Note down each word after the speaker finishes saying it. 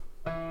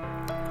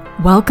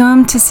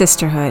Welcome to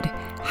Sisterhood,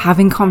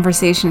 having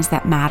conversations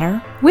that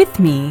matter with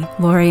me,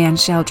 Lorianne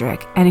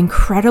Sheldrick, and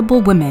incredible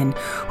women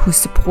who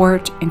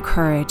support,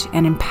 encourage,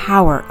 and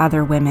empower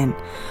other women.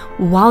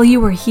 While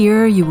you are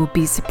here, you will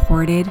be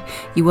supported.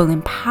 You will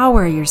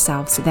empower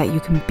yourself so that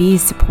you can be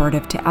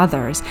supportive to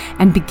others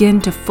and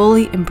begin to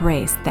fully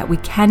embrace that we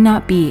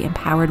cannot be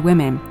empowered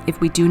women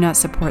if we do not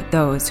support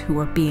those who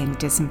are being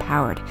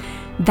disempowered.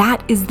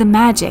 That is the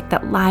magic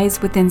that lies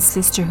within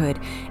sisterhood,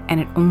 and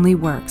it only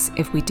works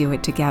if we do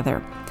it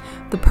together.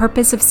 The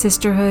purpose of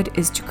sisterhood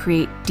is to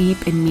create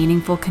deep and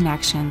meaningful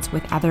connections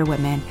with other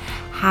women,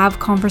 have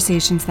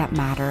conversations that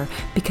matter,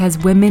 because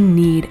women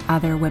need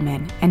other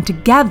women, and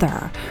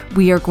together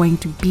we are going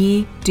to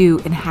be, do,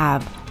 and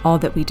have all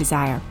that we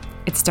desire.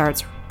 It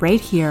starts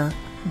right here,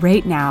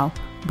 right now,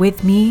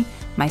 with me,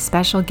 my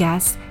special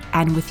guests,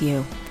 and with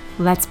you.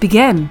 Let's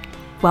begin.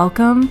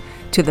 Welcome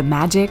to the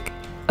magic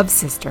of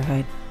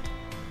sisterhood.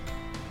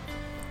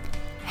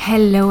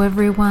 Hello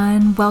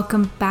everyone,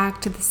 welcome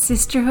back to the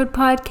Sisterhood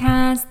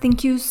Podcast.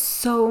 Thank you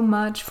so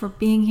much for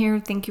being here.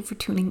 Thank you for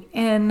tuning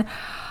in.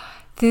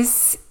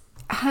 This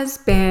has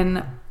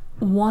been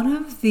one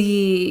of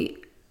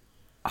the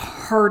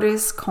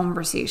hardest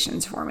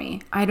conversations for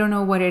me. I don't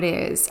know what it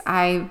is.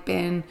 I've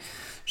been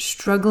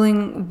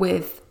struggling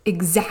with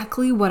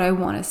exactly what I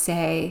want to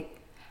say,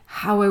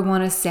 how I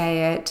want to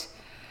say it,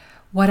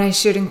 what I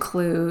should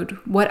include,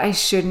 what I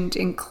shouldn't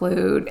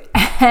include.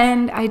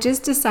 And I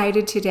just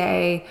decided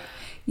today,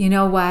 you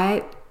know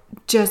what?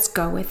 Just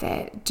go with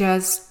it.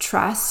 Just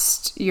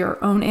trust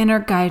your own inner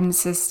guidance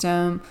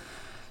system.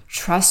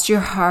 Trust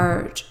your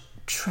heart.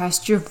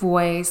 Trust your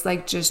voice.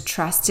 Just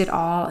trust it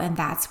all. And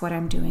that's what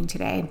I'm doing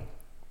today.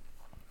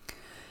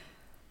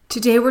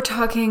 Today we're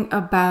talking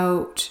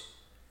about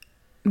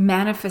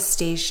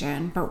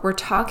manifestation, but we're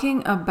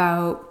talking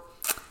about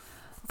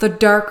the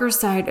darker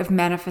side of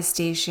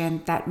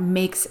manifestation that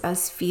makes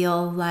us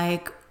feel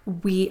like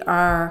we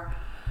are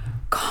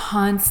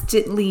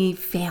constantly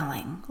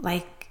failing,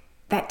 like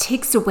that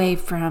takes away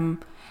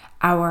from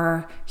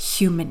our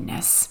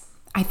humanness.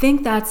 I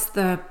think that's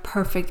the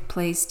perfect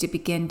place to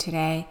begin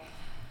today.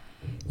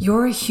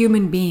 You're a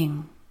human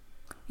being.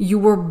 You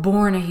were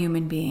born a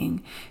human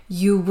being.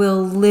 You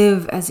will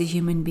live as a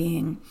human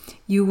being.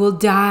 You will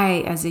die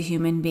as a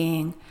human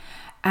being.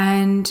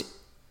 And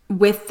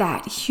with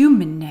that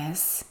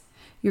humanness,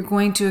 you're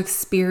going to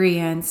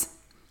experience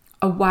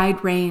a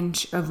wide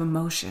range of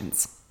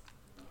emotions.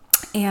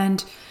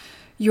 And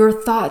your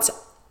thoughts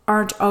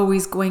aren't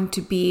always going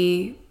to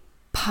be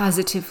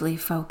positively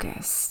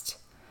focused.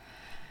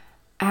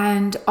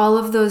 And all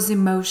of those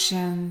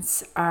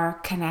emotions are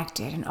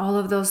connected, and all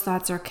of those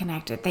thoughts are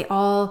connected. They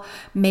all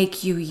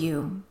make you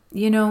you.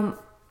 You know,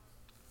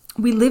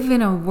 we live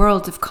in a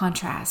world of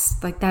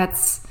contrast.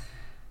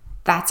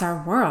 That's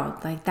our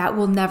world. That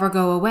will never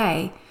go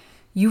away.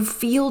 You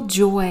feel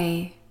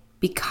joy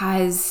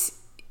because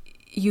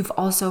you've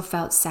also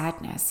felt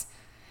sadness.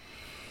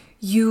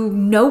 You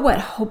know what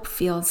hope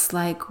feels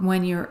like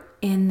when you're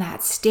in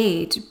that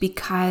state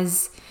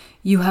because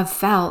you have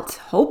felt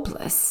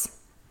hopeless.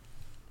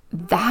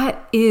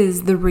 That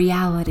is the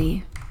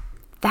reality.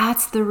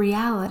 That's the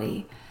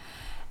reality.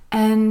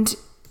 And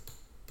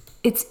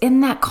it's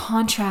in that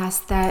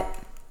contrast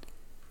that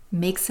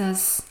makes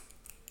us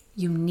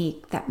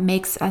unique, that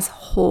makes us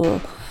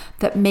whole,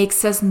 that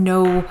makes us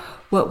know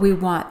what we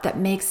want, that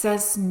makes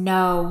us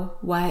know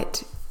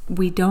what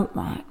we don't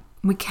want.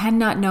 We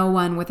cannot know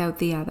one without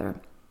the other.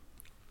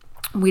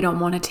 We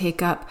don't want to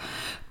take up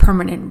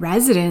permanent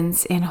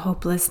residence in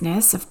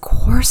hopelessness. Of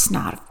course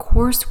not. Of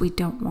course we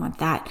don't want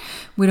that.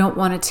 We don't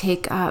want to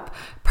take up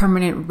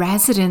permanent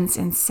residence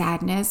in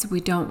sadness. We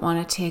don't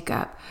want to take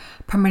up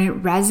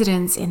permanent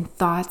residence in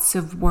thoughts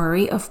of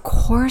worry. Of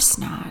course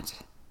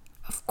not.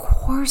 Of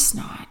course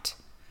not.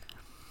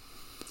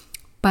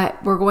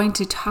 But we're going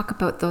to talk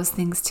about those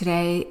things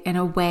today in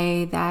a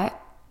way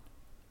that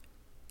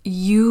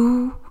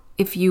you,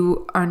 if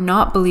you are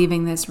not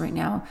believing this right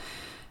now,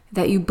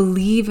 that you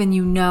believe and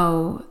you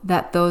know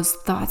that those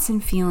thoughts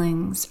and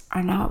feelings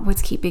are not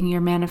what's keeping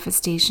your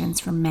manifestations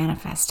from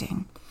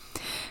manifesting.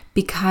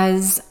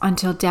 Because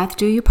until death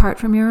do you part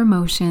from your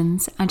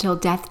emotions, until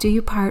death do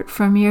you part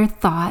from your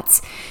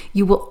thoughts,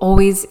 you will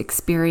always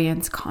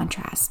experience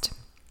contrast.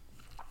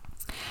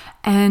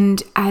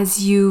 And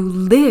as you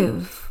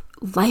live,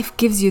 life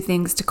gives you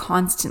things to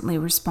constantly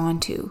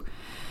respond to.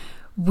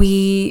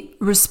 We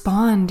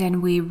respond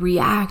and we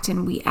react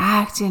and we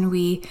act and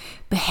we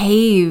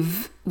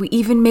behave. We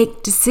even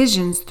make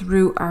decisions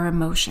through our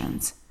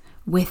emotions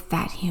with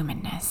that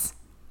humanness.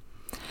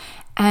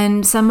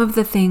 And some of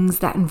the things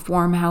that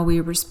inform how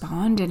we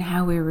respond and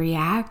how we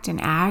react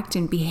and act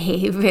and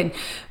behave and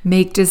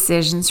make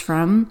decisions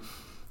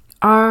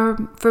are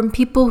from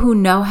people who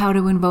know how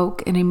to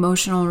invoke an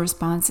emotional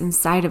response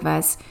inside of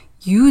us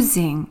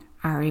using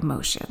our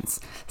emotions,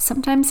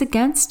 sometimes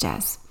against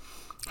us.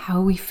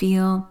 How we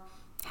feel,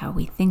 how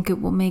we think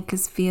it will make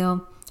us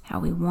feel, how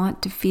we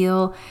want to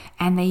feel,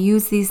 and they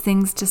use these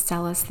things to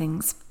sell us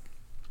things.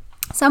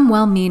 Some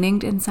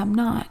well-meaning and some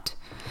not.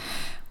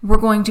 we're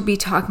going to be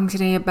talking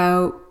today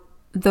about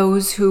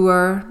those who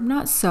are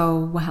not so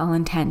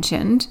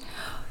well-intentioned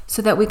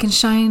so that we can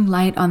shine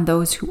light on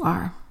those who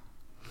are.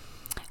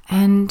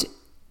 And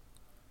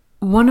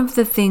one of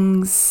the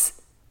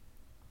things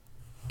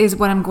is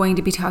what I'm going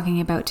to be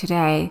talking about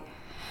today.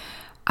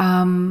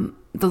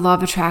 The law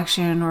of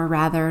attraction, or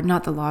rather,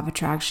 not the law of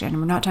attraction.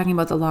 We're not talking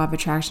about the law of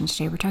attraction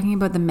today. We're talking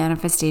about the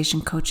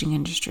manifestation coaching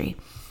industry.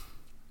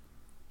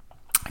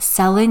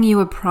 Selling you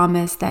a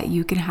promise that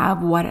you can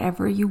have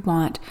whatever you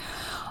want.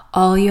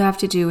 All you have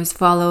to do is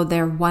follow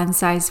their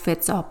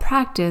one-size-fits-all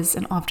practice,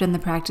 and often the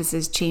practice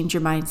is change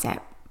your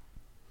mindset.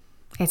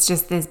 It's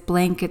just this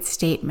blanket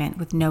statement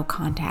with no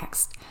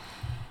context.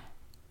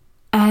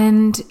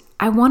 And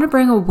I want to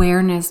bring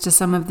awareness to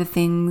some of the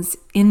things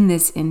in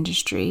this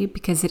industry,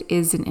 because it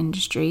is an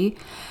industry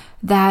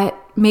that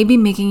may be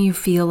making you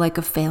feel like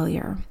a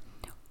failure,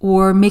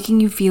 or making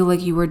you feel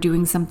like you are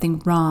doing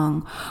something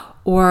wrong,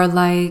 or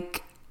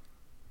like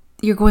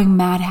you're going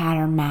mad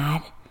hatter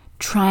mad,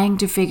 trying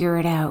to figure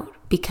it out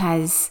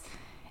because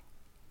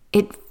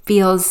it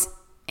feels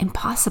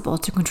impossible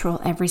to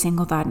control every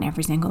single thought and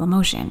every single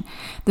emotion.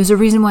 There's a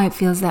reason why it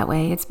feels that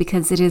way. It's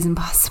because it is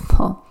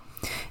impossible.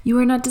 You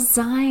are not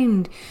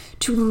designed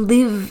to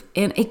live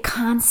in a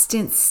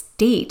constant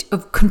state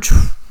of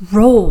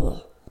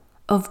control,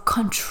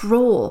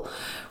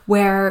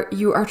 where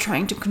you are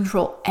trying to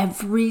control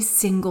every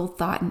single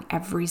thought and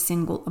every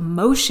single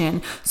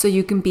emotion so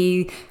you can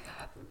be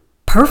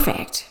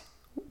perfect.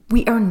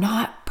 We are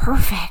not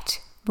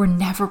perfect. We're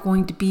never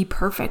going to be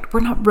perfect.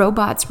 We're not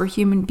robots. We're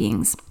human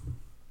beings.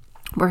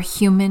 We're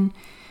human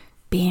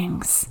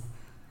beings.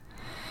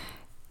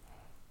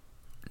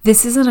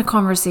 This isn't a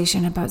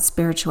conversation about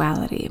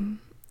spirituality.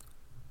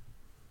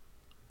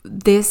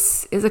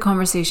 This is a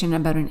conversation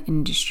about an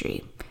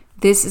industry.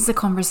 This is a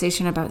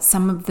conversation about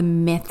some of the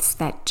myths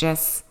that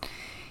just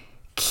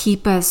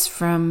keep us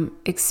from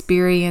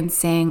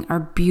experiencing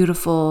our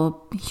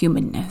beautiful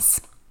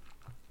humanness.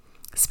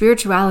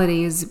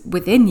 Spirituality is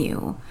within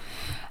you.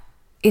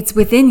 It's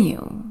within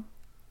you.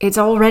 It's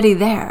already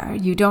there.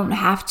 You don't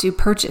have to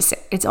purchase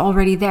it. It's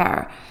already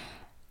there.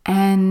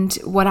 And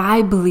what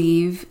I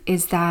believe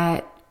is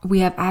that we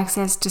have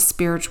access to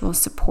spiritual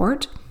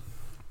support,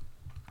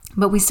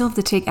 but we still have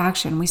to take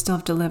action. We still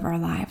have to live our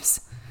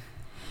lives.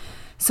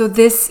 So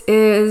this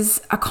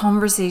is a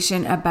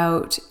conversation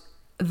about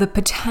the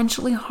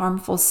potentially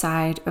harmful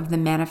side of the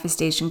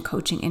manifestation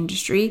coaching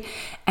industry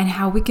and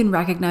how we can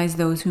recognize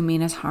those who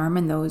mean us harm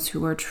and those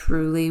who are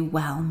truly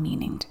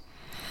well-meaning.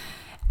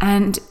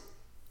 And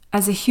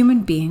as a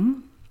human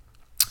being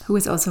who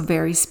is also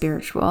very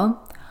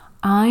spiritual,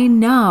 I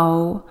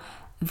know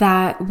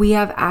that we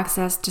have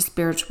access to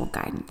spiritual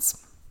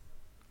guidance.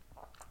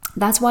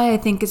 That's why I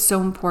think it's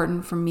so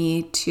important for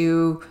me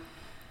to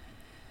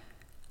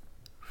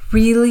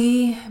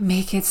really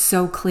make it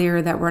so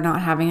clear that we're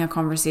not having a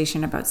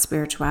conversation about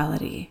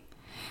spirituality,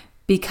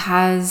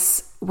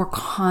 because we're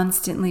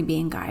constantly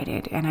being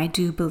guided, and I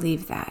do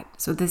believe that.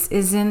 So this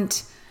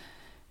isn't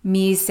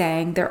me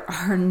saying there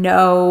are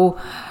no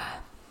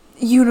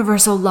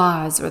universal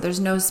laws or there's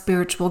no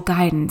spiritual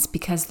guidance,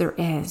 because there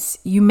is.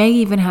 You may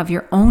even have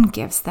your own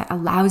gifts that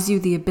allows you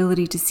the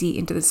ability to see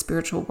into the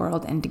spiritual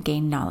world and to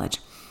gain knowledge.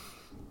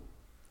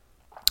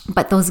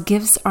 But those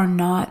gifts are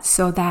not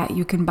so that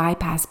you can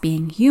bypass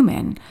being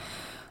human.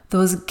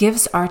 Those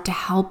gifts are to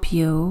help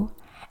you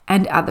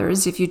and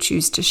others, if you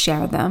choose to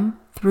share them,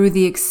 through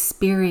the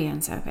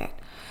experience of it.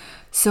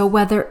 So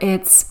whether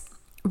it's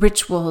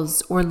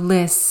rituals or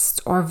lists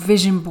or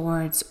vision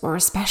boards or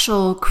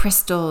special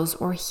crystals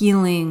or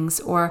healings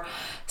or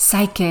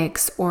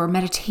psychics or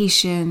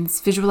meditations,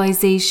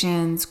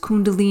 visualizations,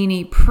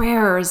 kundalini,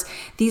 prayers,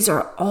 these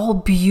are all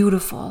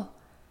beautiful.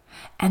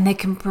 And they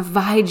can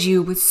provide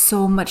you with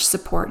so much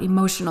support,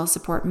 emotional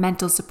support,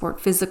 mental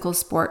support, physical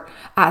support,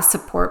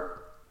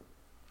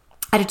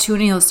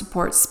 attitudinal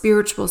support,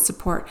 spiritual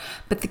support.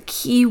 But the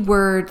key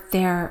word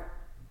there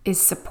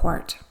is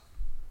support.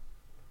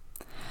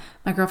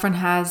 My girlfriend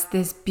has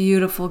this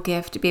beautiful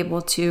gift to be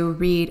able to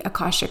read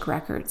Akashic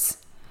records.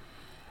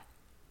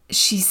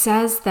 She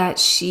says that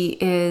she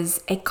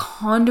is a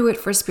conduit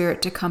for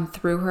spirit to come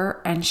through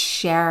her and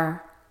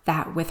share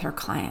that with her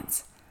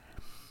clients.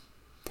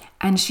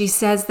 And she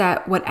says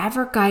that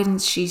whatever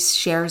guidance she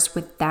shares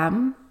with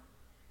them,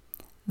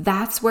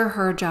 that's where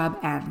her job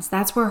ends.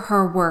 That's where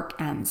her work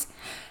ends.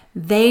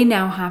 They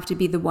now have to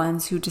be the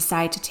ones who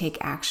decide to take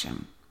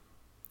action,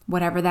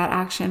 whatever that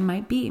action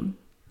might be.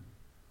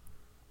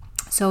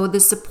 So the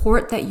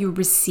support that you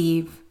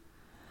receive,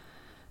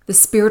 the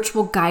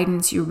spiritual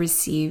guidance you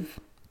receive,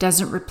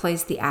 doesn't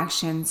replace the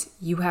actions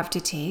you have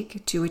to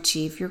take to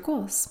achieve your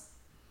goals.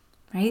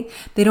 Right?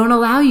 They don't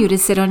allow you to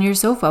sit on your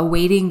sofa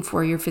waiting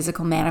for your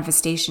physical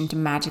manifestation to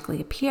magically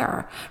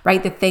appear,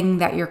 right? The thing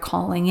that you're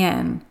calling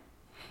in.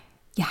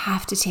 You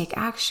have to take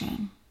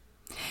action.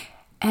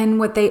 And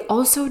what they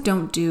also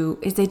don't do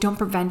is they don't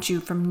prevent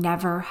you from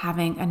never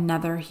having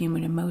another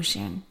human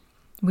emotion.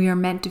 We are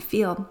meant to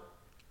feel.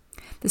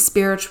 The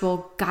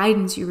spiritual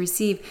guidance you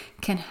receive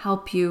can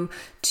help you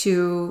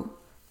to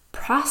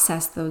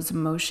process those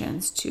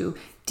emotions, to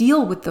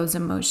deal with those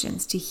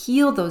emotions, to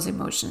heal those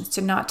emotions,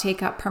 to not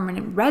take up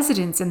permanent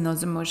residence in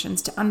those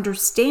emotions, to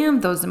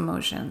understand those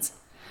emotions,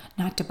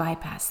 not to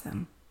bypass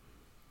them.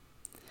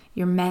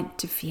 You're meant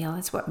to feel.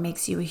 It's what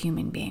makes you a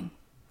human being.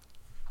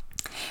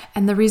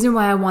 And the reason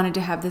why I wanted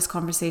to have this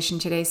conversation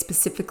today,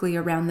 specifically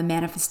around the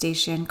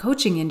manifestation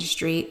coaching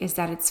industry, is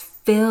that it's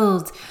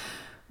filled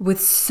with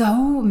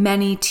so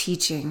many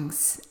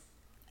teachings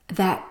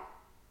that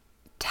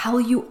tell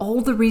you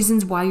all the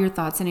reasons why your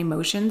thoughts and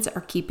emotions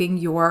are keeping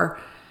your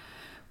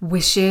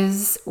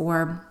wishes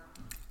or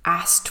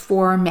asked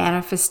for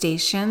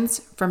manifestations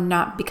from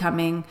not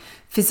becoming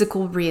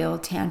physical, real,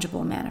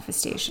 tangible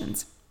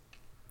manifestations.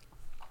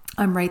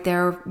 I'm right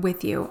there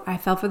with you. I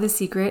fell for The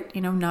Secret,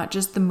 not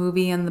just the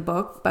movie and the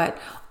book, but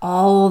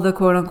all the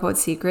quote unquote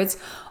secrets,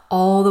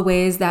 all the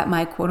ways that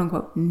my quote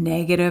unquote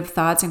negative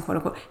thoughts and quote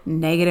unquote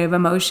negative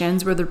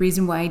emotions were the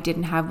reason why I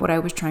didn't have what I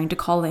was trying to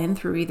call in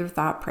through either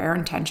thought, prayer,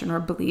 intention, or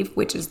belief,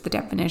 which is the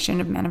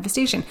definition of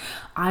manifestation.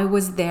 I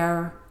was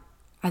there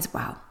as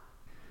well.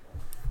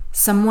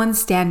 Someone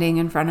standing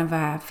in front of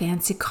a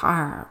fancy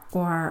car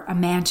or a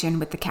mansion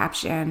with the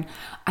caption,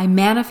 "I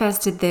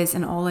manifested this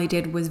and all I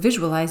did was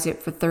visualize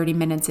it for 30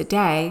 minutes a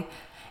day.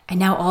 And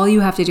now all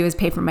you have to do is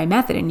pay for my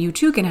method and you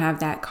too can have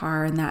that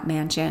car and that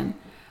mansion."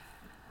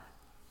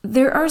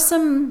 There are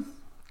some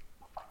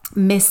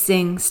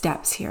missing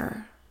steps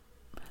here.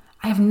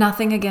 I have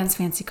nothing against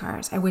fancy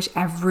cars. I wish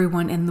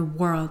everyone in the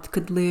world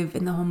could live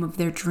in the home of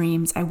their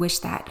dreams. I wish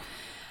that.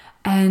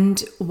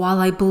 And while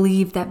I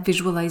believe that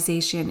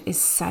visualization is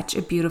such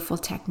a beautiful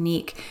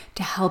technique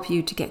to help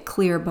you to get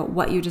clear about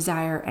what you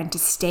desire and to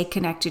stay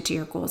connected to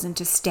your goals and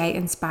to stay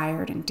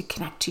inspired and to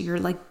connect to your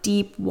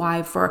deep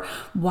why for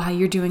why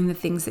you're doing the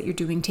things that you're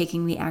doing,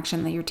 taking the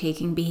action that you're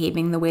taking,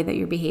 behaving the way that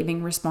you're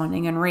behaving,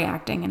 responding and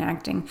reacting and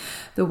acting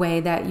the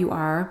way that you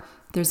are,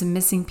 there's a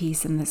missing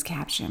piece in this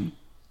caption.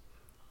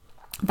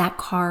 That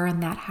car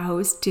and that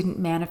house didn't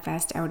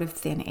manifest out of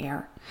thin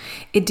air.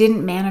 It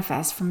didn't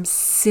manifest from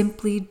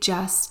simply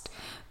just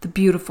the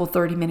beautiful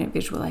 30-minute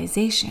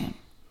visualization.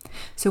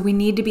 So we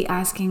need to be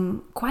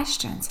asking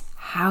questions.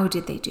 How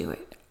did they do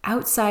it?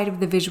 Outside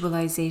of the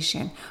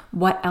visualization,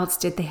 what else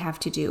did they have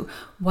to do?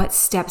 What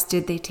steps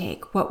did they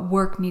take? What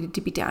work needed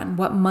to be done?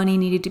 What money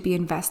needed to be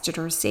invested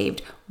or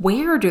saved?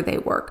 Where do they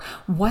work?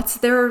 What's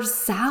their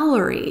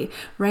salary,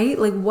 right?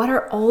 What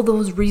are all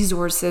those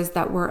resources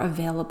that were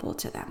available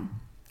to them?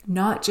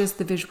 Not just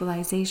the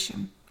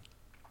visualization.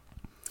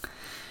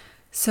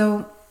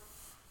 So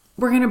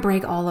we're going to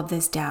break all of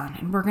this down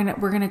and we're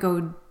going to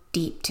go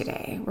deep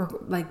today. We're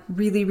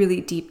really, really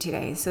deep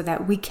today so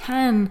that we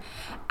can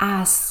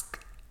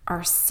ask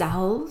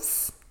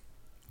ourselves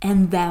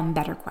and them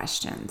better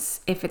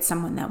questions if it's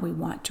someone that we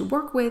want to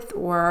work with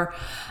or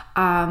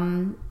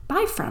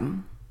buy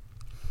from.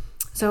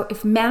 So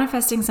if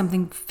manifesting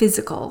something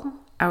physical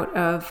out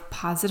of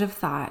positive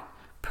thought,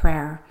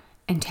 prayer,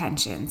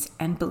 intentions,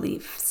 and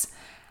beliefs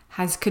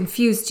has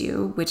confused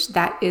you, which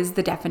that is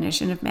the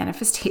definition of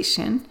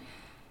manifestation,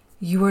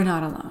 you are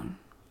not alone.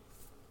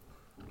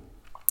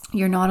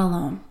 You're not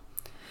alone.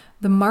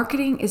 The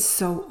marketing is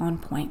so on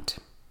point.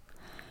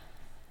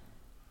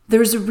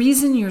 There's a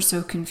reason you're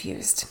so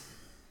confused.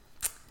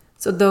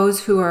 So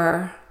those who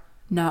are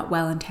not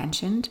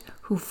well-intentioned,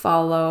 who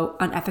follow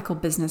unethical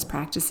business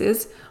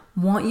practices,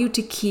 want you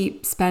to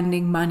keep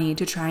spending money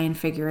to try and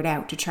figure it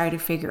out, to try to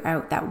figure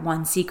out that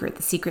one secret,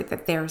 the secret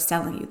that they're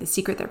selling you, the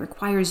secret that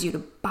requires you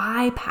to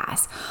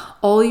bypass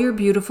all your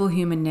beautiful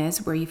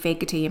humanness where you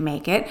fake it till you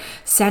make it,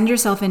 send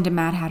yourself into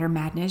Mad Hatter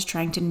madness,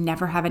 trying to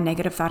never have a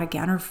negative thought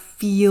again or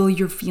feel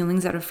your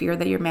feelings out of fear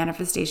that your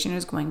manifestation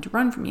is going to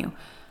run from you.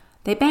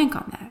 They bank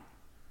on that,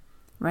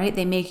 right?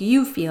 They make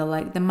you feel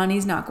like the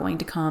money's not going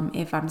to come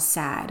if I'm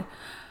sad.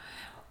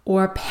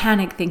 Or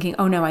panic thinking,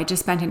 oh no, I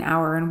just spent an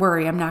hour and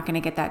worry I'm not going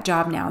to get that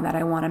job now that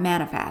I want to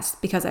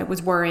manifest because I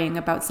was worrying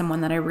about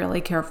someone that I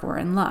really care for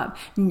and love.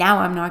 Now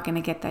I'm not going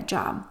to get that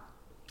job.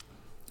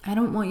 I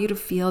don't want you to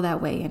feel that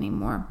way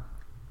anymore.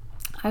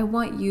 I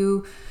want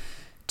you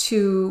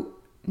to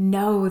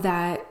know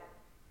that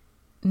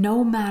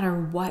no matter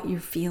what you're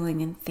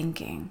feeling and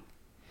thinking,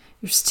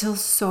 you're still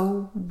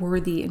so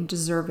worthy and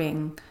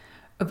deserving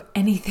of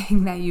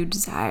anything that you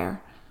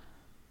desire.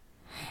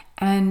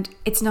 And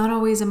it's not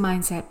always a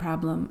mindset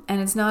problem, and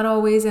it's not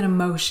always an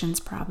emotions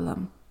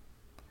problem.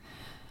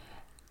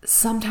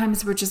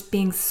 Sometimes we're just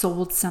being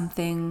sold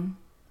something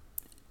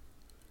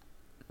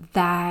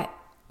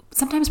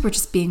sometimes we're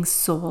just being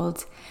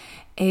sold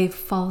a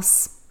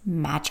false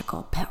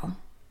magical pill,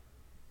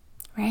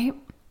 right?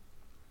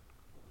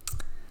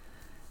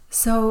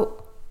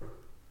 So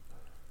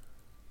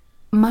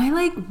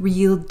my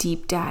real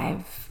deep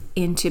dive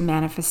into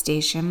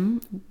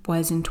manifestation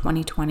was in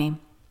 2020.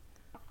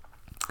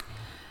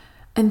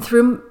 And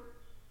through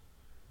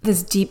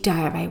this deep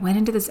dive, I went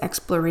into this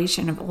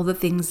exploration of all the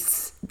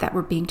things that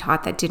were being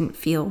taught that didn't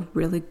feel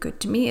really good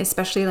to me,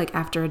 especially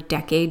after a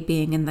decade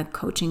being in the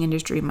coaching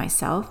industry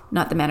myself,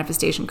 not the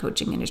manifestation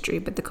coaching industry,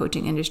 but the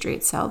coaching industry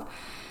itself.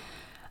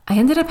 I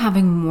ended up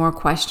having more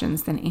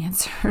questions than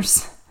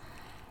answers.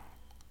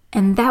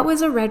 And that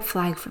was a red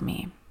flag for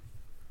me.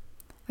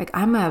 Like,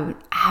 I'm an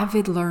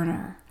avid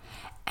learner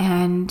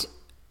and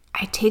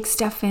I take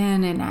stuff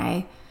in, and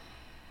I'd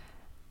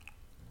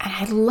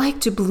like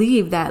to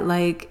believe that,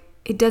 like,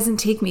 it doesn't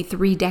take me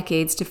 3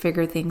 decades to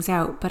figure things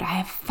out, but I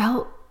have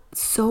felt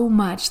so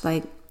much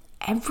like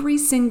every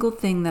single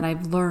thing that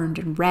I've learned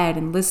and read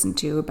and listened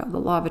to about the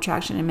law of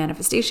attraction and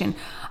manifestation,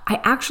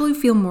 I actually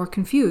feel more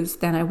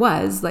confused than I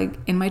was like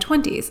in my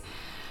 20s.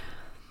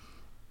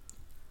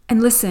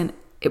 And listen,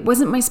 it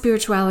wasn't my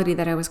spirituality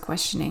that I was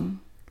questioning.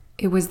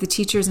 It was the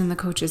teachers and the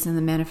coaches in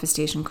the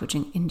manifestation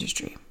coaching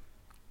industry.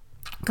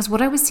 Because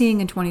what I was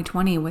seeing in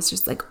 2020 was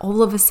just like,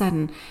 all of a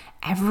sudden,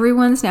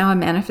 everyone's now a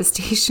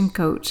manifestation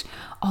coach.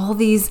 All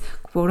these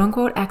quote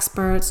unquote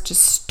experts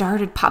just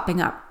started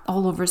popping up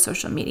all over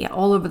social media,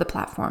 all over the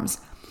platforms.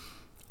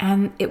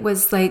 And it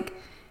was like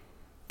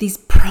these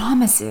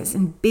promises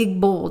in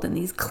big bold and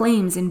these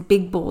claims in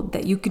big bold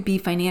that you could be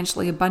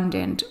financially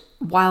abundant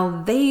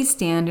while they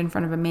stand in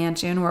front of a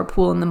mansion or a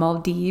pool in the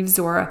Maldives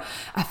or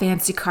a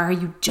fancy car.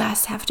 You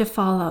just have to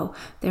follow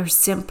their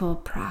simple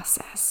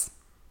process.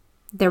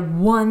 Their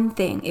one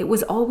thing. It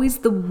was always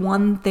the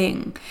one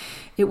thing.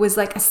 It was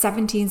like a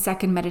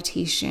 17-second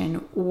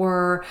meditation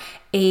or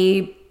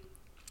a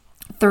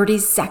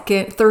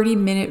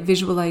 30-minute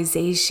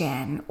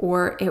visualization,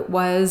 or it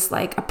was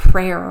like a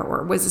prayer,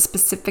 or it was a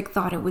specific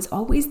thought. It was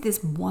always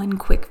this one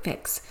quick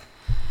fix.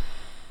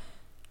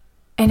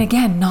 And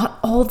again, not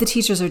all the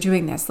teachers are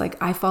doing this. Like,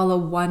 I follow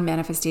one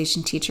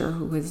manifestation teacher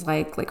who is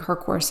like her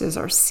courses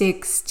are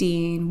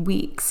 16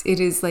 weeks. It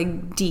is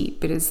like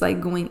deep. It is like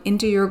going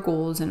into your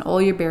goals and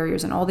all your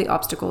barriers and all the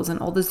obstacles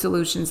and all the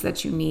solutions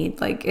that you need.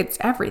 Like, it's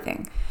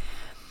everything.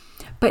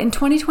 But in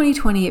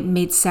 2020, it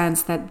made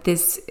sense that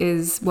this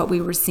is what we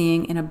were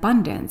seeing in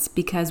abundance,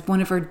 because one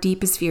of our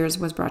deepest fears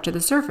was brought to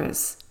the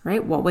surface,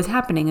 right? What was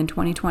happening in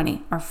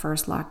 2020, our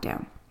first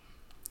lockdown?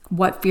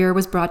 What fear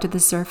was brought to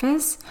the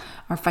surface?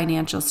 Our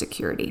financial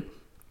security.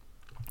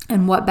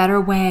 And what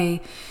better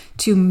way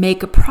to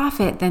make a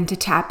profit than to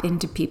tap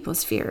into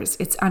people's fears?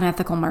 It's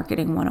unethical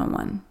marketing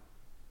 101.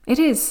 It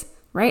is,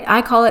 right?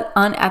 I call it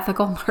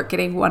unethical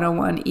marketing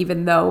 101,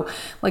 even though,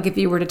 like, if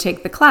you were to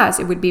take the class,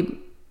 it would be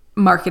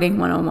marketing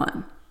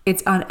 101.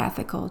 It's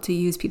unethical to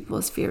use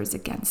people's fears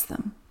against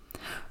them,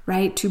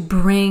 right? To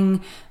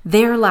bring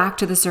their lack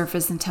to the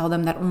surface and tell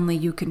them that only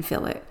you can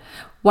fill it,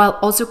 while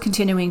also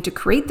continuing to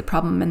create the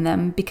problem in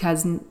them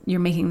because you're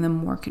making them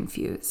more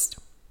confused.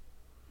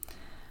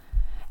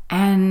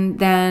 And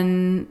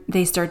then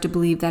they start to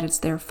believe that it's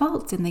their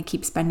fault, and they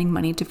keep spending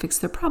money to fix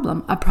their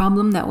problem, a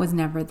problem that was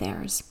never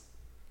theirs.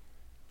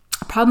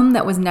 A problem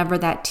that was never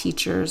that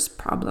teacher's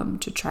problem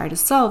to try to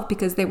solve,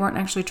 because they weren't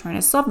actually trying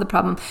to solve the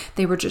problem.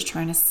 They were just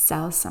trying to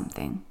sell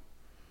something.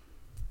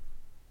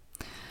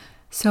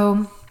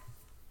 So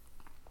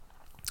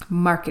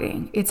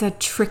marketing, it's a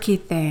tricky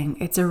thing.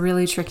 It's a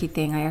really tricky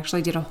thing. I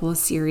actually did a whole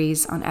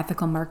series on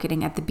ethical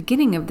marketing at the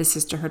beginning of the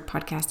Sisterhood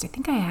podcast. I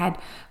think I had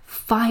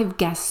 5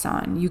 guests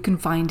on. You can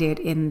find it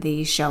in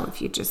the show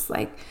if you just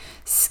like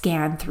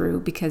scan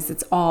through, because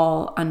it's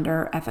all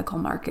under ethical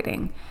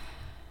marketing.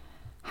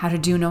 How to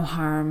do no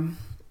harm.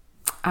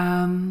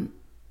 I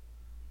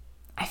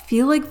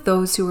feel like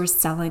those who are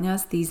selling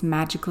us these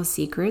magical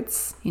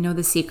secrets, you know,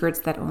 the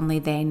secrets that only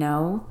they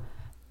know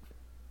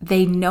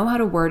how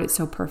to word it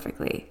so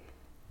perfectly.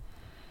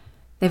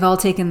 They've all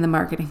taken the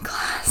marketing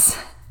class.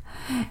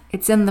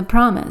 It's in the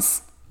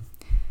promise.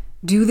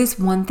 Do this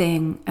one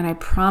thing, and I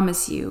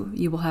promise you,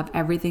 you will have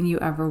everything you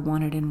ever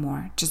wanted and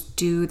more. Just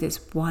do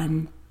this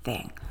one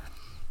thing.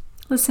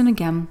 Listen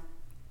again.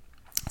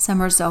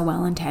 Some are so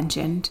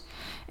well-intentioned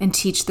and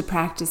teach the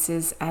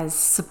practices as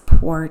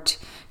support,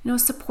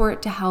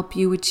 support to help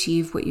you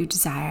achieve what you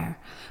desire.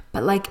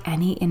 But like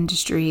any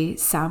industry,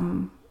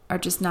 some are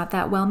just not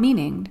that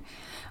well-meaning,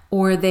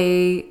 or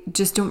they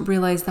just don't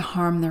realize the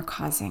harm they're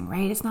causing,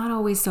 right? It's not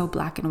always so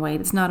black and white.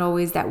 It's not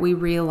always that we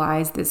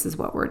realize this is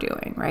what we're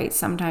doing, right?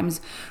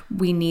 Sometimes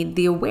we need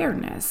the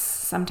awareness.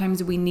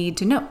 Sometimes we need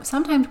to know.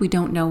 Sometimes we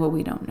don't know what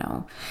we don't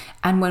know.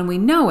 And when we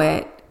know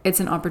it, it's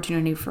an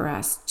opportunity for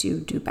us to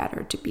do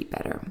better, to be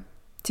better,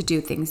 to do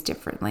things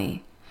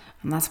differently.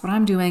 And that's what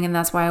I'm doing. And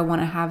that's why I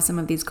want to have some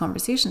of these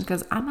conversations,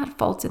 because I'm at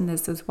fault in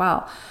this as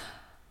well.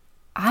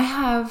 I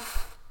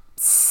have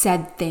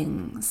said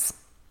things,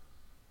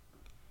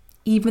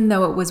 even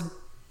though it was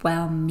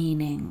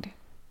well-meaning,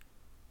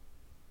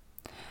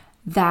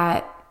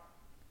 that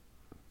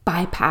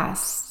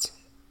bypassed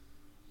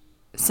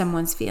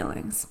someone's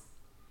feelings.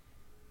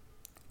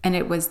 And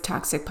it was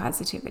toxic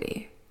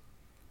positivity.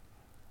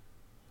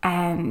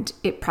 And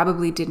it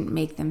probably didn't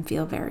make them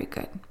feel very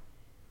good.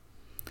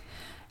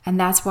 And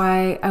that's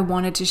why I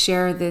wanted to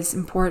share this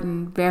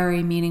important,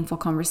 very meaningful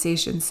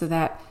conversation, so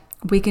that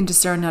we can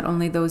discern not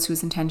only those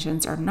whose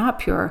intentions are not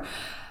pure,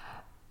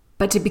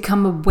 but to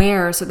become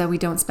aware so that we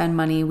don't spend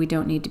money we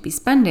don't need to be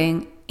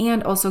spending,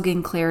 and also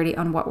gain clarity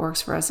on what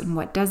works for us and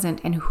what doesn't,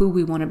 and who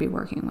we want to be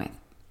working with.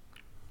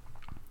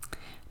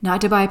 Not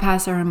to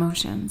bypass our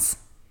emotions.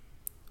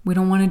 We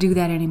don't want to do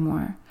that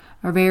anymore.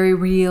 Our very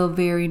real,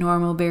 very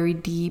normal, very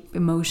deep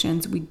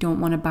emotions, we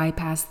don't want to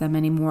bypass them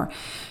anymore.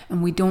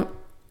 And we don't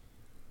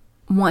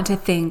want to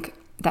think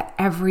that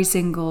every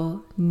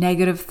single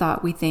negative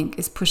thought we think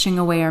is pushing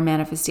away our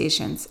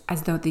manifestations,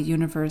 as though the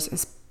universe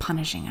is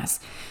punishing us.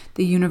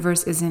 The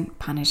universe isn't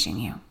punishing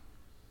you.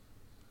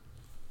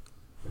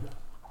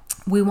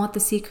 We want the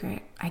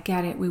secret. I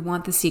get it. We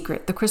want the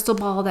secret. The crystal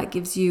ball that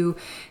gives you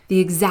the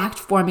exact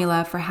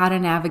formula for how to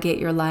navigate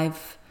your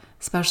life,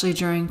 especially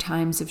during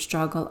times of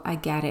struggle. I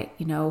get it.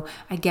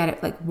 I get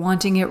it. Like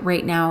wanting it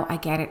right now. I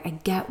get it. I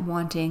get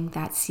wanting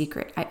that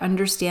secret. I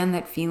understand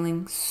that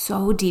feeling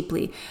so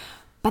deeply.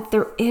 But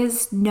there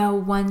is no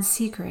one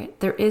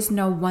secret. There is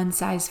no one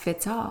size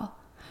fits all.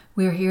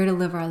 We're here to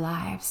live our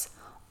lives.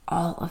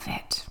 All of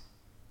it.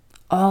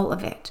 All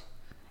of it.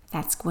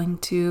 That's going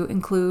to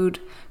include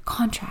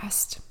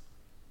contrast.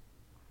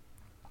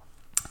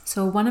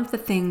 So one of the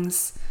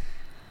things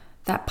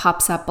that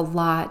pops up a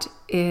lot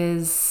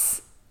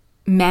is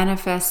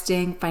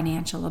manifesting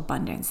financial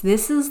abundance.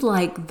 This is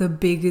like the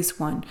biggest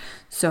one.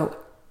 So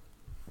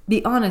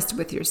be honest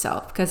with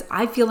yourself, because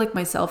I feel like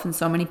myself and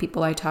so many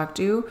people I talk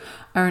to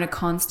are in a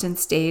constant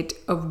state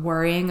of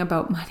worrying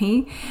about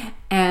money.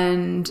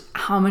 And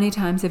how many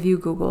times have you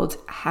Googled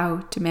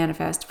how to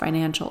manifest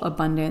financial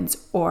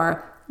abundance,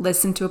 or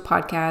listened to a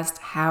podcast,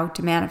 how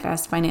to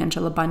manifest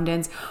financial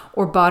abundance,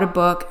 or bought a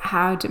book,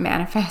 how to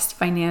manifest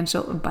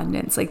financial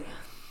abundance? Like,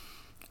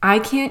 I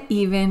can't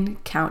even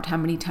count how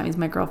many times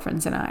my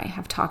girlfriends and I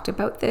have talked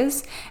about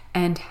this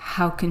and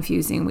how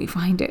confusing we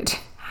find it.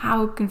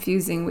 How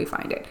confusing we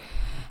find it.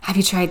 Have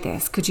you tried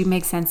this? Could you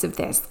make sense of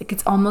this? Like,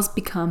 it's almost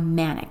become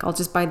manic. I'll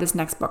just buy this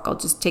next book. I'll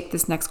just take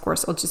this next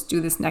course. I'll just do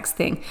this next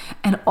thing.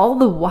 And all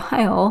the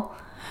while,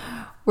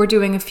 we're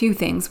doing a few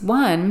things.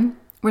 One,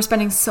 we're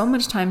spending so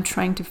much time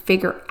trying to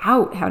figure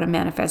out how to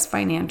manifest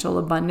financial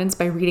abundance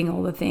by reading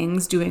all the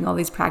things, doing all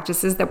these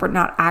practices, that we're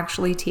not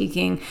actually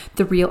taking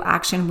the real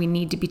action we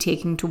need to be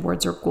taking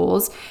towards our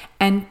goals.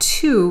 And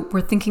two,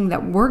 we're thinking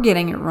that we're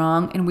getting it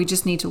wrong and we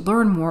just need to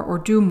learn more or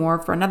do more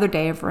for another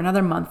day, for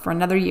another month, for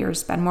another year,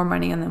 spend more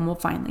money, and then we'll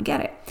finally get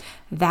it.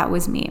 That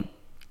was me.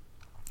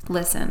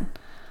 Listen,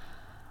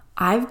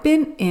 I've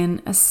been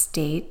in a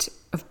state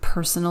of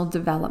personal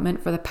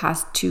development for the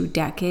past 2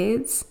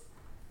 decades.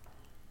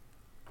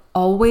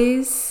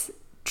 Always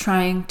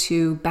trying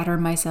to better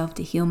myself,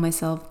 to heal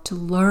myself, to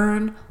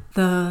learn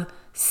the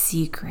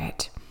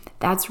secret.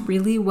 That's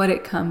really what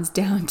it comes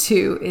down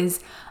to. Is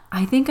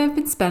I think I've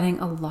been spending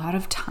a lot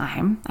of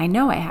time, I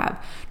know I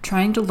have,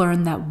 trying to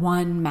learn that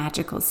one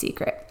magical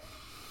secret.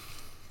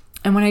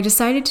 And when I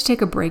decided to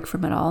take a break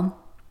from it all,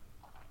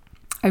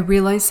 I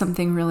realized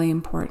something really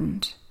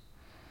important.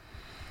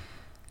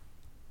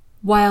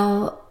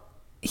 While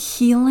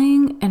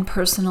healing and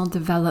personal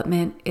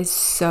development is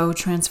so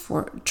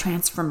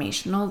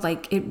transformational,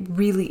 like it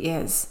really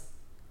is,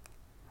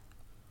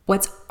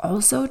 what's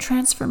also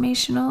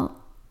transformational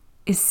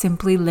is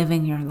simply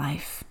living your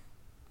life.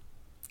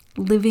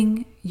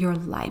 Living your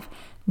life,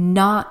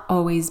 not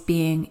always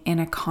being in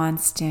a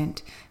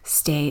constant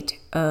state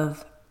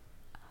of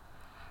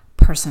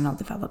personal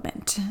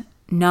development,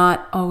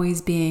 not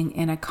always being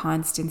in a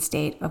constant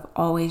state of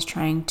always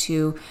trying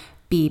to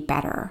be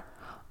better.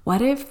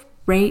 What if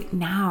right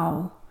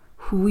now,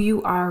 who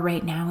you are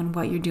right now and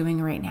what you're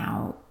doing right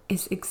now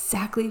is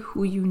exactly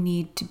who you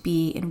need to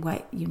be and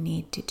what you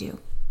need to do?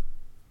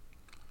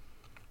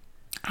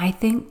 I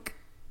think,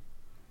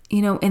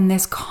 in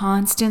this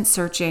constant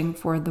searching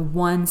for the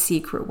one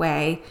secret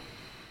way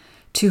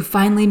to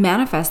finally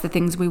manifest the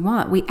things we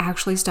want, we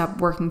actually stop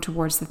working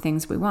towards the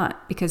things we want,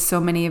 because so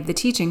many of the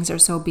teachings are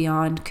so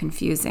beyond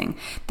confusing.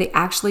 They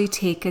actually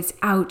take us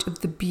out of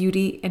the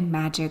beauty and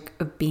magic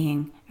of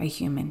being a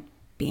human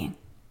being.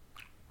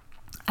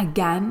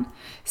 Again,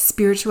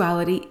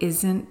 spirituality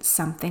isn't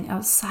something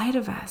outside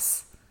of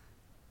us.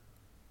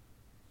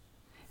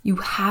 You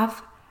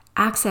have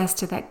access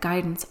to that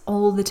guidance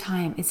all the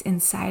time. It's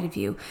inside of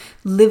you.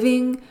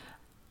 Living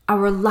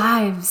our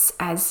lives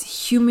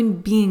as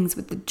human beings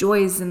with the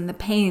joys and the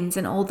pains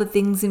and all the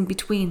things in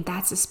between,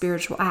 that's a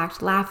spiritual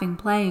act. Laughing,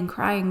 playing,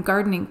 crying,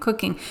 gardening,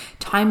 cooking,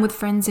 time with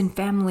friends and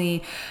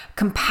family,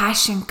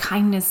 compassion,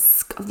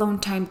 kindness, alone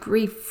time,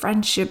 grief,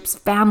 friendships,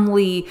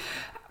 family.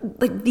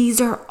 Like,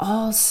 these are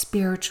all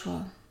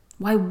spiritual.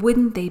 Why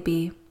wouldn't they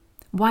be?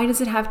 Why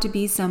does it have to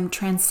be some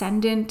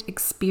transcendent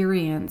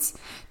experience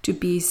to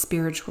be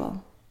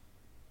spiritual?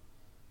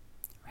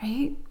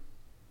 Right?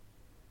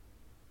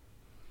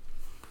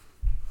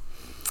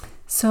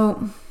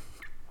 So,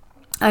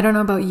 I don't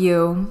know about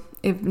you,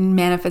 if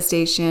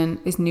manifestation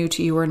is new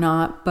to you or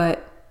not,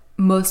 but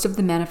most of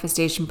the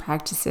manifestation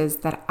practices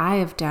that I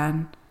have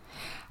done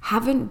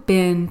haven't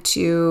been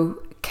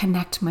to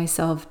connect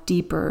myself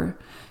deeper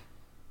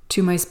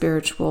to my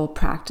spiritual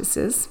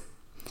practices.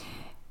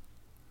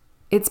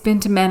 It's been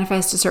to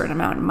manifest a certain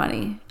amount of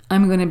money.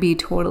 I'm going to be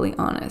totally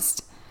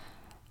honest.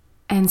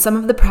 And some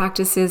of the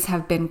practices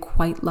have been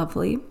quite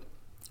lovely,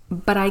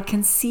 but I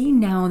can see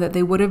now that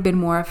they would have been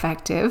more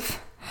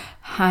effective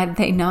had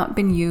they not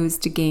been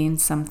used to gain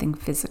something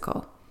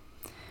physical.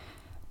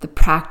 The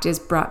practice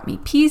brought me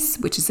peace,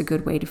 which is a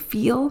good way to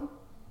feel.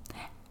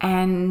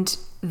 And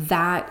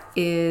that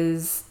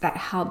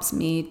helps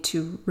me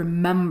to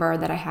remember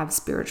that I have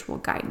spiritual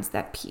guidance,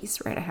 that peace,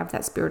 right? I have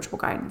that spiritual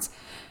guidance.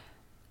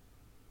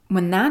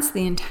 When that's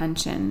the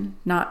intention,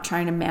 not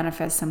trying to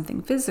manifest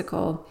something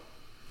physical,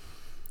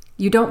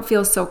 you don't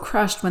feel so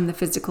crushed when the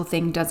physical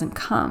thing doesn't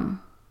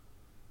come.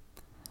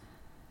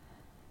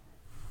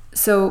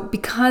 So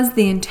because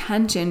the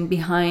intention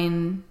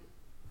behind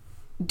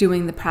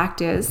doing the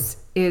practice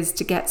is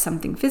to get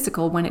something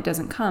physical, when it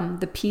doesn't come,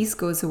 the peace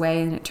goes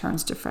away and it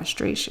turns to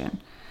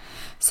frustration.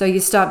 So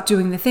you stop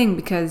doing the thing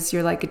because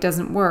you're like, it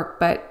doesn't work,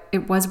 but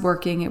it was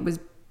working. It was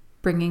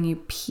bringing you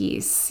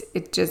peace.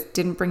 It just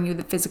didn't bring you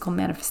the physical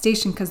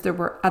manifestation because there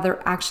were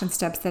other action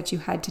steps that you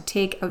had to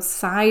take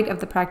outside of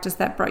the practice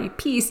that brought you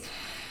peace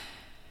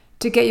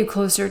to get you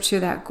closer to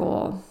that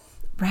goal,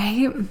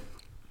 right?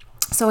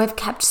 So I've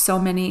kept so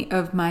many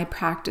of my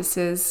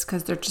practices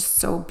because they're just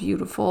so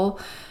beautiful,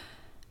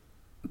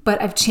 but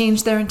I've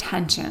changed their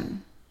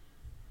intention,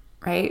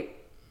 right?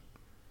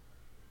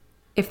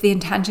 If the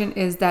intention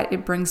is that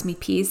it brings me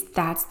peace,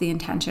 that's the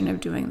intention of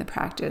doing the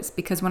practice.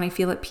 Because when I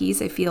feel at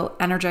peace, I feel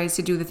energized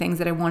to do the things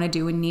that I want to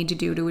do and need to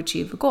do to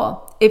achieve a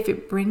goal. If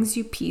it brings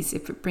you peace,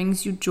 if it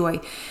brings you joy,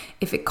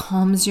 if it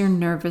calms your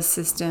nervous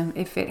system,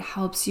 if it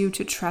helps you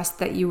to trust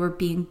that you are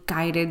being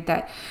guided,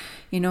 that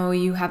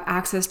you have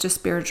access to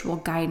spiritual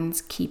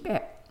guidance, keep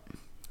it.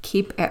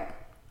 Keep it.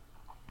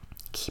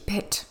 Keep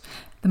it.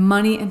 The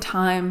money and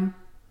time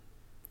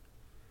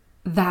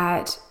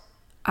that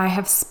I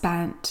have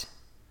spent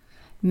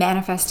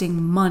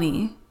manifesting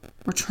money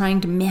or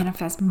trying to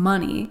manifest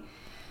money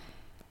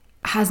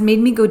has made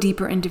me go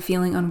deeper into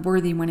feeling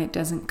unworthy when it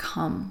doesn't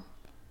come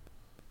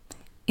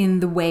in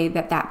the way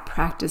that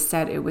practice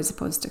said it was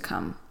supposed to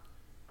come.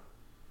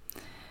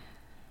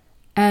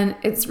 And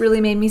it's really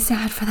made me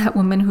sad for that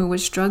woman who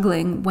was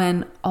struggling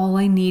when all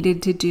I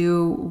needed to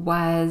do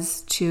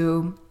was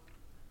to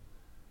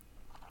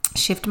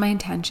shift my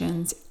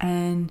intentions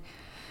and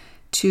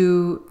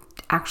to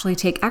actually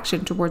take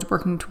action towards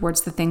working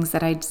towards the things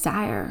that I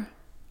desire.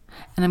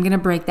 And I'm going to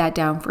break that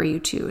down for you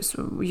too.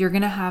 So you're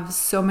going to have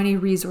so many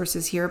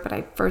resources here, but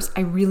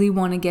I really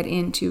want to get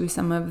into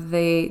some of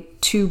the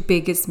two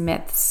biggest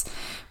myths,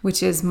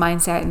 which is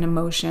mindset and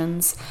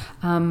emotions.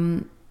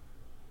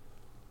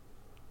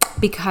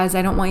 Because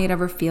I don't want you to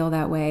ever feel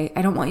that way.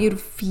 I don't want you to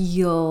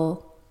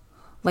feel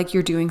like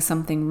you're doing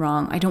something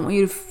wrong. I don't want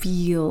you to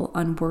feel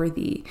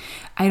unworthy.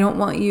 I don't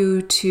want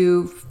you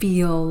to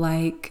feel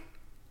like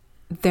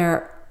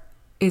there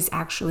is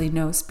actually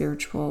no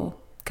spiritual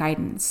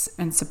guidance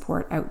and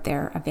support out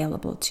there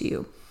available to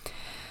you.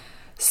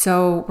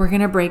 So we're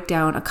going to break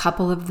down a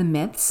couple of the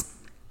myths.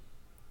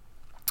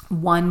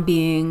 One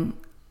being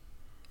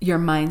your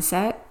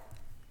mindset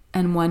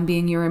and one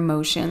being your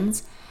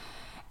emotions,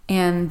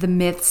 and the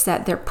myths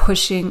that they're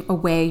pushing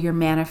away your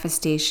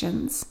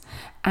manifestations.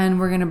 And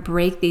we're going to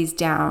break these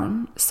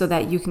down so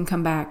that you can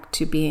come back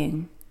to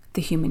being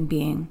the human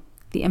being,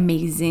 the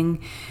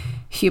amazing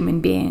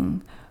human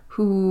being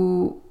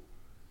who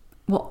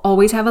will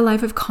always have a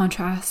life of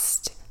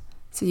contrast.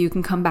 So you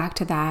can come back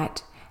to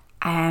that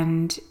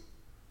and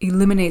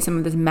eliminate some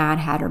of this mad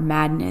hatter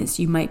madness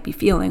you might be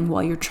feeling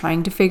while you're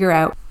trying to figure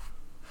out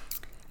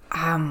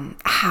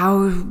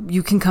how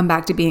you can come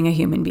back to being a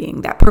human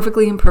being, that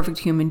perfectly imperfect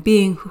human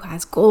being who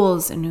has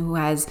goals and who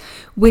has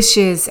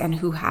wishes and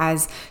who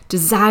has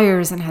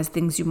desires and has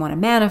things you want to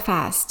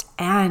manifest,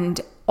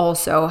 and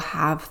also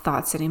have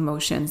thoughts and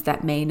emotions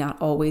that may not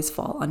always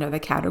fall under the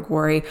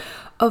category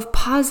of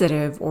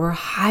positive or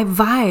high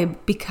vibe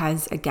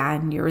because,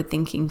 again, you're a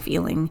thinking,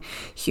 feeling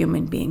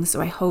human being. So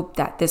I hope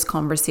that this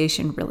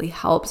conversation really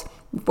helps.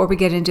 Before we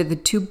get into the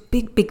two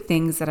big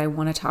things that I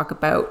want to talk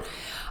about,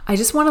 I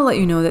just want to let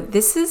you know that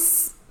this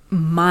is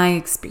my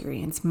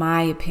experience,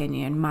 my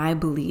opinion, my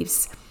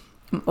beliefs.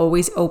 I'm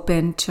always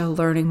open to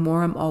learning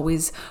more. I'm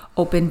always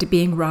open to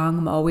being wrong.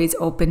 I'm always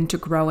open to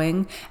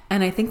growing.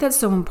 And I think that's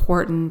so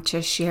important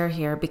to share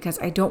here because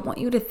I don't want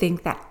you to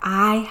think that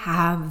I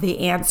have the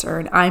answer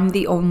and I'm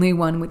the only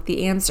one with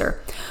the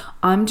answer.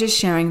 I'm just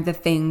sharing the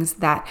things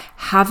that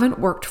haven't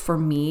worked for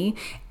me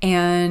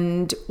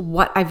and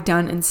what I've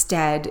done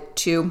instead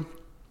to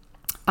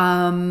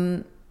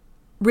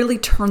really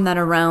turn that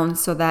around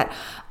so that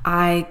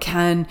I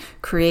can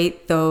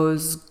create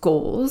those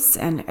goals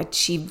and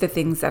achieve the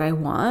things that I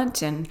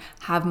want and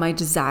have my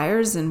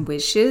desires and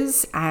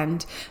wishes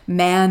and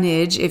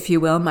manage, if you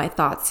will, my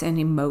thoughts and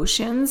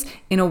emotions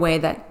in a way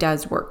that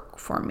does work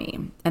for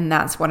me. And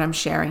that's what I'm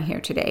sharing here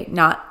today.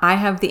 Not I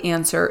have the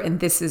answer and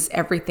this is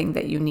everything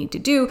that you need to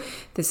do.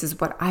 This is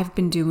what I've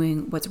been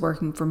doing, what's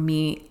working for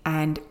me.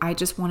 And I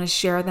just want to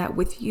share that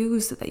with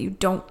you so that you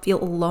don't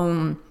feel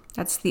alone.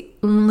 That's the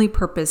only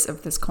purpose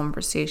of this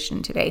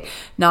conversation today.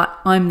 Not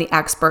I'm the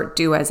expert,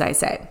 do as I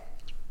say.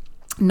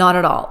 Not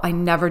at all. I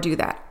never do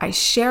that. I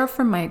share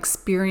from my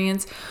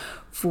experience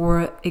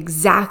for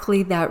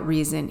exactly that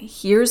reason.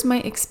 Here's my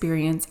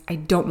experience. I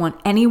don't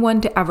want anyone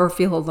to ever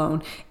feel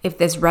alone. If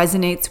this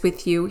resonates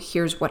with you,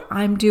 here's what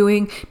I'm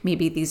doing.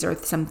 Maybe these are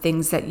some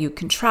things that you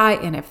can try,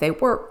 and if they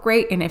work,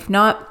 great. And if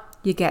not,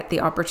 you get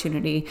the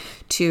opportunity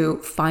to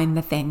find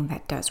the thing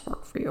that does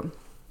work for you.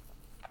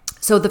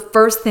 So the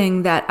first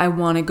thing that I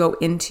want to go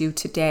into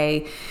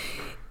today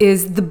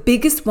is the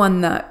biggest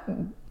one that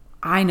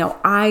I know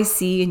I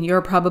see, and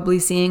you're probably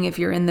seeing if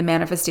you're in the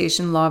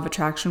manifestation law of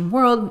attraction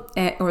world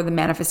or the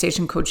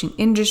manifestation coaching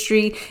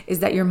industry, is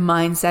that your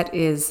mindset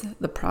is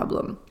the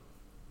problem.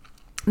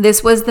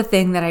 This was the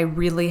thing that I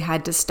really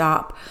had to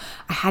stop.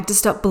 I had to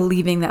stop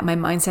believing that my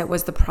mindset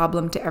was the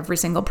problem to every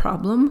single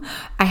problem.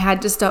 I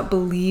had to stop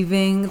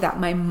believing that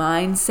my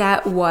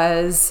mindset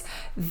was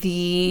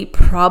the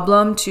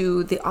problem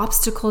to the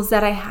obstacles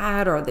that I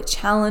had or the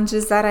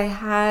challenges that I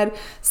had.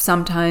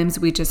 Sometimes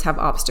we just have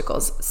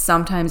obstacles.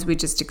 Sometimes we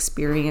just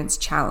experience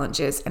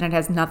challenges, and it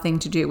has nothing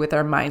to do with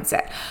our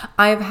mindset.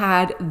 I've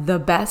had the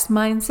best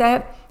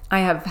mindset.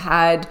 I have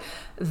had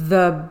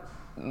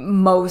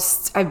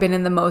I've been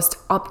in the most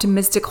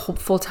optimistic,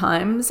 hopeful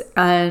times,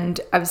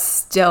 and I've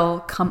still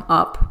come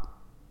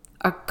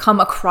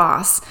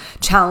across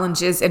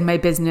challenges in my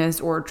business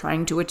or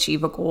trying to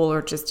achieve a goal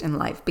or just in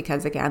life,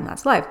 because again,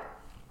 that's life.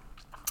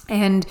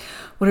 And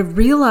what I've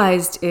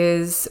realized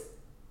is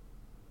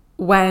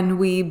when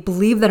we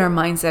believe that our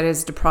mindset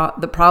is the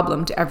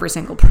problem to every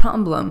single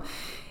problem,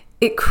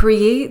 it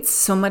creates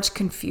so much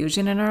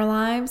confusion in our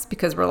lives,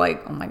 because we're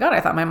like, oh my God,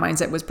 I thought my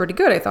mindset was pretty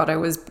good. I thought I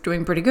was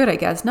doing pretty good. I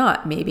guess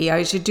not. Maybe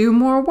I should do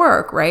more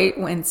work, right?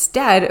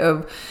 Instead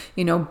of,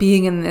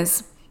 being in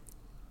this,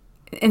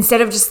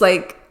 instead of just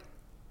like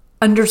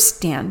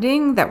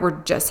understanding that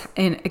we're just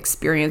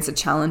experience a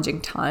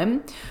challenging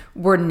time,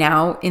 we're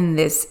now in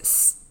this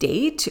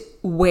state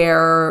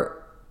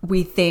where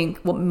we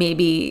think, well,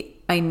 maybe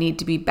I need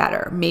to be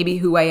better. Maybe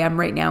who I am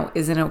right now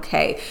isn't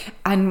okay.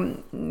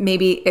 And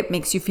maybe it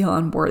makes you feel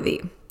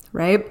unworthy,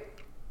 right?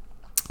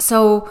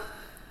 So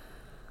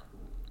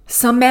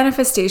some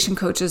manifestation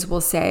coaches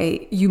will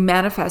say you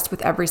manifest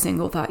with every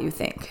single thought you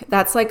think.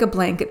 That's like a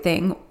blanket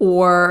thing.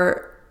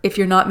 Or if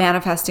you're not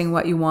manifesting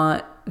what you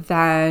want,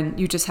 then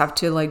you just have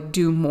to like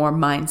do more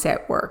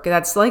mindset work.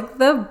 That's like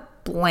the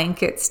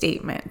blanket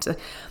statement.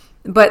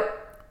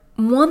 But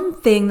one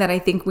thing that I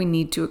think we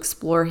need to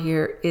explore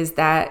here is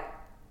that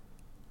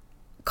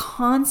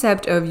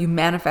concept of you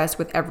manifest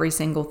with every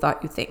single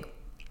thought you think.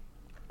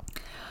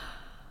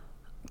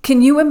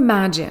 Can you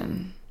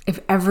imagine if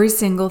every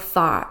single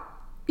thought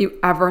you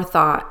ever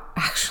thought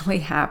actually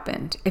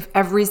happened? If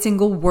every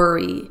single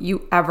worry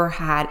you ever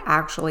had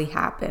actually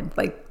happened,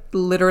 like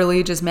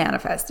literally just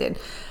manifested?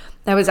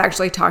 I was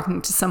actually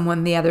talking to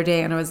someone the other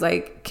day and I was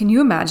like, can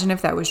you imagine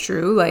if that was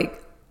true?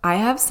 Like, I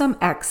have some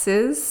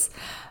exes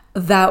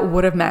that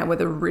would have met with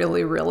a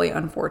really, really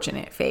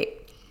unfortunate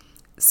fate.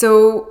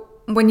 So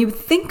when you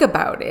think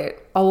about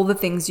it, all the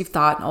things you've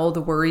thought and all the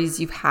worries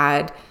you've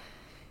had,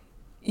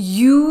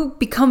 you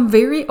become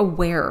very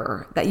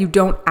aware that you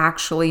don't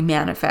actually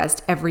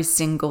manifest every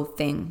single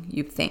thing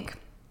you think.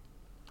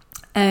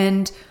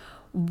 And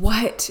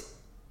what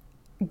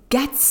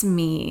gets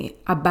me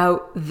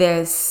about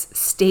this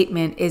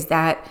statement is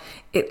that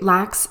it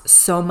lacks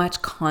so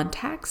much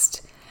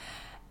context,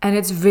 and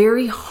it's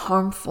very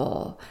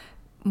harmful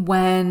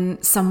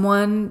when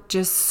someone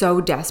just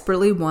so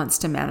desperately wants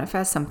to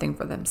manifest something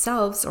for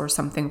themselves or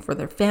something for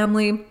their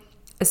family,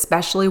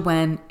 especially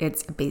when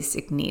it's a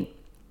basic need.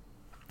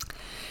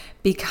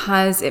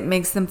 Because it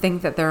makes them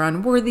think that they're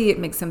unworthy. It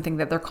makes them think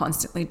that they're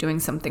constantly doing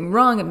something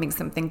wrong. It makes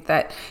them think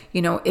that,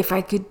 if I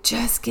could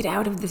just get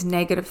out of this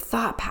negative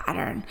thought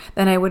pattern,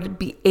 then I would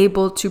be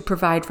able to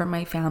provide for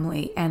my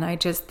family. And I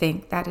just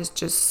think that is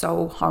just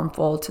so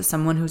harmful to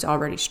someone who's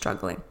already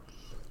struggling.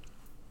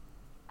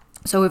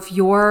 So if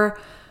you're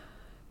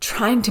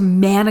trying to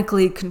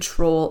manically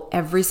control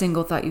every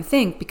single thought you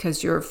think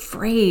because you're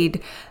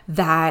afraid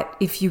that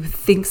if you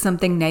think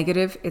something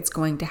negative, it's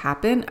going to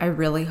happen, I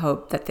really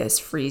hope that this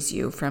frees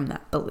you from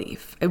that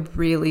belief. I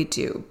really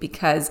do,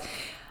 because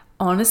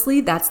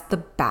honestly, that's the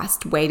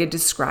best way to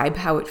describe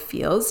how it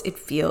feels. It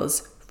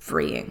feels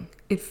freeing.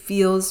 It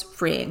feels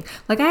freeing.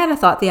 Like, I had a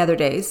thought the other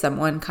day,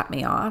 someone cut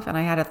me off, and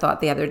I had a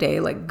thought the other day,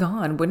 like,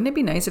 God, wouldn't it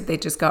be nice if they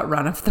just got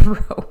run off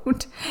the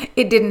road?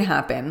 It didn't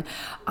happen.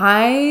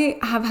 I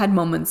have had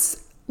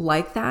moments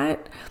like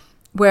that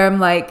where I'm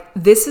like,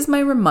 this is my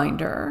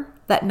reminder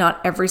that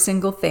not every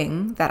single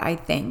thing that I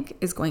think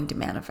is going to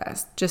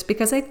manifest. Just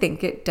because I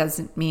think it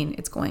doesn't mean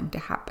it's going to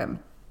happen.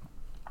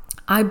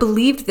 I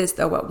believed this,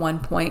 though, at one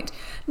point,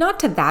 not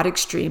to that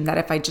extreme, that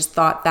if I just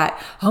thought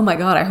that, oh my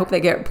God, I hope they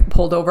get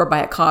pulled over by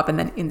a cop, and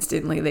then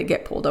instantly they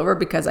get pulled over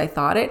because I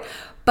thought it.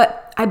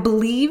 But I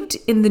believed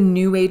in the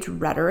new age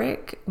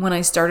rhetoric when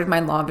I started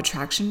my law of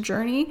attraction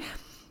journey,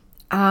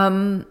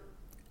 that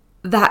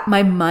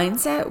my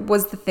mindset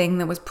was the thing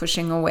that was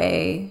pushing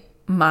away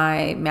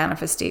my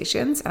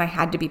manifestations, and I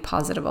had to be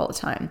positive all the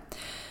time.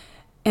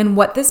 And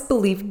what this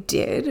belief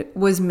did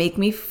was make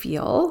me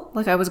feel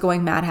like I was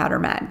going mad, hatter,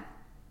 mad.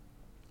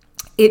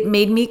 It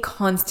made me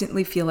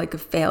constantly feel like a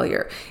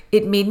failure.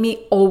 It made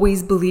me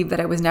always believe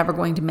that I was never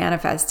going to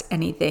manifest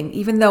anything,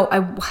 even though I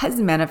was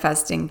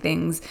manifesting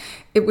things.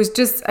 It was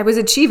just, I was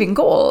achieving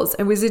goals.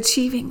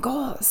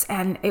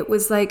 And it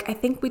was like, I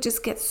think we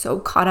just get so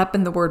caught up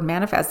in the word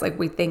manifest. Like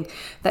we think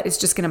that it's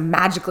just going to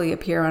magically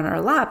appear on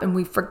our lap. And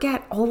we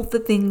forget all the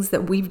things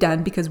that we've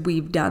done because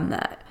we've done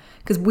that.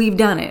 Because we've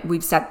done it.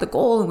 We've set the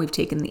goal and we've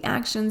taken the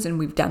actions and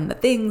we've done the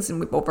things and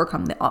we've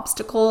overcome the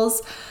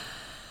obstacles.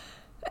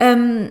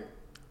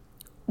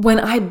 When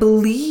I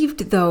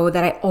believed, though,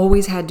 that I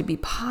always had to be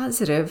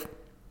positive,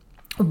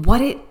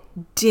 what it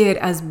did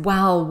as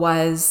well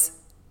was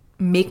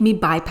make me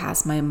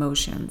bypass my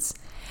emotions.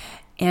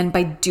 And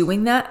by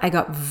doing that, I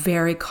got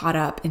very caught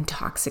up in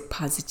toxic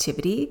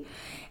positivity.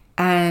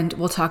 And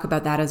we'll talk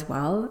about that as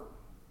well.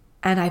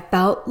 And I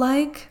felt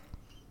like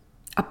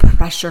a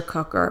pressure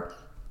cooker.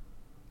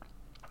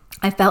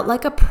 I felt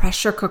like a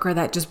pressure cooker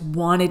that just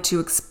wanted to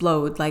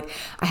explode. Like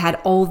I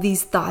had all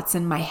these thoughts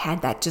in my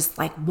head that just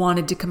like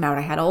wanted to come out.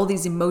 I had all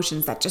these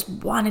emotions that just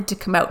wanted to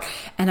come out.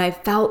 And I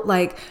felt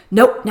like,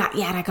 nope, not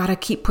yet. I got to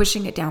keep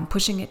pushing it down.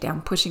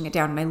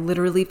 And I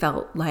literally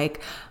felt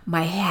like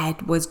my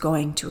head was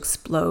going to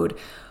explode.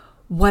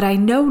 What I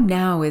know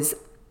now is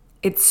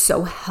it's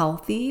so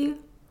healthy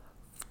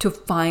to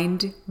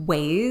find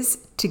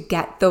ways to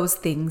get those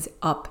things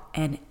up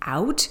and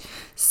out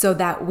so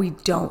that we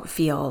don't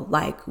feel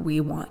like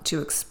we want to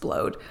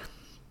explode.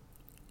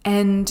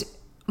 And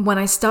when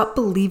I stopped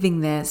believing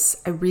this,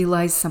 I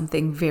realized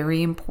something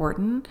very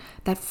important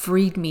that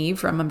freed me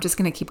from, I'm just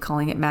going to keep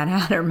calling it Mad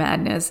Hatter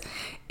madness.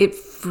 It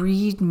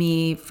freed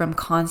me from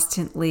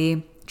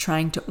constantly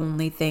trying to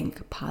only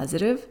think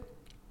positive,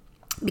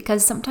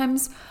 because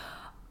sometimes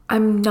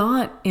I'm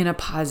not in a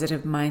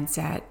positive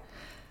mindset.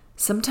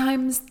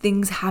 Sometimes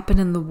things happen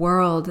in the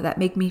world that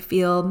make me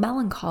feel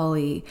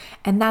melancholy,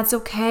 and that's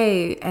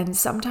okay. And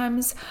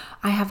sometimes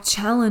I have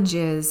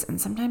challenges, and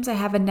sometimes I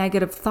have a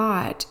negative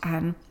thought,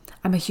 and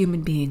I'm a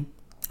human being.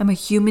 I'm a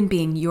human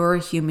being. You're a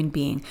human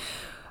being.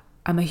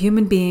 I'm a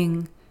human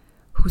being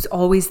who's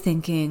always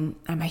thinking.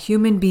 I'm a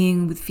human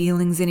being with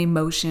feelings and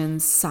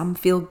emotions. Some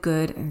feel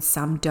good and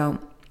some don't.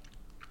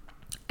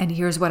 And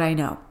here's what I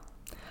know.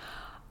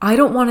 I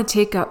don't want to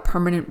take up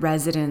permanent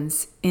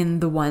residence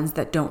in the ones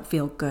that don't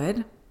feel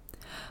good,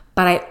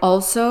 but I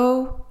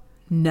also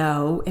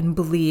know and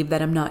believe that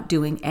I'm not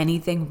doing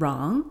anything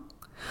wrong,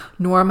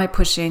 nor am I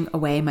pushing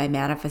away my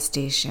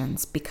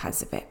manifestations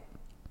because of it.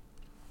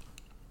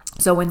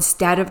 So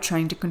instead of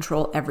trying to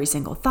control every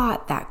single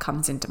thought that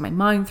comes into my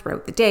mind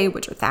throughout the day,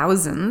 which are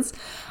thousands,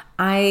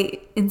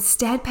 I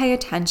instead pay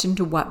attention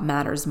to what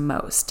matters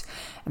most,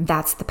 and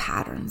that's the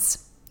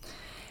patterns.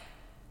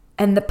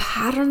 And the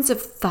patterns of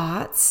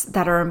thoughts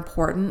that are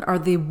important are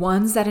the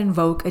ones that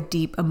invoke a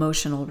deep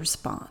emotional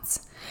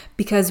response.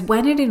 Because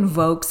when it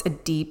invokes a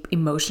deep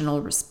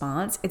emotional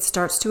response, it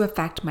starts to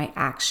affect my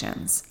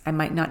actions. I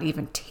might not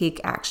even take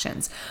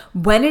actions.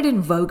 When it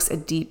invokes a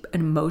deep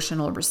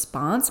emotional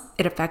response,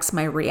 it affects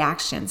my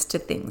reactions to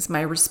things,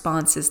 my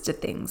responses to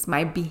things,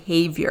 my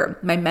behavior,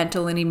 my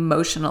mental and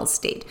emotional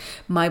state,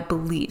 my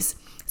beliefs.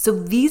 So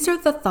these are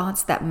the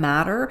thoughts that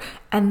matter.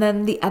 And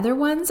then the other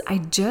ones, I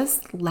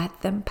just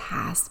let them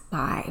pass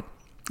by,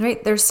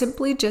 right? They're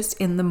simply just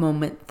in the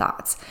moment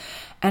thoughts.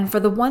 And for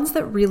the ones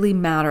that really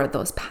matter,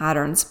 those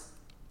patterns,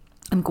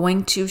 I'm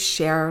going to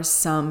share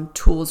some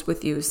tools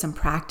with you, some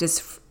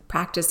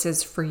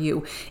practices for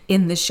you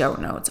in the show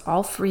notes,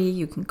 all free.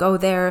 You can go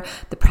there.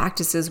 The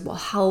practices will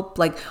help.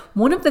 Like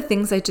one of the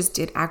things I just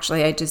did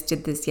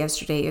this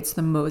yesterday. It's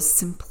the most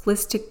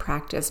simplistic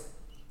practice.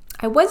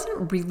 I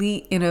wasn't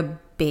really in a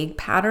big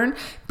pattern,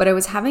 but I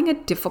was having a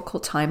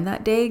difficult time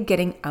that day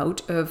getting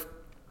out of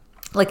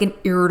like an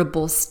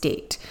irritable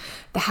state.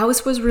 The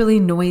house was really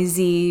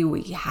noisy.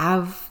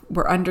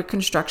 We're under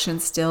construction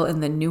still in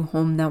the new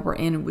home that we're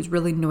in. It was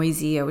really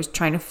noisy. I was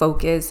trying to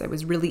focus. I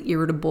was really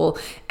irritable,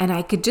 and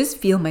I could just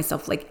feel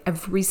myself like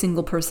every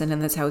single person in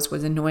this house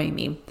was annoying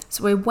me.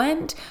 So I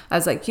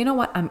was like, you know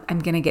what? I'm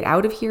going to get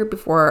out of here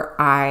before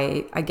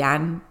I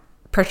again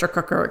pressure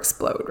cooker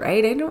explode,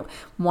 right? I don't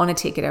want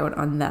to take it out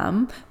on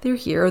them. They're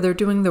here, they're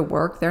doing the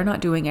work, they're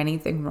not doing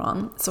anything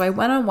wrong. So I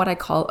went on what I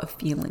call a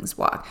feelings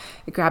walk.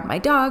 I grabbed my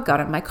dog,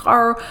 got in my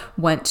car,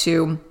 went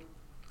to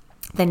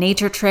the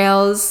nature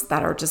trails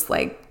that are just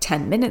like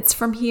 10 minutes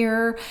from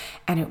here,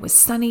 and it was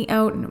sunny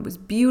out and it was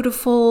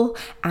beautiful,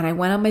 and I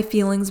went on my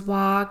feelings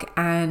walk.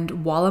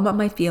 And while I'm on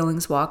my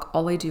feelings walk,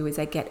 all I do is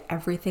I get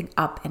everything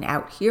up and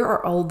out. Here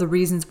are all the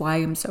reasons why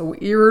I'm so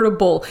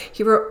irritable.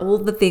 Here are all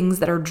the things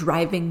that are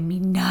driving me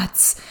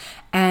nuts,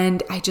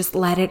 and I just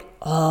let it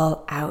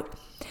all out.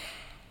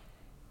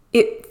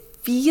 It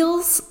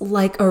feels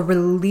like a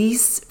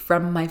release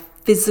from my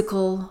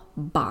physical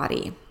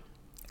body.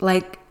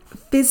 Like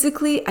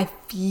physically, I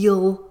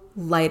feel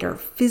lighter.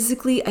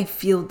 Physically, I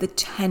feel the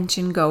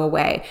tension go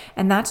away.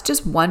 And that's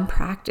just one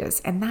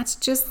practice. And that's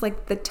just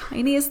like the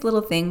tiniest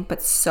little thing,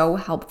 but so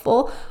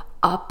helpful,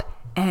 up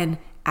and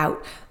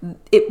out.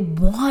 It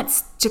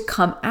wants to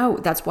come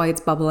out. That's why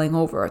it's bubbling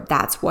over.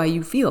 That's why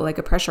you feel like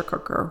a pressure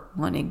cooker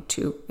wanting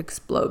to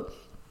explode.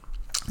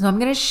 So I'm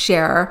going to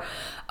share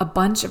a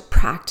bunch of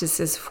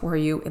practices for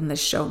you in the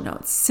show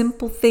notes.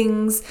 Simple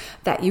things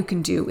that you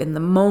can do in the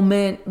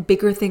moment,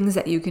 bigger things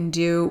that you can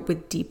do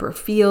with deeper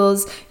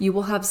feels. You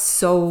will have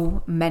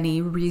so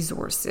many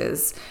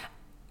resources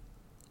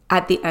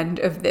at the end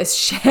of this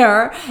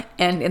share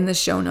and in the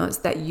show notes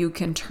that you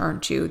can turn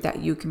to, that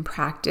you can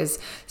practice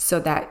so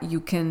that you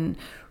can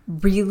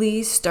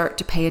really start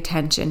to pay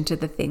attention to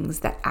the things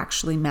that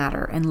actually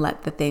matter and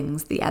let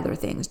the other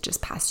things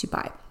just pass you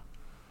by.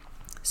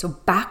 So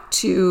back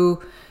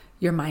to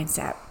your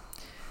mindset.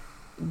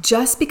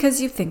 Just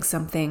because you think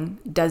something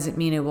doesn't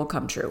mean it will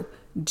come true.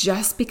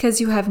 Just because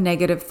you have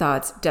negative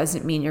thoughts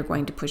doesn't mean you're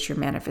going to push your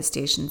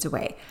manifestations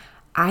away.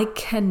 I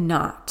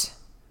cannot,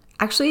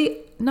 actually,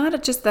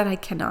 not just that I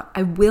cannot,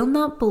 I will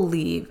not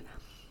believe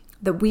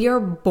that we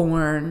are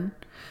born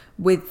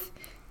with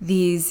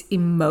these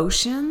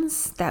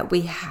emotions that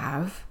we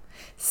have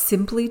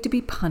simply to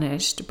be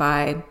punished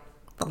by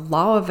the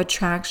law of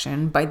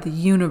attraction, by the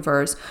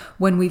universe,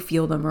 when we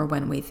feel them or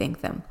when we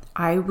think them.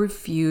 I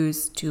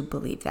refuse to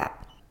believe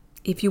that.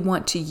 If you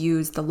want to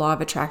use the law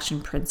of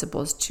attraction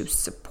principles to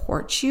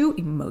support you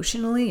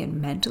emotionally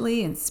and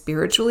mentally and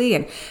spiritually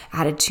and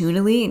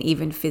attitudinally and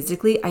even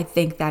physically, I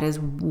think that is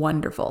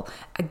wonderful.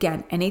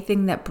 Again,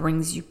 anything that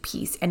brings you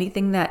peace,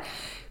 anything that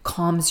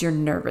calms your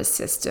nervous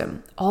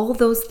system, all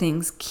those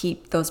things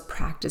keep those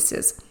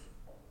practices.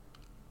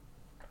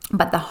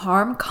 But the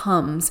harm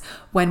comes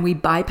when we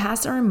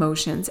bypass our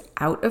emotions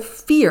out of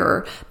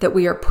fear that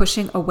we are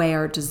pushing away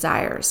our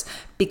desires.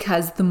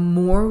 Because the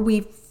more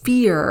we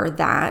fear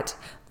that,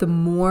 the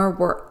more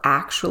we're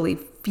actually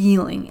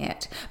feeling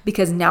it.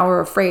 Because now we're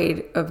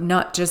afraid of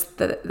not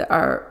just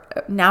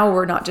now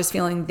we're not just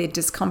feeling the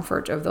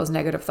discomfort of those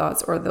negative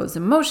thoughts or those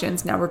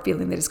emotions. Now we're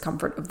feeling the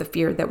discomfort of the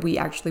fear that we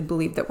actually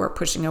believe that we're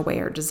pushing away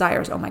our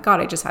desires. Oh my God,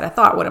 I just had a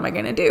thought. What am I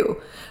going to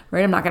do?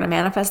 Right? I'm not going to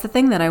manifest the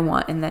thing that I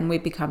want. And then we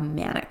become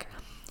manic.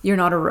 You're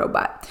not a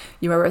robot.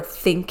 You are a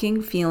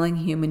thinking, feeling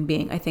human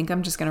being. I think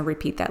I'm just going to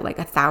repeat that like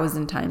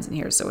 1,000 times in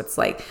here. So it's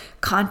like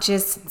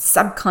conscious, and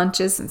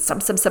subconscious, and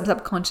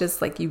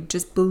subconscious. Like you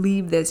just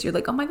believe this. You're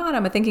like, oh my God,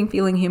 I'm a thinking,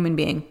 feeling human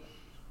being.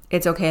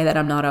 It's okay that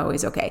I'm not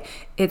always okay.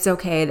 It's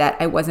okay that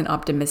I wasn't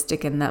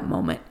optimistic in that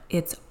moment.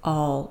 It's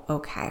all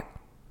okay.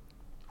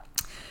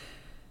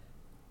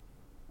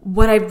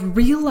 What I've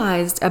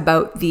realized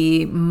about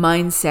the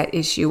mindset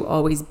issue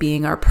always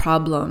being our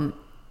problem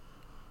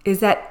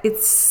is that it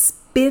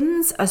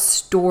spins a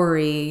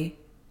story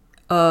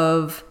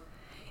of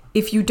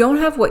if you don't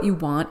have what you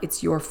want,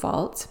 it's your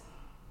fault.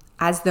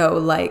 As though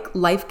like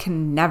life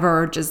can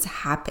never just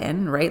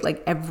happen, right?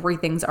 Like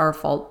everything's our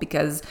fault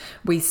because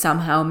we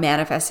somehow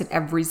manifested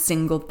every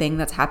single thing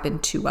that's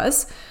happened to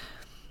us.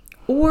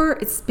 Or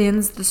it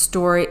spins the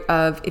story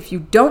of if you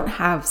don't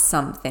have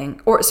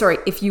something,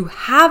 if you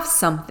have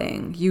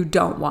something you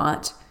don't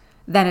want,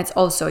 then it's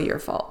also your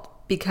fault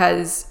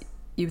because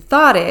you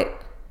thought it,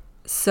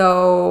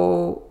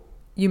 so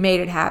you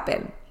made it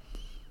happen.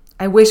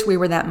 I wish we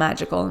were that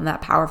magical and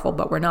that powerful,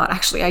 but we're not.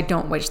 Actually, I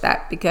don't wish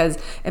that because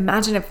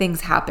imagine if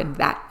things happened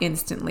that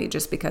instantly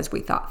just because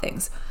we thought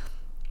things.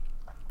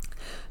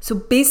 So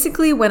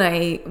basically when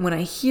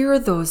I hear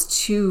those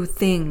two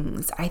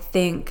things, I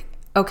think,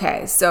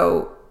 okay,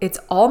 so it's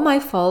all my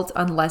fault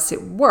unless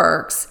it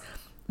works,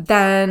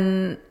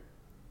 then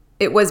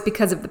it was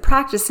because of the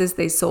practices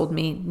they sold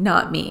me,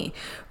 not me,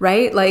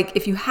 right? Like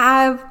if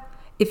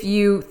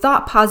you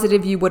thought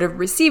positive, you would have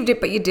received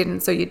it, but you didn't,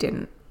 so you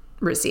didn't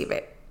receive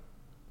it.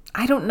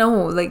 I don't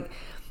know, like,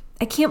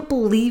 I can't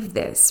believe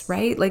this,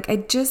 right? Like,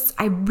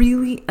 I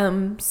really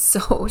am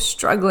so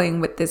struggling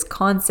with this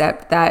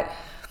concept that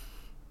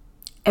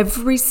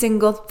every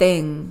single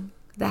thing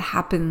that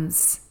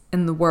happens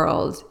in the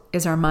world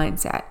is our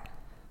mindset.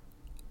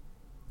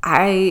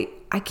 I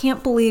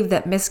can't believe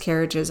that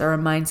miscarriages are a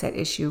mindset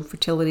issue,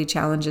 fertility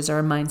challenges are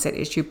a mindset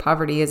issue,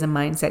 poverty is a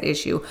mindset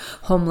issue,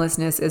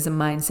 homelessness is a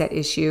mindset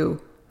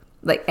issue.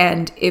 Like,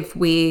 and if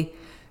we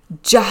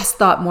just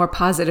thought more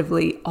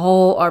positively,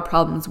 all our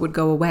problems would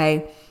go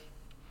away.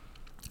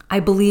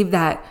 I believe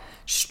that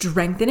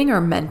strengthening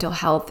our mental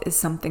health is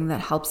something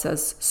that helps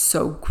us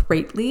so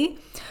greatly,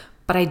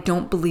 but I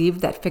don't believe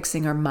that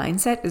fixing our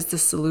mindset is the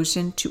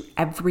solution to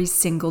every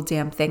single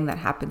damn thing that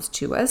happens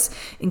to us,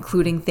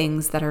 including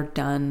things that are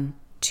done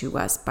to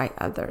us by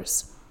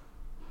others.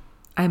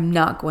 I'm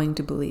not going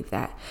to believe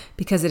that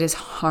because it is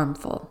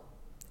harmful.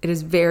 It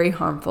is very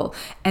harmful,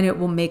 and it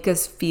will make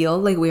us feel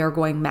like we are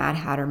going mad,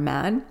 hatter,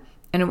 mad,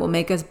 and it will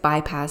make us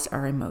bypass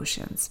our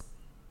emotions.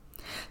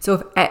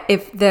 So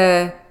if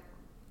the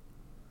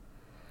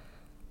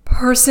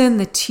person,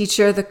 the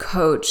teacher, the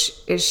coach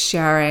is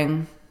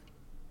sharing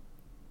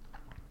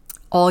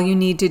all you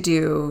need to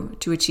do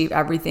to achieve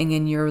everything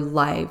in your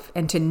life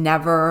and to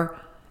never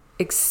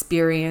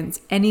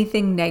experience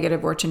anything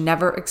negative or to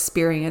never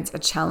experience a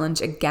challenge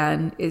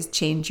again is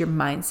change your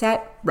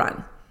mindset,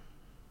 run.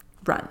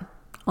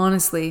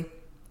 Honestly,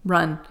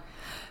 run.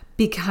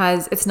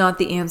 because it's not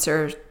the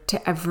answer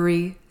to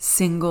every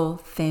single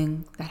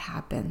thing that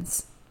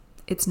happens.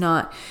 It's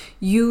not.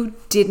 You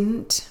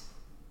didn't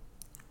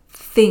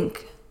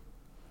think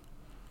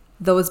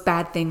those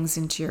bad things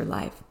into your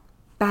life.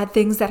 Bad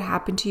things that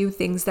happened to you,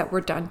 things that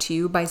were done to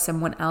you by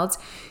someone else.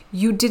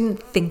 You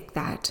didn't think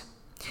that.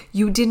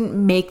 You didn't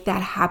make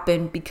that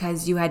happen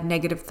because you had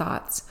negative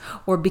thoughts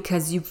or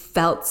because you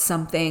felt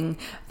something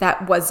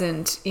that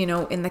wasn't,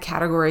 in the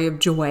category of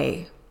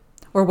joy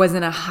or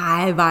wasn't a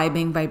high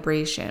vibing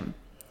vibration.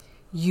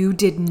 You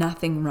did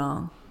nothing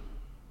wrong.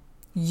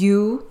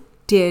 You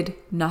did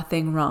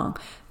nothing wrong.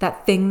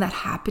 That thing that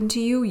happened to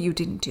you, you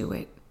didn't do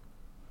it.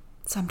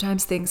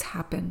 Sometimes things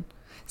happen.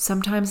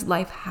 Sometimes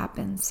life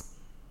happens.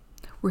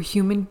 We're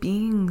human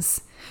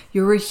beings.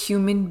 You're a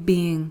human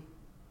being.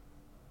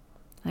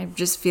 I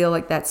just feel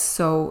like that's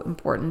so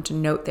important to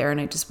note there.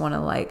 And I just want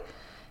to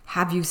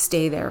have you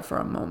stay there for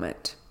a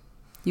moment.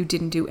 You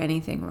didn't do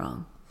anything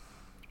wrong.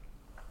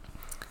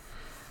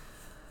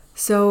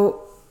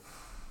 So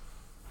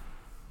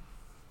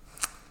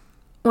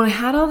when I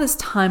had all this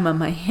time on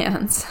my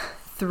hands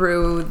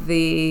through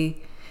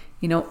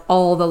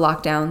all the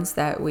lockdowns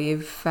that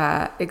we've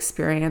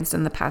experienced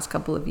in the past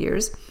couple of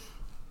years,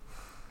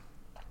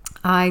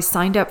 I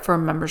signed up for a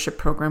membership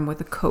program with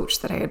a coach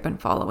that I had been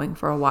following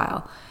for a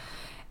while.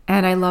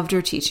 And I loved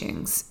her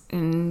teachings.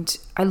 And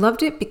I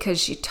loved it because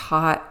she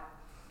taught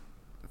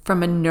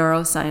from a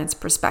neuroscience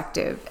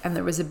perspective. And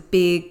there was a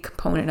big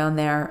component on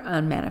there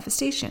on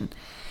manifestation.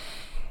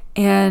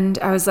 And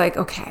I was like,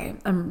 okay,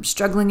 I'm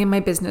struggling in my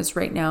business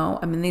right now.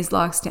 I'm in these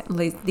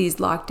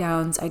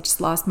lockdowns. I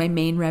just lost my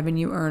main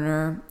revenue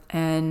earner.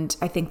 And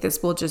I think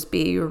this will just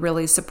be a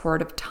really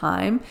supportive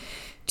time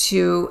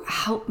to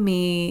help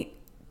me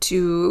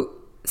to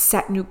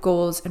set new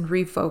goals and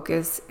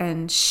refocus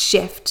and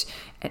shift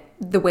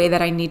the way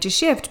that I need to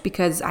shift,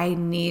 because I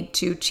need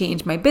to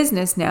change my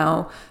business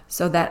now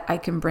so that I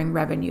can bring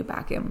revenue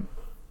back in.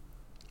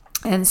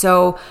 And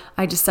so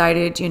I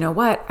decided, you know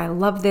what? I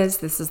love this.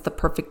 This is the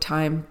perfect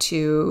time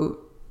to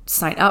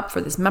sign up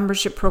for this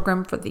membership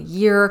program for the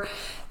year.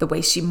 The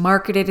way she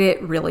marketed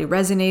it really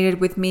resonated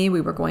with me.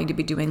 We were going to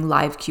be doing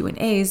live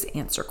Q&As,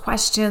 answer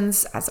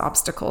questions as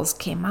obstacles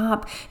came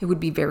up. It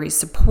would be very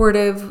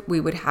supportive. We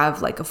would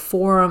have a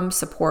forum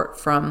support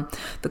from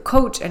the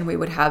coach, and we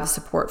would have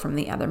support from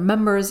the other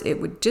members.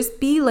 It would just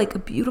be a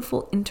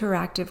beautiful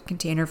interactive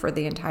container for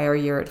the entire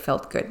year. It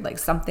felt good,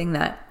 something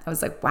that I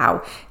was like,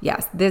 wow,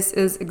 yes, this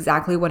is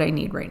exactly what I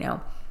need right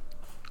now.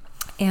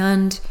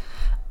 And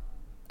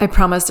I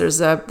promise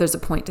there's a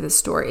point to this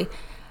story.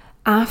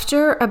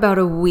 After about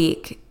a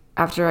week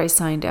after I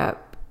signed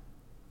up,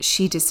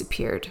 she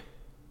disappeared.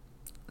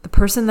 The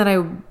person that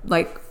I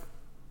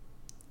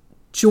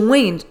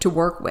joined to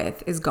work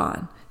with is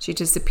gone. She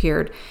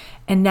disappeared.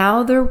 And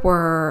now there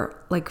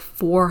were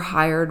 4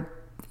 hired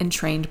and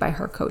trained by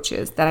her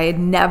coaches that I had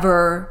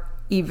never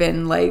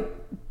even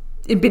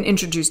been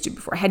introduced to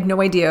before. I had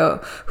no idea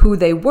who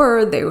they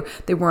were.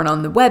 They weren't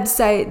on the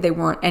website. They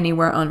weren't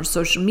anywhere on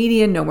social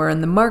media, nowhere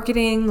in the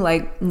marketing,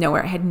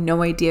 nowhere. I had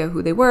no idea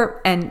who they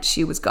were, and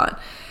she was gone.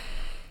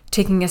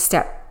 Taking a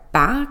step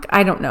back,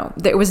 I don't know.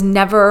 It was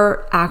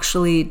never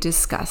actually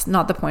discussed.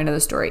 Not the point of the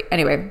story.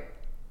 Anyway,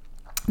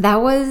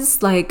 that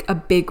was a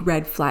big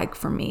red flag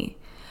for me.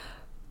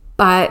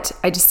 But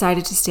I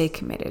decided to stay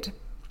committed.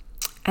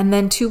 And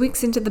then 2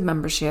 weeks into the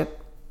membership,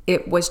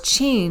 it was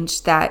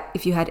changed that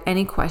if you had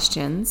any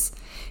questions,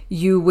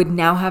 you would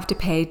now have to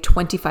pay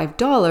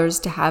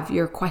 $25 to have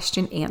your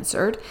question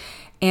answered.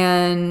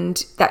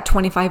 And that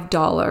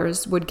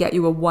 $25 would get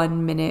you a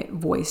 1-minute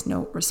voice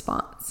note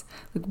response.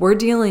 We're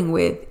dealing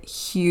with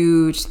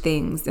huge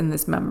things in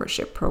this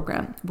membership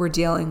program. We're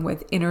dealing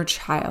with inner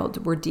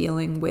child. We're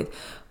dealing with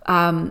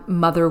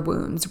mother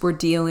wounds. We're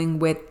dealing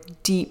with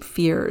deep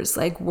fears.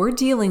 We're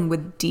dealing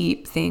with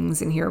deep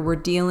things in here. We're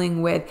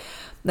dealing with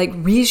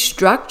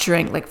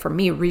restructuring, for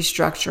me,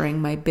 restructuring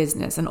my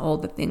business and all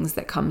the things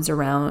that comes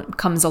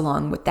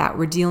along with that.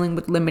 We're dealing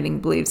with limiting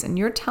beliefs. And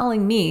you're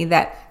telling me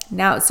that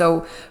now,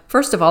 so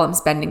first of all, I'm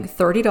spending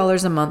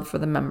 $30 a month for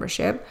the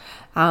membership.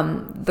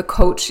 The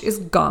coach is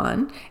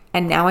gone.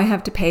 And now I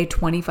have to pay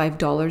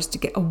 $25 to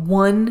get a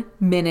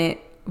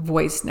 1-minute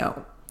voice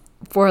note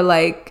for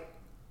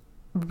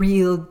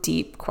real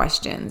deep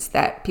questions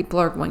that people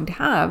are going to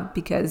have,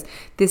 because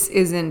this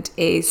isn't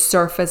a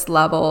surface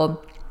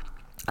level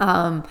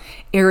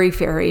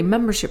airy-fairy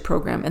membership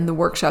program, and the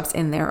workshops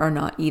in there are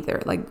not either.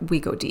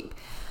 We go deep.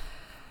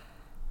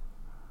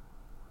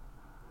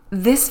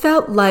 This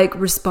felt like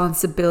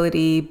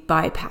responsibility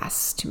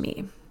bypass to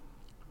me.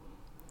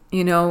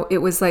 It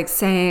was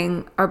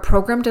saying our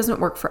program doesn't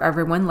work for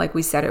everyone like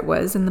we said it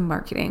was in the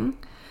marketing.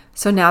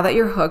 So now that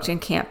you're hooked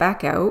and can't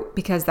back out,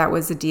 because that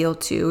was a deal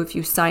too. If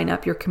you sign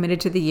up, you're committed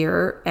to the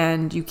year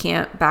and you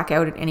can't back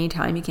out at any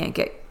time. You can't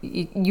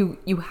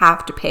you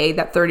have to pay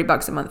that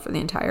 $30 a month for the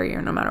entire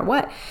year, no matter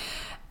what.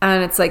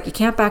 And it's you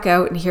can't back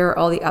out, and here are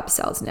all the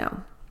upsells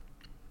now.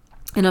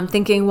 And I'm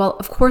thinking, well,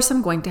 of course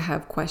I'm going to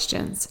have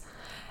questions.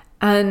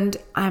 And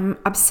I'm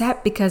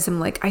upset because I'm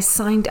like, I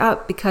signed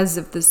up because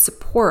of the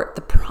support,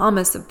 the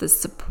promise of the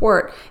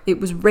support. It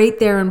was right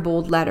there in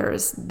bold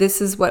letters. This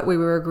is what we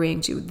were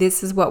agreeing to.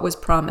 This is what was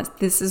promised.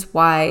 This is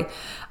why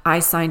I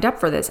signed up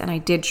for this. And I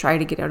did try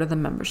to get out of the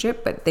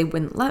membership, but they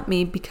wouldn't let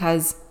me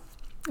because,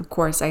 of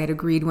course, I had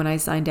agreed when I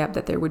signed up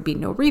that there would be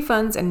no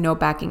refunds and no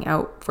backing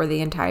out for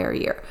the entire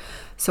year.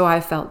 So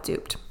I felt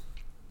duped.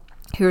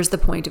 Here's the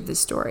point of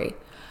this story.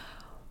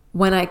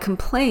 When I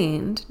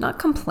not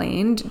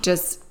complained,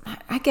 just,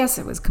 I guess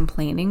I was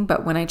complaining,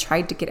 but when I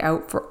tried to get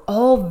out for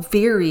all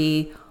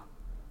very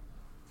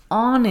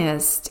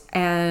honest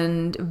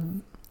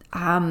and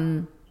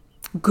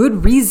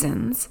good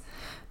reasons,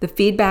 the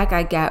feedback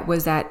I get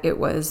was that it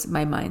was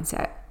my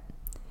mindset.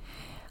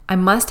 I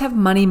must have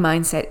money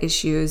mindset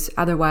issues.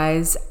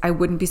 Otherwise, I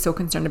wouldn't be so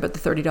concerned about the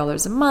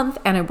 $30 a month,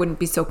 and I wouldn't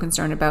be so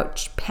concerned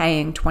about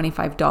paying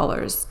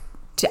 $25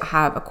 to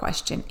have a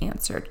question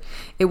answered.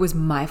 It was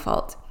my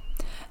fault.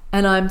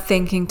 And I'm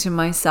thinking to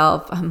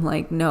myself, I'm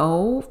like,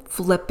 no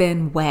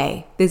flippin'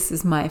 way. This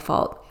is my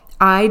fault.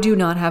 I do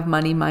not have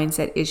money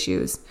mindset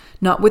issues,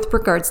 not with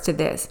regards to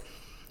this.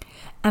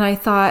 And I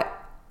thought,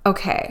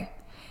 okay,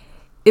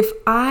 if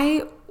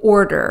I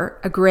order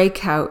a gray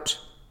couch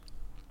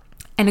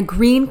and a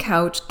green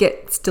couch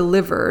gets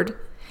delivered,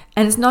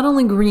 and it's not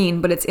only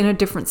green, but it's in a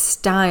different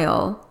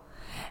style,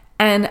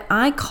 and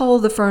I call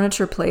the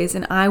furniture place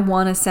and I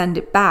want to send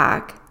it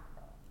back,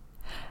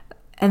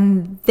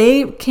 and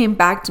they came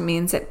back to me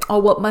and said, oh,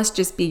 well, it must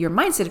just be your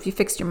mindset. If you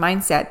fixed your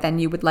mindset, then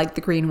you would like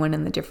the green one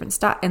in the different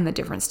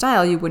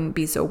style. You wouldn't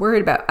be so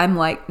worried about it. I'm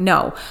like,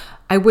 no,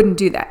 I wouldn't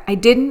do that. I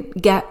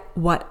didn't get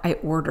what I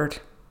ordered.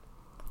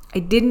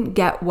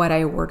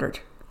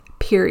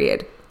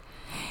 Period.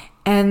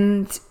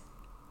 And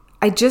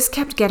I just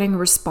kept getting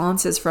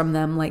responses from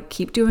them like,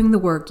 keep doing the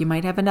work. You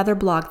might have another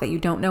block that you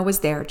don't know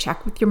is there.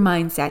 Check with your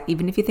mindset.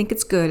 Even if you think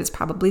it's good, it's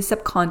probably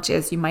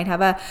subconscious.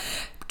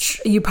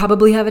 You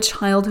probably have a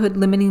childhood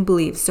limiting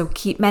belief. So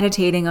keep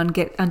meditating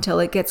until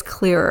it gets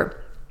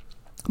clearer.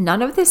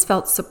 None of this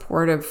felt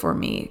supportive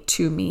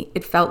to me.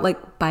 It felt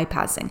like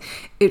bypassing.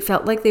 It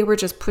felt like they were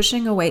just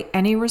pushing away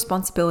any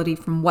responsibility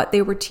from what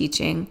they were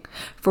teaching,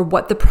 for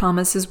what the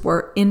promises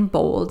were in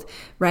bold,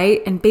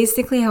 right? And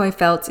basically how I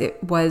felt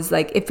it was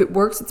like, if it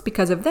works, it's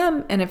because of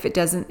them. And if it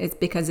doesn't, it's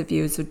because of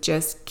you. So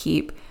just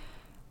keep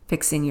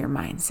fixing your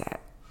mindset.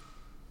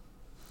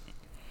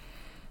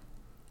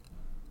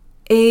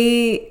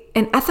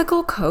 An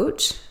ethical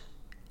coach,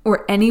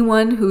 or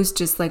anyone who's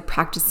just like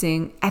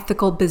practicing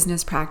ethical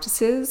business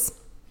practices,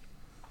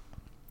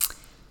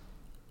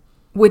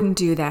 wouldn't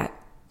do that.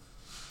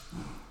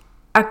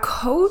 A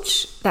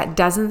coach that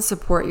doesn't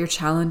support your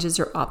challenges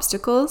or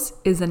obstacles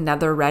is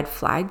another red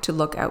flag to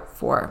look out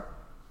for.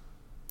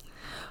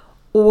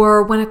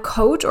 Or when a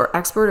coach or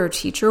expert or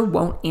teacher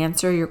won't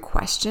answer your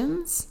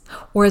questions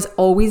or is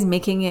always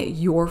making it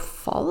your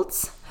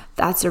fault,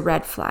 that's a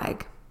red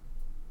flag.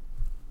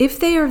 If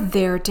they are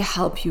there to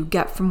help you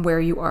get from where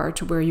you are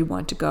to where you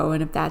want to go,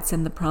 and if that's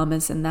in the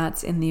promise and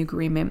that's in the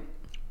agreement,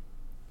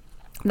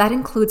 that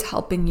includes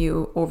helping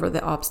you over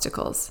the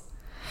obstacles.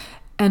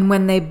 And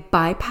when they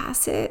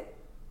bypass it,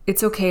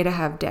 it's okay to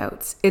have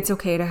doubts. It's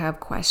okay to have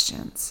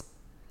questions.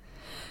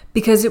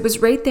 Because it was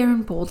right there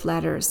in bold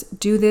letters.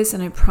 Do this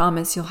and I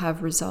promise you'll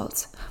have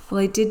results. Well,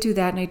 I did do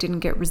that and I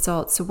didn't get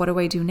results. So what do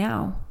I do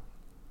now?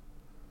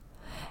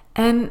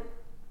 And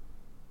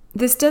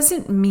this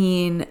doesn't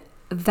mean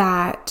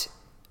that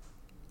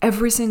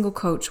every single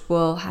coach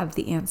will have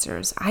the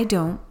answers. I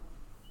don't.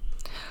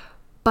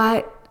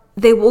 But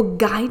they will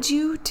guide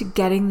you to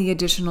getting the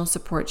additional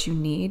support you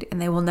need,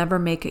 and they will never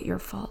make it your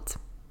fault.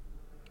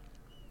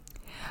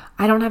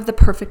 I don't have the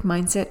perfect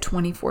mindset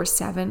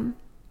 24/7,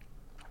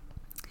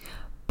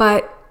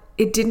 but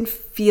it didn't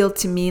feel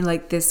to me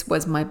like this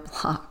was my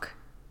block.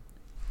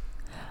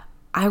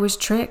 I was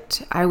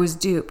tricked. I was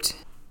duped.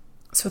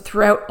 So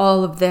throughout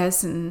all of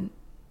this, and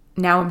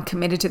now I'm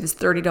committed to this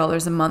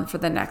 $30 a month for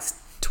the next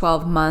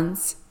 12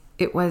 months.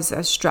 It was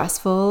a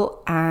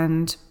stressful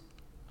and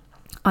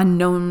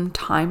unknown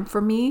time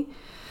for me.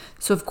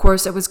 So of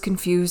course I was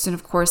confused, and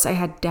of course I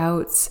had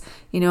doubts.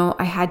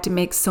 I had to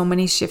make so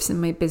many shifts in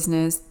my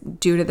business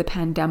due to the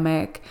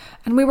pandemic.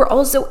 And we were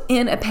also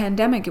in a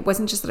pandemic. It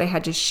wasn't just that I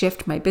had to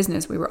shift my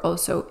business. We were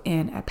also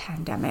in a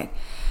pandemic.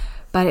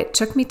 But it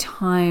took me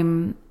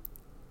time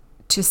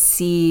to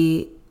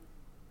see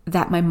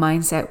that my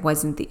mindset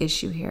wasn't the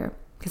issue here.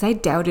 Because I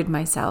doubted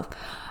myself.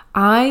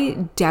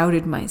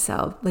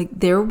 Like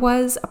there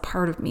was a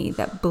part of me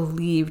that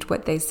believed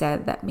what they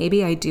said, that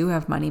maybe I do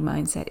have money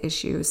mindset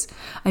issues.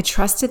 I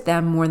trusted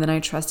them more than I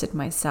trusted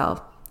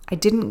myself. I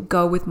didn't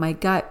go with my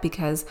gut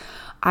because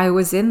I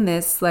was in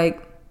this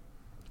like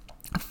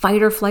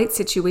fight or flight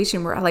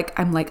situation where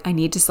I'm like, I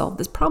need to solve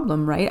this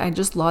problem, right? I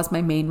just lost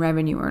my main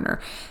revenue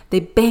earner. They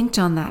banked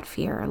on that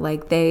fear.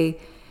 Like they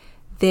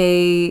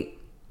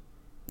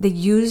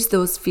used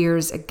those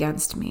fears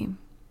against me.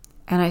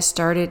 And I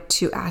started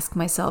to ask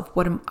myself,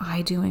 what am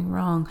I doing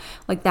wrong?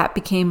 Like that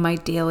became my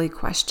daily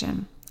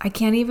question. I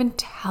can't even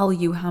tell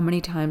you how many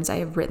times I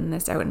have written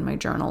this out in my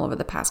journal over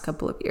the past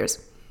couple of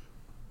years.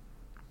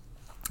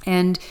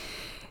 And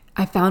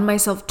I found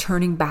myself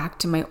turning back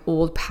to my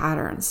old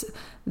patterns,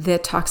 the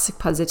toxic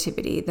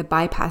positivity, the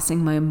bypassing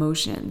my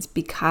emotions,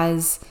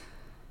 because,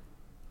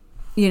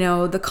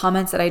 the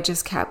comments that I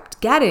just kept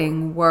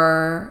getting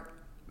were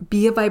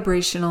be a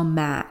vibrational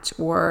match,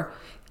 or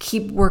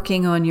keep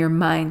working on your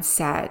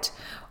mindset,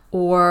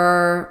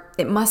 or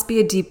it must be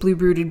a deeply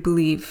rooted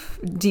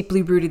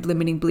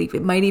limiting belief.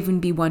 It might even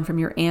be one from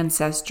your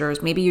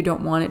ancestors. Maybe you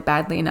don't want it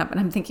badly enough. And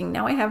I'm thinking,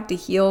 now I have to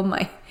heal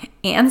my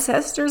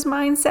ancestors'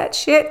 mindset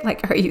shit.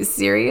 Like, are you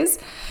serious?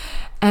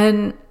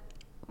 And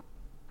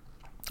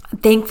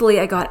thankfully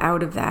I got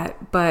out of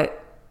that.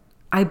 But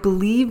I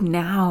believe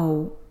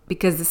now,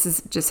 because this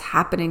is just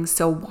happening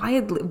so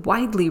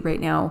widely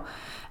right now,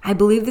 I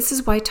believe this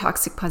is why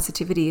toxic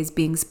positivity is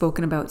being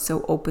spoken about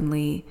so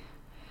openly.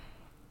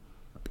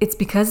 It's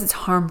because it's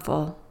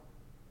harmful.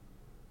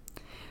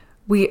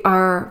 We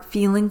are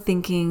feeling,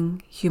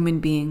 thinking human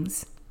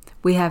beings.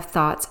 We have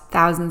thoughts,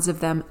 thousands of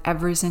them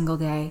every single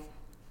day.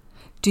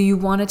 Do you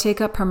want to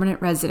take up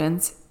permanent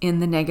residence in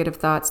the negative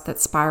thoughts that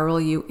spiral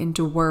you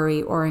into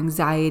worry or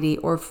anxiety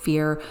or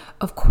fear?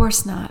 Of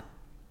course not.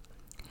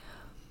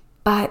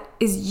 But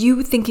is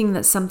you thinking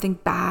that something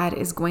bad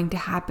is going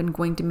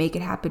to make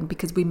it happen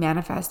because we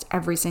manifest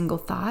every single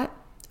thought?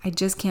 I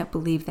just can't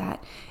believe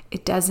that.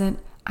 It doesn't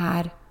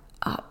add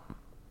up.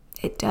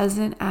 It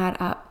doesn't add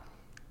up.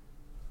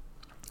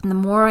 And the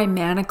more I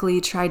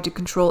manically tried to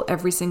control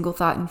every single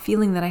thought and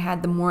feeling that I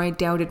had, the more I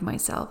doubted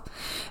myself.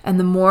 And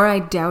the more I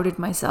doubted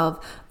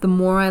myself, the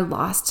more I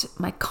lost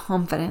my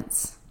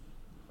confidence.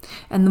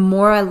 And the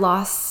more I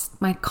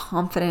lost my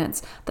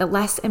confidence, the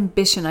less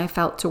ambition I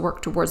felt to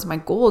work towards my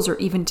goals or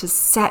even to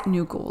set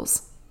new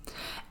goals.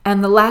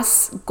 And the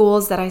less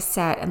goals that I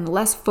set and the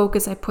less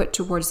focus I put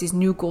towards these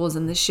new goals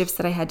and the shifts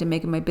that I had to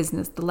make in my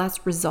business, the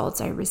less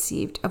results I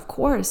received, of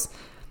course,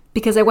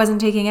 because I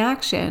wasn't taking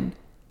action.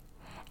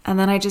 And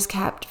then I just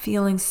kept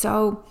feeling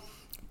so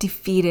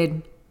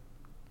defeated,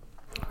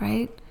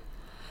 right?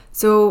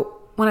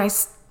 So when I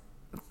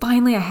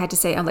had to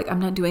say, I'm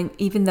not doing,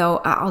 even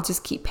though I'll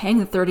just keep paying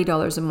the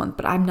 $30 a month,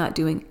 but I'm not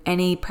doing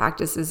any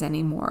practices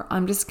anymore.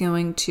 I'm just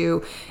going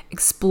to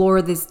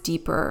explore this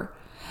deeper.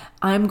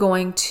 I'm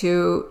going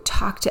to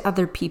talk to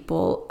other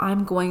people.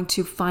 I'm going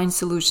to find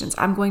solutions.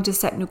 I'm going to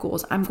set new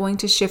goals. I'm going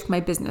to shift my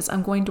business.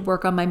 I'm going to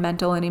work on my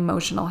mental and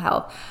emotional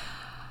health.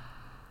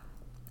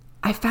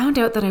 I found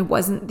out that I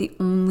wasn't the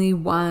only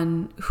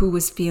one who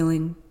was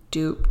feeling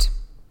duped.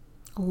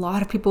 A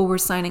lot of people were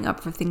signing up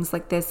for things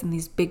like this and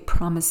these big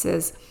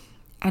promises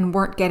and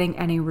weren't getting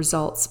any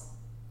results.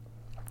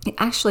 It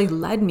actually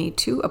led me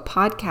to a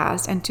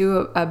podcast and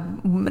to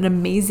an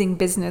amazing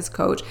business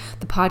coach.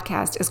 The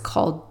podcast is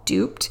called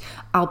Duped.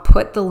 I'll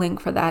put the link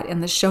for that in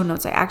the show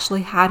notes. I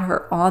actually had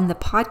her on the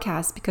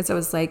podcast because I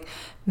was like,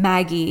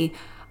 Maggie,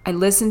 I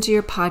listened to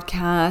your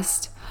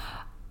podcast.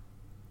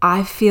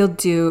 I feel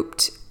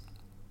duped.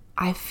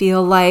 I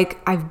feel like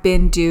I've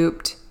been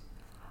duped.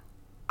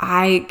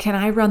 Can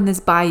I run this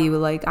by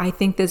you? I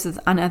think this is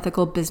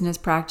unethical business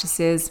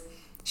practices.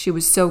 She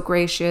was so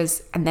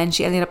gracious. And then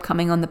she ended up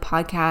coming on the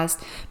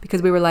podcast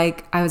because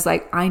I was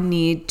like, I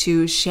need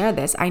to share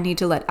this. I need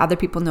to let other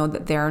people know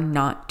that they're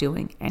not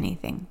doing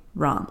anything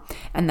wrong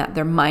and that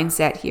their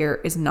mindset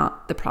here is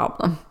not the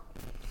problem.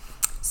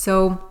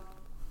 So,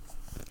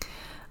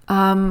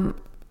 you're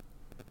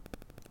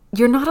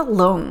not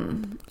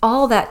alone.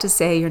 All that to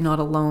say you're not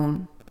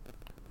alone.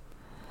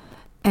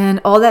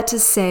 And all that to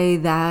say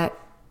that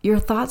your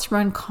thoughts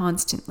run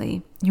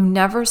constantly. You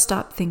never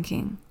stop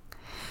thinking.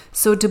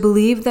 So to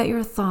believe that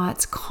your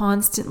thoughts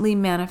constantly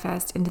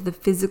manifest into the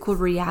physical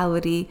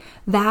reality,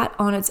 that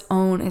on its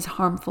own is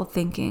harmful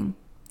thinking.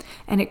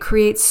 And it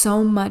creates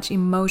so much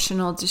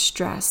emotional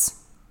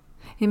distress.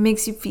 It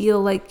makes you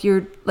feel like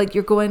you're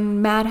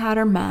going mad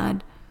hatter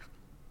mad.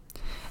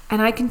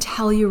 And I can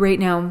tell you right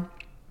now,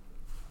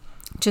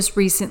 just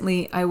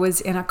recently, I was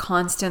in a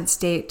constant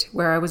state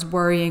where I was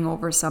worrying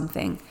over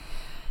something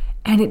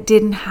and it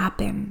didn't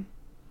happen.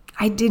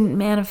 I didn't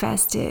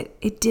manifest it.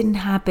 It didn't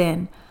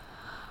happen.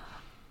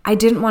 I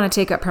didn't want to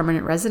take up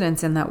permanent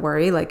residence in that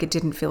worry. It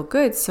didn't feel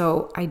good.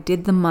 So I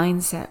did the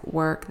mindset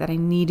work that I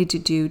needed to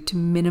do to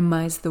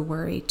minimize the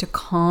worry, to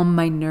calm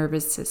my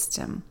nervous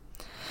system.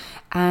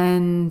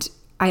 And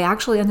I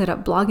actually ended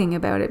up blogging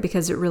about it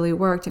because it really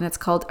worked. And it's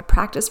called A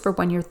Practice for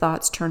When Your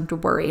Thoughts Turn to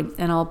Worry.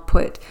 And I'll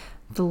put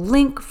the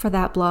link for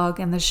that blog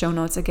and the show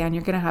notes. Again,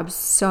 you're going to have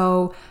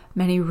so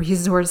many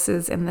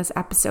resources in this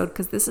episode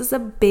because this is a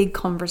big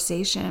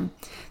conversation.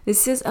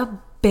 This is a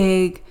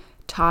big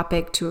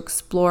topic to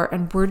explore,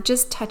 and we're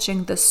just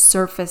touching the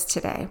surface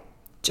today.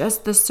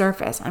 Just the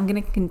surface. I'm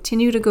going to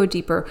continue to go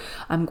deeper.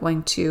 I'm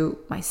going to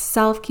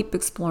myself keep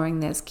exploring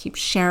this, keep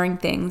sharing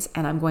things,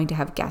 and I'm going to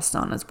have guests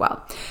on as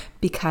well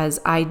because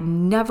I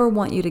never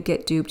want you to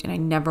get duped and I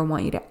never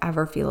want you to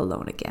ever feel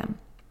alone again.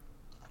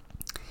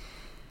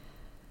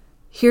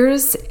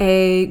 Here's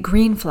a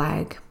green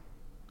flag.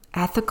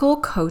 Ethical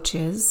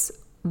coaches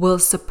will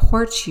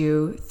support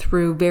you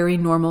through very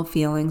normal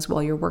feelings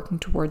while you're working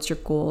towards your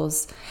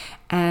goals,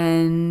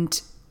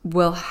 and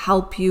will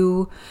help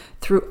you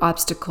through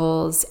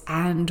obstacles,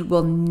 and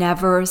will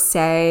never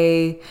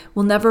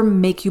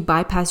make you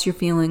bypass your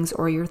feelings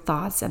or your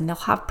thoughts. And they'll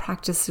have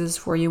practices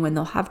for you, and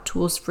they'll have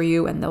tools for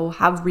you, and they'll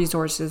have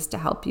resources to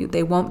help you.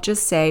 They won't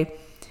just say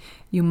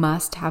you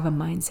must have a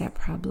mindset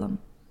problem,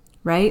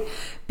 right?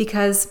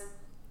 Because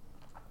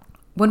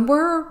when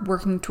we're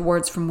working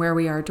towards from where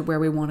we are to where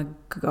we want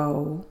to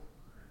go,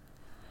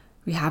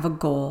 we have a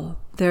goal.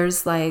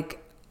 There's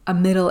like a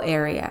middle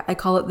area. I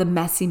call it the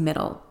messy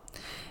middle.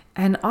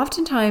 And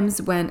oftentimes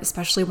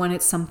especially when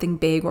it's something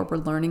big or we're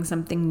learning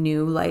something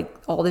new, like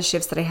all the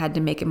shifts that I had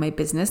to make in my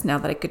business now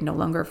that I could no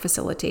longer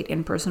facilitate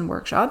in-person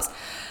workshops,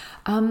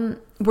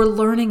 we're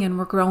learning and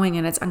we're growing,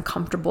 and it's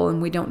uncomfortable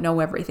and we don't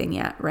know everything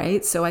yet,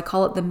 right? So I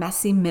call it the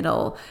messy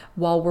middle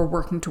while we're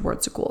working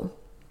towards a goal.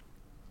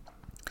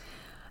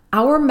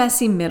 Our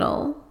messy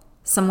middle,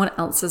 someone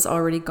else has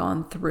already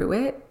gone through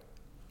it,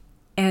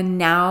 and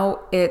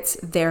now it's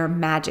their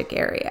magic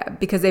area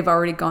because they've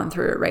already gone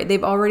through it, right?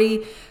 They've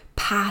already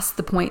passed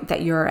the point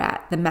that you're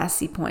at, the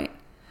messy point.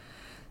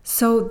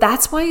 So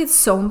that's why it's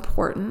so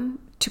important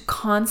to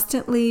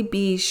constantly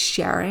be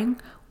sharing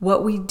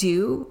what we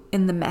do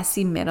in the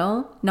messy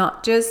middle,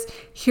 not just,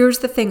 here's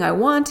the thing I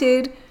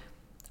wanted,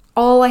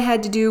 all I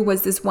had to do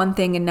was this one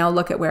thing, and now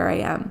look at where I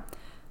am.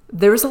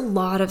 There's a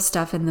lot of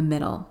stuff in the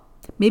middle.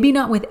 Maybe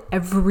not with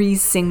every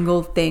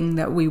single thing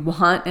that we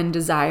want and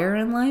desire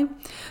in life,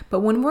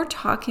 but when we're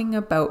talking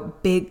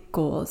about big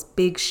goals,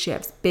 big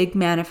shifts, big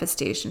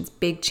manifestations,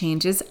 big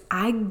changes,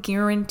 I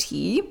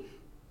guarantee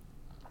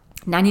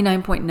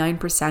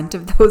 99.9%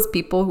 of those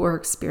people who are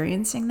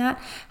experiencing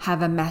that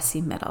have a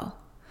messy middle.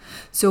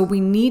 So we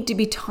need to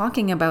be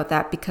talking about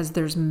that because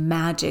there's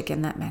magic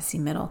in that messy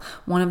middle.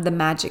 One of the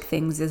magic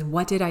things is,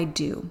 what did I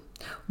do?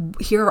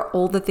 Here are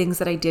all the things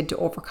that I did to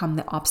overcome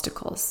the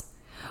obstacles.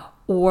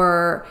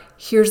 Or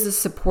here's the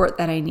support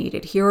that I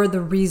needed. Here are the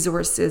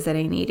resources that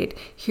I needed.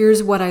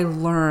 Here's what I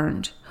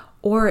learned.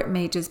 Or it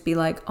may just be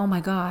like, oh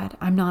my God,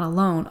 I'm not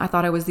alone. I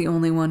thought I was the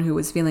only one who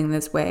was feeling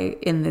this way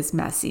in this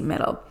messy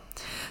middle.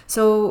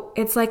 So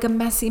it's like a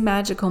messy,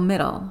 magical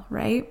middle,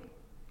 right?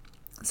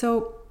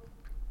 So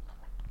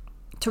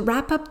to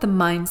wrap up the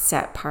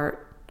mindset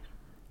part,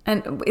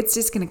 and it's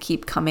just going to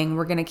keep coming.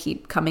 We're going to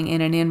keep coming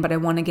in and in, but I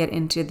want to get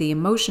into the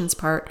emotions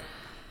part.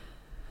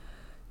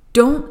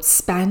 Don't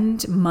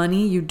spend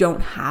money you don't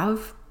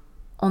have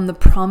on the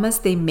promise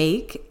they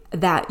make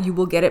that you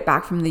will get it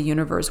back from the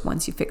universe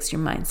once you fix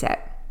your mindset.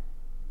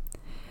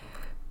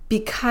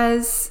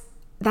 Because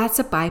that's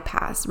a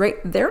bypass, right?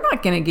 They're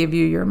not going to give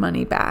you your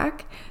money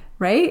back,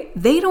 right?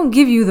 They don't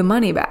give you the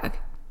money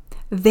back.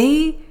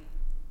 They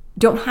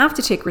don't have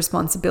to take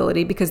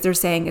responsibility because they're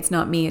saying it's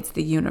not me, it's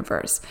the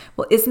universe.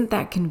 Well, isn't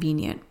that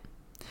convenient?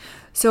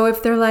 So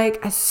if they're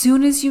like, as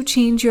soon as you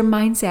change your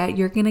mindset,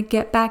 you're going to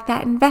get back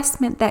that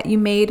investment that you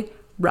made,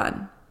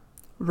 run.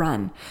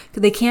 Because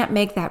they can't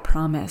make that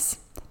promise.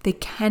 They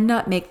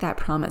cannot make that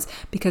promise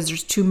because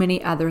there's too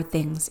many other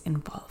things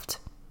involved.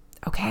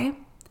 Okay?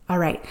 All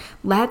right.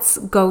 Let's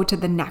go to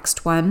the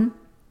next one,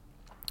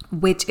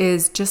 which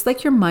is, just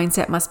like your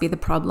mindset must be the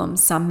problem,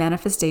 some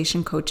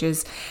manifestation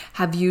coaches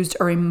have used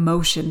our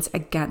emotions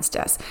against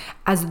us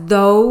as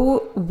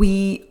though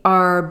we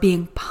are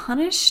being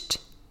punished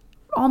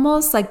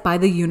almost like by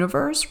the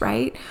universe,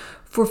 right?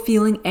 For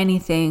feeling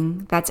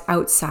anything that's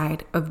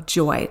outside of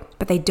joy,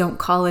 but they don't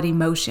call it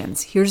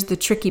emotions. Here's the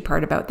tricky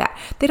part about that.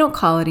 They don't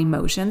call it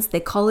emotions. They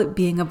call it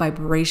being a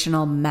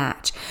vibrational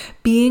match,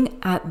 being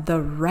at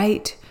the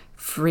right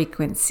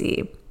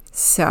frequency.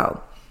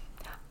 So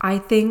I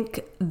think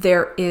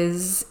there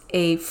is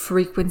a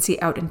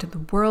frequency out into the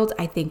world.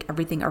 I think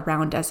everything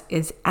around us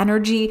is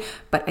energy,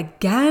 but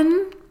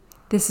again,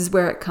 this is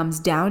where it comes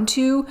down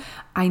to,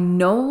 I'm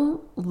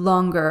no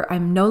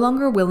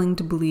longer willing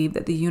to believe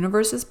that the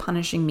universe is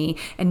punishing me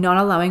and not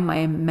allowing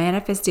my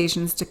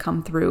manifestations to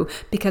come through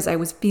because I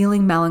was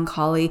feeling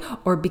melancholy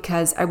or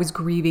because I was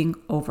grieving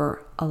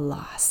over a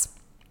loss.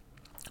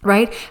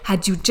 Right?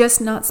 Had you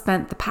just not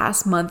spent the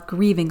past month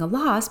grieving a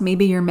loss,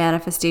 maybe your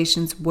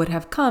manifestations would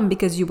have come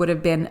because you would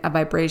have been a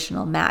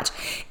vibrational match.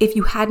 If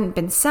you hadn't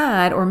been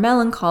sad or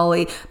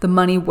melancholy, the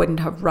money wouldn't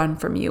have run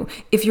from you.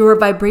 If you're a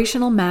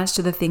vibrational match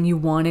to the thing you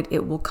wanted,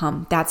 it will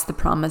come. That's the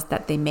promise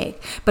that they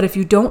make. But if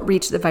you don't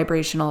reach the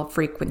vibrational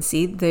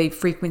frequency,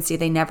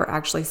 they never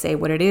actually say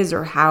what it is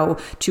or how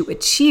to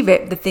achieve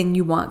it, the thing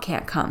you want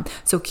can't come.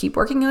 So keep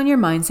working on your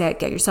mindset,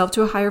 get yourself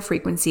to a higher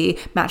frequency,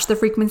 match the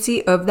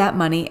frequency of that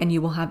money, and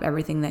you will have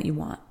everything that you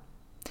want.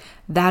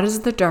 That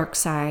is the dark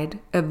side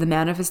of the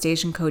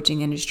manifestation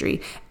coaching industry,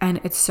 and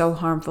it's so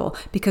harmful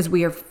because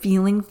we are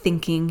feeling,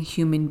 thinking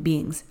human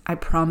beings. I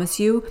promise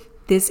you,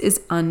 this is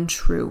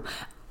untrue.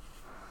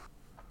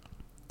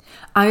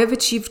 I have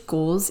achieved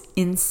goals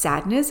in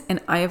sadness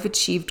and I have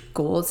achieved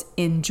goals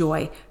in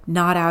joy,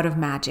 not out of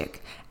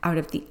magic, out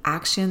of the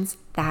actions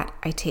that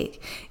I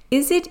take.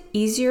 Is it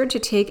easier to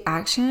take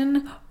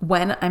action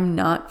when I'm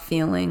not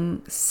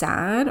feeling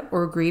sad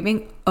or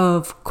grieving?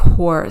 Of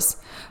course.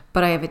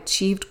 But I have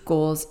achieved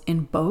goals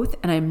in both,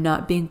 and I'm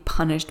not being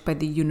punished by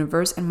the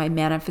universe, and my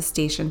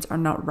manifestations are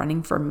not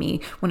running from me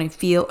when I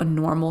feel a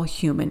normal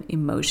human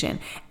emotion.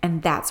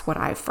 And that's what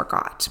I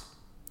forgot.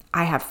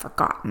 I have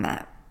forgotten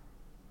that.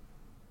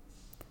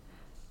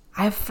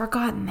 I've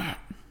forgotten that.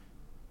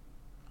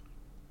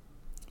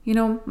 You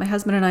know, my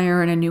husband and I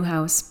are in a new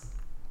house.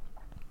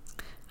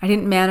 I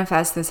didn't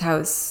manifest this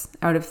house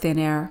out of thin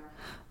air.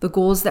 The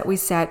goals that we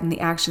set and the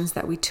actions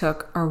that we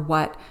took are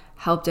what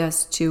helped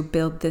us to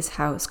build this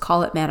house.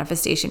 Call it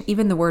manifestation.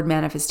 Even the word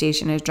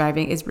manifestation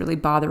is really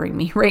bothering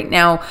me right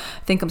now.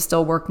 I think I'm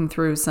still working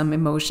through some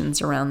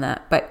emotions around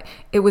that, but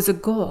it was a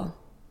goal.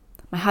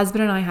 My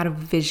husband and I had a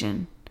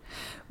vision.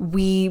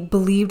 We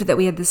believed that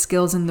we had the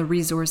skills and the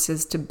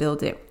resources to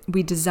build it.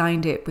 We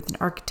designed it with an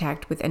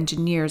architect, with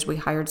engineers. We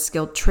hired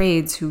skilled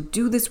trades who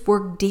do this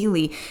work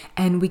daily,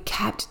 and we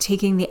kept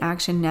taking the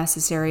action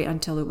necessary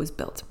until it was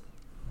built.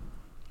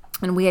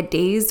 And we had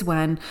days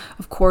when,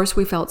 of course,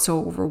 we felt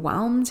so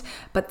overwhelmed,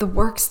 but the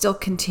work still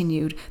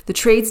continued. The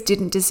trades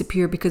didn't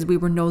disappear because we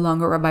were no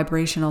longer a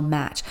vibrational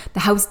match.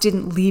 The house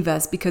didn't leave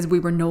us because we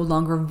were no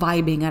longer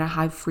vibing at a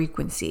high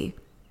frequency.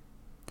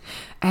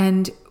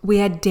 And we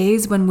had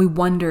days when we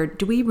wondered,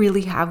 do we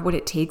really have what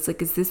it takes?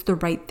 Like, is this the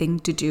right thing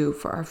to do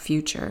for our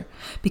future?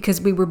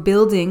 Because we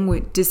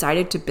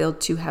decided to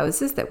build 2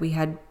 houses that we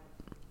had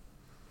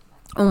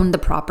owned the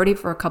property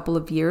for a couple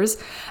of years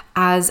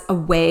as a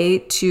way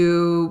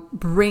to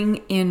bring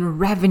in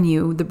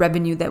revenue, the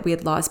revenue that we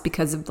had lost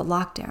because of the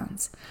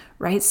lockdowns,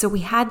 right? So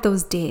we had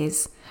those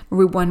days where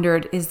we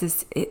wondered, is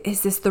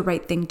this the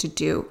right thing to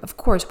do? Of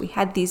course, we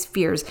had these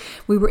fears.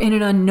 We were in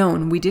an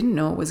unknown. We didn't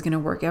know it was going to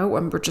work out.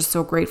 And we're just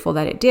so grateful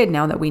that it did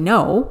now that we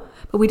know,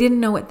 but we didn't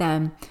know it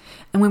then.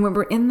 And when we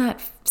were in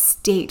that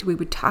state, we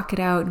would talk it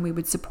out and we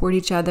would support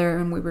each other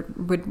and we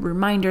would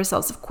remind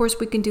ourselves, of course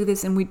we can do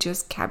this. And we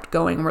just kept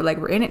going. And we're like,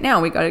 we're in it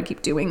now. We got to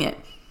keep doing it.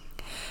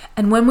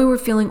 And when we were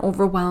feeling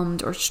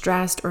overwhelmed or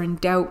stressed or in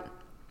doubt,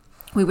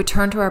 we would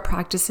turn to our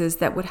practices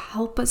that would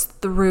help us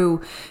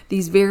through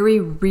these very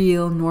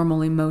real,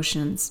 normal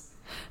emotions.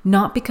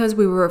 Not because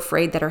we were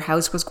afraid that our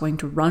house was going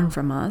to run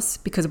from us,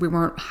 because we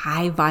weren't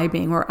high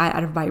vibing or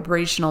at a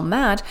vibrational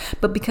match,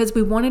 but because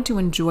we wanted to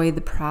enjoy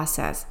the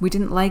process. We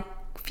didn't like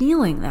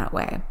feeling that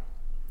way.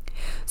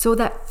 So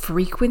that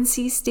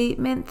frequency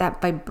statement,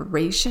 that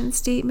vibration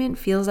statement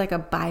feels like a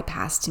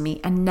bypass to me,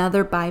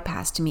 another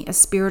bypass to me, a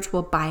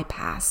spiritual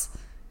bypass.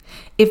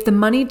 If the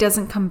money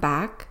doesn't come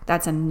back,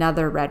 that's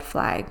another red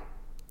flag,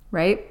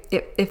 right?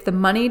 If the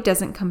money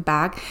doesn't come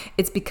back,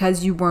 it's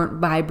because you weren't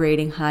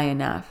vibrating high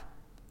enough,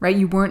 right?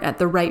 You weren't at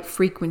the right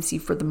frequency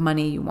for the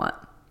money you want.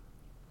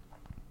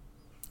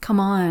 Come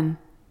on.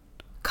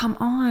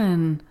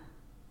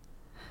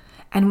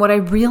 And what I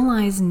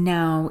realize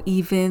now,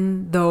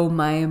 even though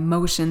my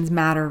emotions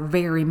matter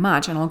very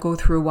much, and I'll go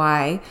through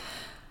why,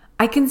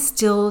 I can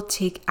still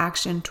take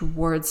action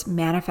towards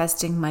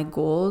manifesting my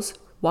goals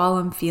while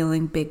I'm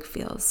feeling big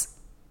feels.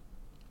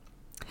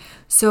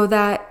 So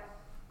that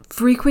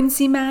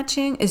frequency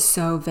matching is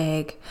so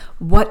vague.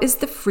 What is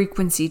the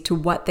frequency to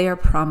what they are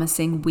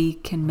promising we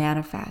can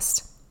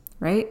manifest,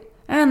 right?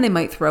 And they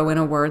might throw in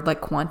a word like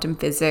quantum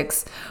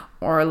physics,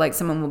 or like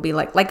someone will be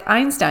like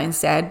Einstein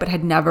said, but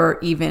had never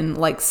even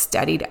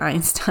studied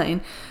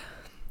Einstein.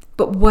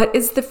 But what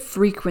is the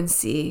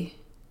frequency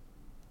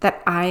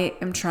that I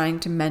am trying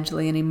to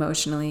mentally and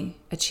emotionally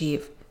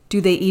achieve? Do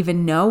they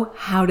even know?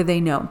 How do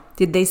they know?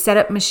 Did they set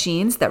up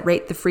machines that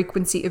rate the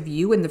frequency of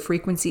you and the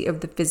frequency of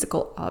the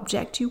physical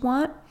object you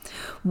want?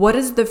 What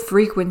is the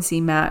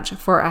frequency match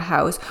for a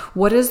house?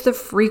 What is the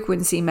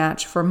frequency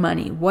match for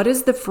money? What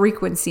is the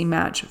frequency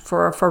match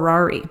for a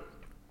Ferrari?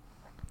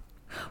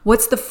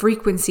 What's the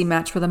frequency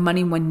match for the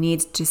money one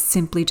needs to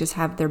simply just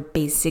have their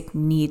basic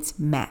needs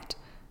met?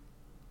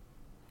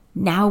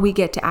 Now we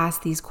get to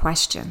ask these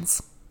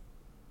questions,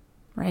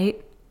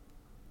 right?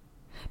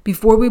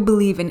 Before we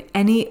believe in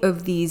any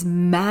of these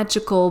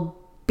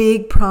magical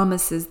big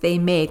promises they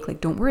make, like,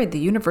 don't worry, the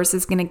universe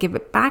is going to give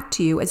it back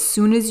to you as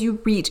soon as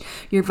you reach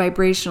your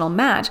vibrational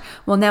match.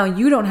 Well, now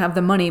you don't have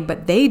the money,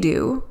 but they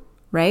do,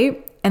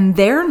 right? And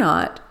they're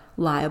not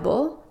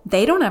liable.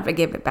 They don't have to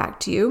give it back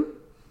to you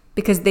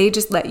because they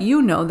just let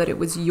you know that it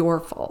was your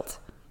fault.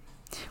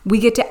 We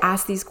get to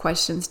ask these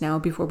questions now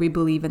before we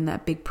believe in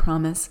that big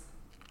promise.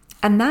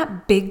 And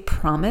that big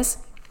promise,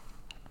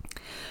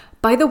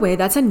 by the way,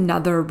 that's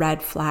another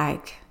red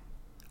flag.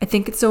 I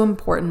think it's so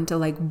important to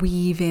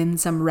weave in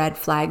some red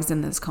flags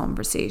in this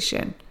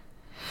conversation.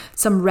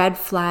 Some red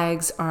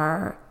flags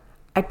are,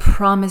 I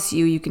promise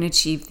you can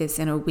achieve this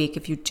in a week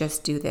if you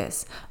just do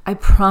this. I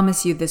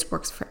promise you this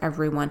works for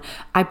everyone.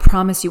 I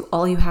promise you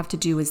all you have to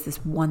do is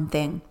this one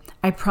thing.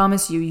 I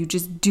promise you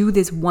just do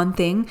this one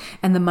thing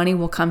and the money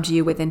will come to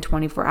you within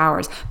 24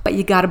 hours. But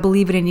you got to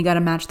believe it and you got to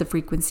match the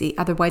frequency.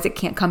 Otherwise, it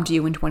can't come to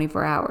you in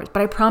 24 hours.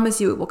 But I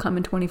promise you it will come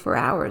in 24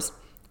 hours,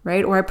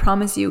 right? Or I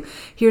promise you,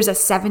 here's a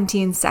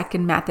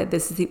 17-second method.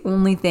 This is the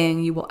only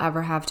thing you will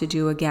ever have to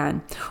do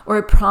again. Or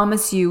I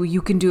promise you,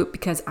 you can do it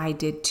because I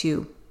did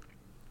too.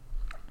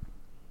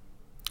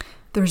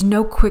 There's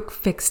no quick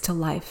fix to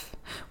life.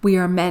 We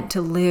are meant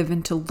to live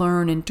and to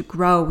learn and to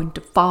grow and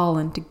to fall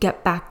and to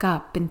get back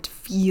up and to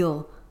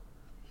feel,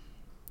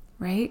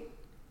 right?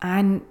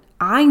 And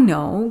I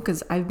know,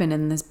 because I've been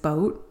in this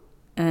boat,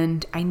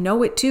 and I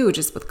know it too,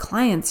 just with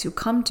clients who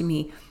come to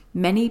me,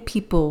 many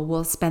people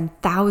will spend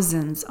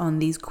thousands on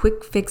these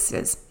quick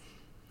fixes,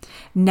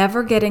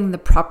 never getting the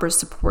proper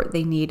support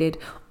they needed,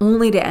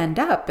 only to end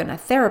up in a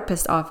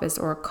therapist's office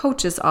or a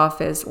coach's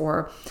office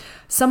or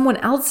someone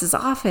else's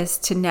office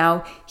to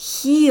now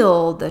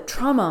heal the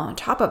trauma on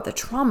top of the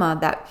trauma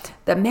that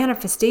the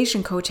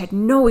manifestation coach had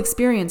no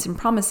experience in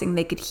promising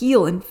they could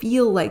heal, and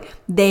feel like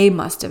they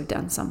must have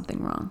done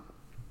something wrong.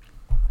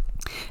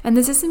 And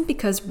this isn't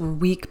because we're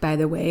weak, by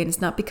the way, and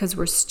it's not because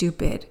we're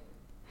stupid.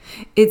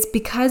 It's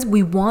because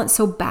we want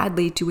so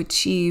badly to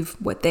achieve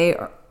what they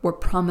were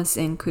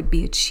promising could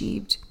be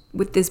achieved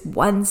with this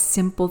one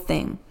simple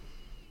thing.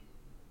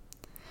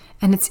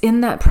 And it's in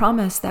that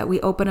promise that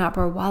we open up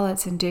our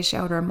wallets and dish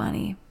out our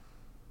money.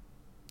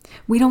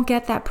 We don't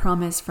get that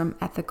promise from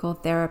ethical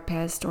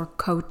therapists or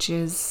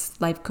coaches,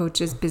 life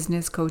coaches,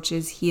 business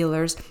coaches,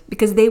 healers,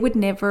 because they would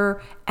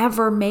never,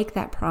 ever make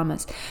that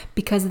promise,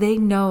 because they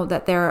know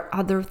that there are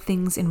other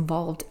things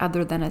involved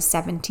other than a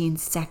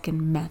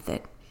 17-second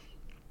method.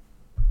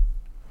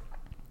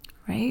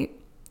 Right?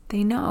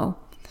 They know.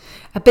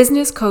 A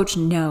business coach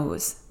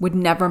would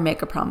never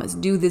make a promise.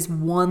 Do this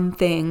one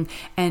thing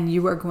and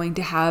you are going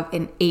to have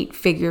an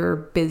 8-figure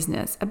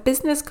business. A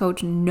business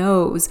coach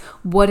knows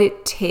what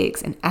it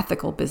takes. An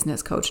ethical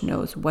business coach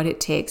knows what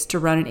it takes to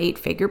run an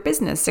 8-figure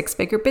business,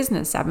 6-figure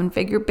business,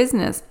 7-figure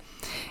business.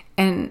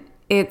 And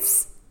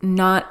it's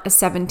not a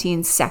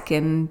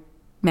 17-second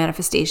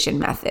manifestation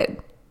method.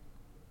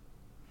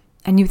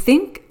 And you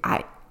think,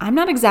 I'm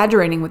not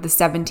exaggerating with the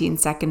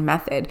 17-second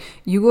method.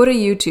 You go to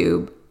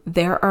YouTube,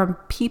 there are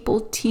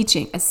people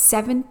teaching a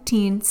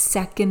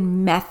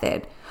 17-second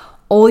method.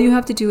 All you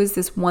have to do is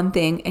this one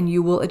thing and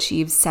you will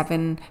achieve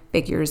 7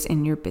 figures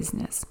in your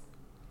business.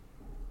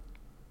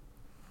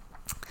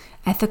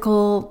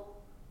 Ethical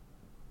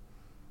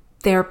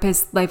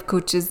therapists, life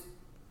coaches,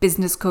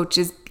 business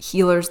coaches,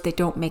 healers, they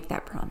don't make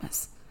that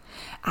promise.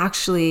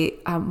 Actually,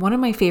 one of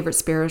my favorite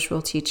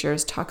spiritual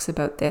teachers talks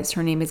about this.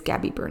 Her name is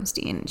Gabby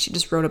Bernstein. She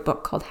just wrote a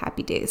book called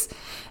Happy Days.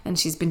 And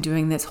she's been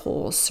doing this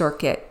whole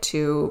circuit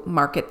to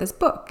market this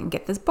book and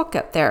get this book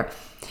out there.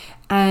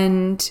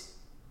 And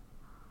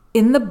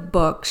in the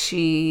book,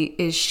 she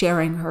is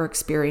sharing her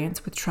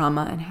experience with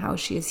trauma and how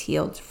she is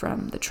healed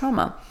from the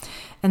trauma.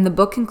 And the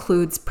book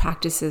includes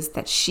practices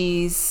that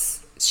she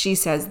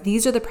says,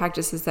 these are the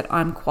practices that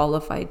I'm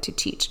qualified to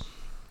teach.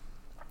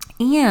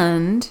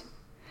 And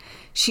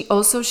she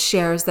also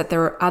shares that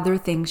there are other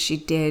things she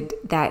did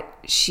that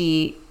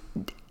she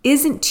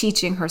isn't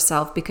teaching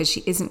herself because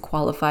she isn't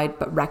qualified,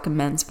 but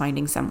recommends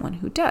finding someone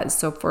who does.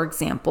 So for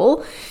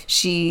example,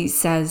 she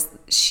says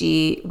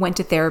she went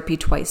to therapy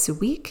twice a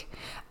week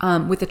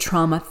with a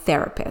trauma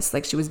therapist,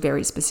 like she was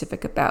very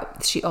specific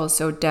about. She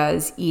also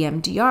does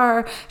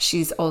EMDR.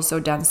 She's also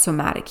done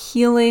somatic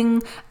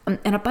healing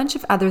and a bunch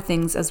of other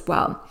things as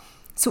well.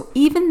 So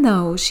even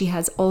though she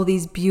has all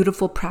these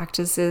beautiful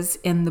practices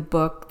in the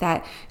book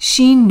that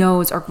she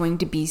knows are going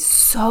to be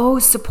so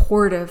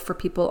supportive for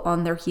people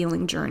on their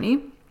healing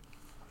journey,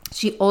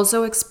 she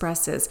also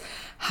expresses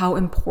how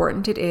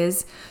important it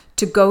is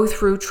to go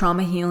through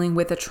trauma healing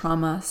with a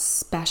trauma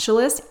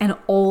specialist and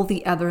all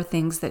the other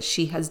things that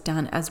she has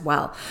done as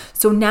well.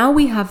 So now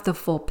we have the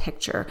full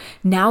picture.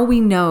 Now we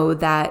know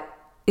that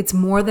it's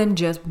more than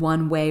just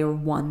one way or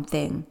one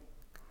thing.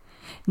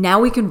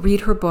 Now we can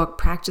read her book,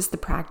 practice the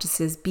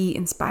practices, be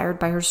inspired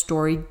by her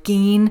story,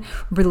 gain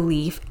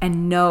relief,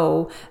 and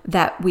know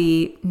that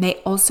we may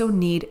also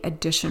need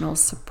additional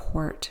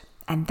support.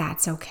 And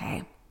that's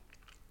okay.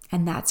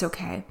 And that's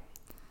okay.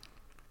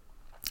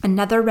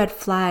 Another red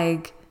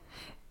flag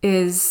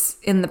is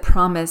in the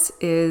promise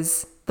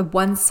is the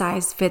one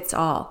size fits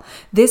all.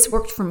 This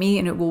worked for me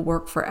and it will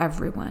work for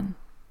everyone.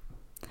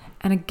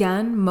 And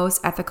again, most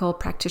ethical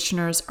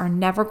practitioners are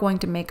never going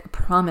to make a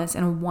promise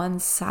in a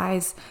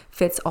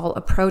one-size-fits-all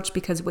approach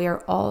because we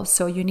are all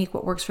so unique.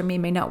 What works for me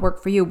may not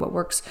work for you. What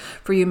works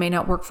for you may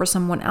not work for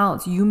someone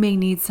else. You may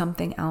need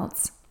something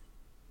else.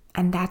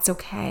 And that's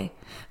okay.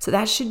 So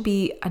that should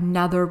be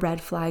another red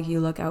flag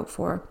you look out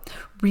for.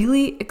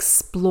 Really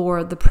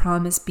explore the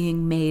promise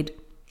being made.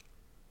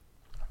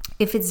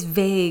 If it's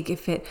vague,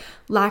 if it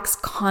lacks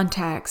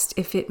context,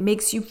 if it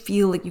makes you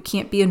feel like you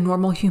can't be a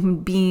normal human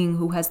being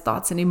who has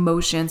thoughts and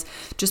emotions,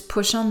 just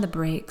push on the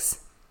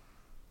brakes.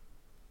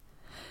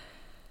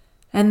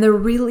 And there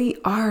really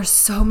are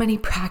so many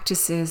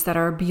practices that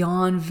are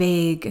beyond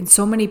vague and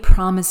so many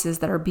promises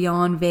that are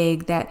beyond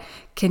vague that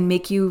can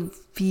make you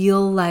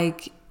feel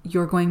like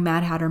you're going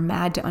Mad Hatter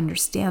mad to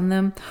understand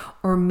them,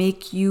 or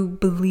make you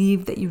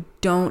believe that you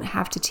don't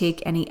have to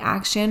take any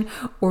action,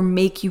 or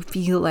make you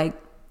feel like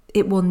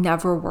it will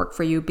never work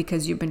for you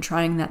because you've been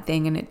trying that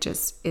thing and it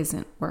just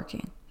isn't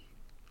working.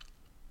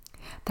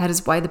 That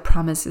is why the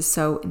promise is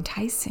so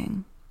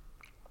enticing.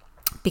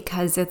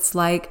 Because it's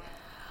like,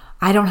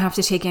 I don't have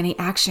to take any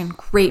action.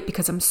 Great,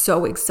 because I'm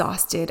so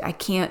exhausted. I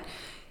can't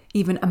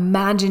even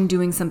imagine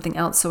doing something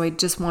else. So I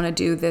just want to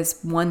do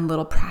this one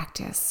little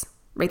practice,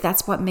 right?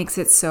 That's what makes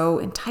it so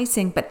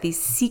enticing. But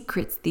these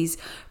secrets, these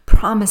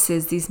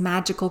promises, these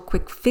magical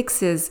quick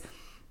fixes,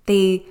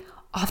 they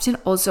often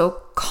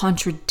also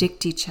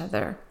contradict each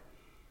other.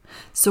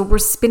 So we're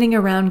spinning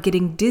around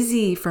getting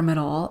dizzy from it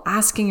all,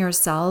 asking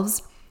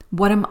ourselves,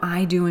 what am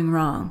I doing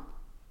wrong?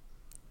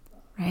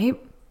 Right?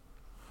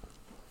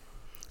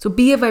 So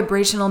be a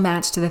vibrational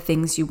match to the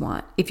things you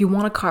want. If you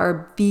want a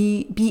car,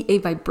 be a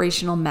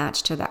vibrational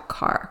match to that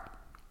car.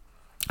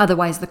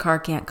 Otherwise, the car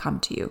can't come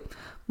to you.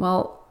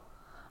 Well,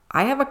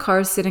 I have a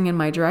car sitting in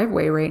my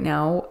driveway right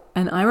now.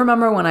 And I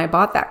remember when I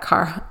bought that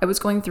car, I was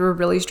going through a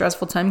really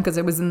stressful time because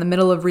I was in the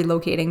middle of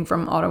relocating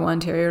from Ottawa,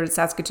 Ontario to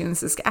Saskatoon,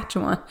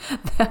 Saskatchewan.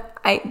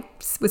 I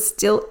was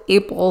still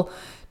able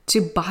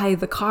to buy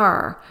the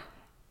car.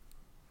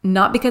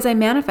 Not because I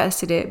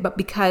manifested it, but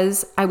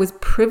because I was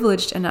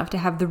privileged enough to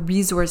have the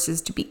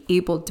resources to be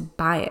able to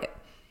buy it.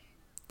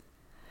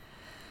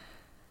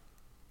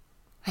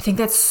 I think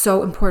that's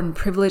so important.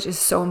 Privilege is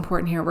so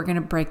important here. We're going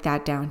to break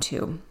that down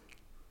too.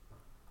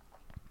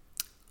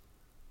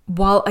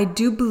 While I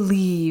do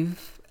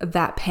believe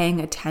that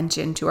paying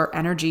attention to our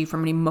energy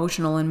from an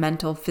emotional and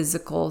mental,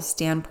 physical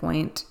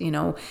standpoint,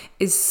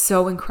 is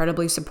so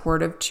incredibly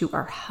supportive to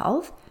our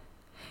health,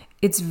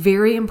 it's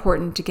very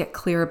important to get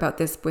clear about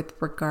this with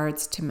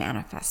regards to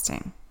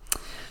manifesting.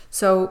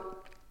 So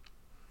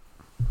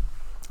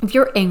if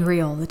you're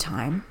angry all the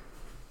time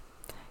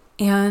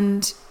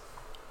and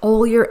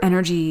all your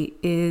energy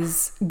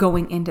is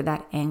going into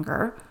that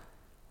anger,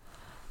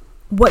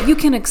 what you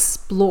can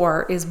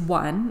explore is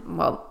one,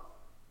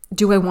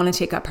 do I want to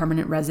take up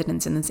permanent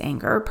residence in this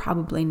anger?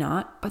 Probably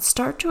not. But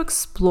start to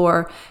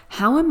explore,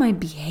 how am I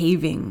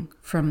behaving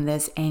from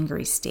this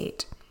angry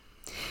state?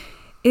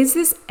 Is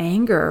this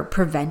anger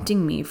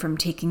preventing me from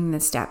taking the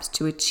steps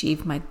to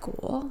achieve my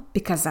goal?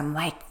 Because I'm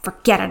like,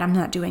 forget it, I'm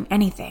not doing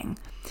anything.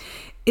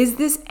 Is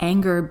this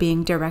anger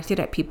being directed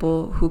at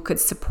people who could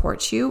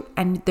support you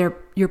and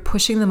you're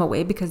pushing them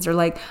away because they're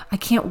like, I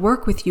can't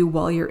work with you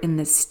while you're in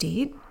this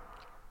state?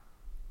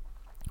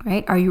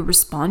 Right? Are you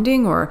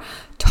responding or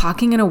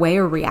talking in a way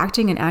or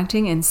reacting and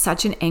acting in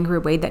such an angry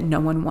way that no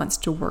one wants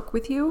to work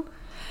with you?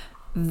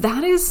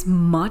 That is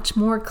much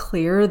more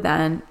clear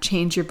than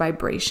change your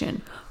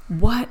vibration.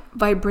 What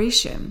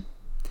vibration?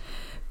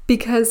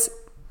 Because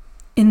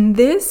in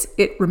this,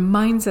 it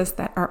reminds us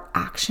that our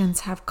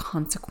actions have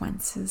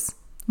consequences.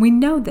 We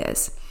know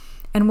this.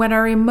 And when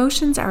our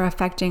emotions are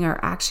affecting our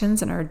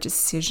actions and our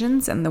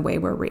decisions and the way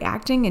we're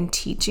reacting and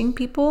teaching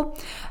people,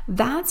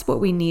 that's what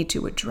we need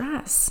to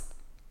address.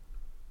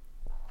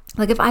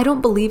 Like if I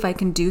don't believe I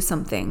can do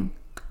something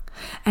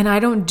and I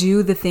don't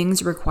do the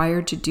things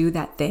required to do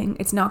that thing,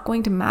 it's not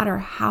going to matter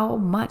how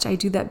much I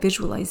do that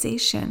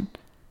visualization.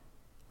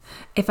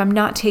 If I'm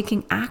not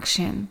taking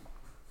action,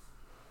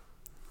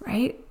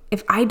 right?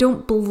 If I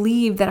don't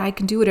believe that I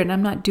can do it and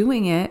I'm not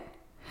doing it,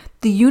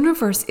 the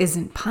universe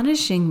isn't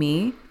punishing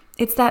me.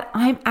 It's that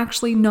I'm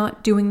actually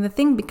not doing the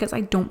thing because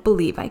I don't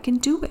believe I can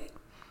do it.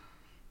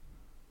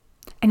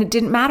 And it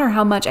didn't matter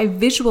how much I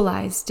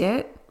visualized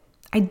it.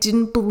 I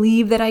didn't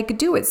believe that I could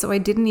do it. So I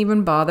didn't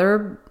even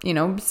bother,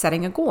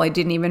 setting a goal. I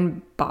didn't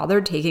even bother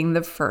taking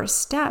the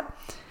first step.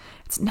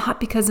 It's not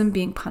because I'm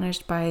being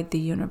punished by the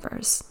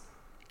universe.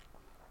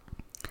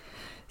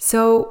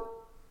 So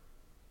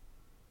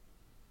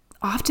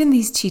often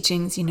these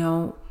teachings,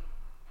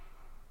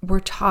 we're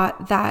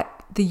taught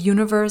that the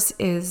universe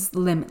is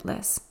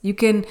limitless. You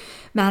can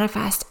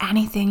manifest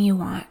anything you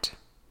want.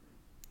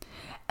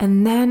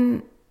 And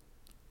then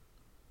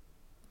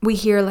we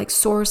hear like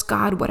source,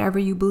 God, whatever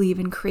you believe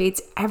in,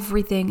 creates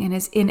everything and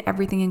is in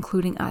everything,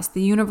 including us.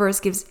 The universe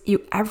gives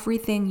you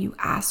everything you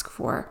ask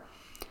for.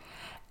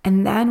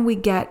 And then we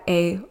get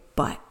a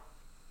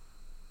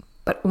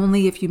but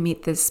only if you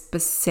meet this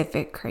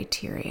specific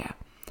criteria,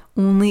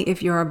 only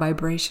if you're a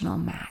vibrational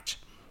match.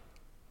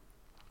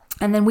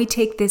 And then we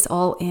take this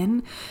all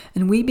in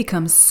and we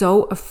become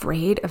so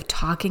afraid of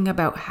talking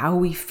about how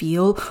we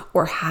feel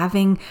or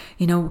having,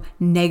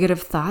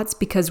 negative thoughts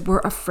because we're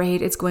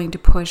afraid it's going to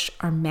push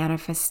our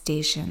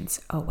manifestations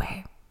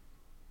away.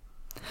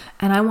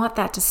 And I want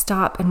that to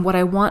stop. And what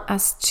I want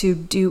us to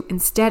do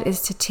instead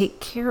is to take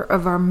care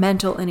of our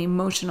mental and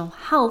emotional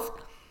health,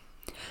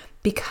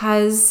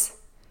 because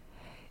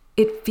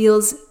it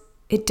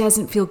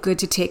doesn't feel good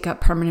to take up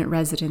permanent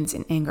residence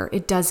in anger.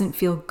 It doesn't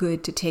feel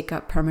good to take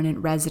up permanent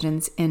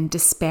residence in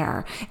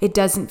despair. It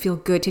doesn't feel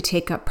good to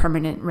take up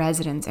permanent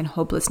residence in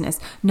hopelessness,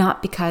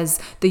 not because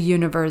the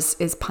universe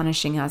is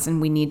punishing us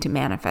and we need to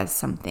manifest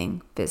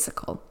something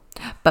physical,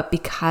 but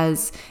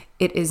because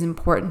it is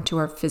important to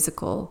our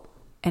physical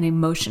and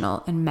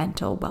emotional and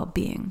mental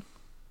well-being,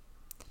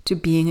 to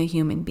being a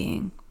human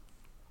being.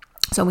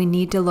 So we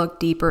need to look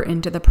deeper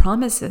into the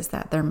promises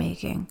that they're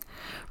making,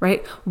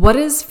 right?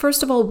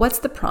 First of all, what's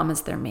the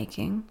promise they're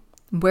making?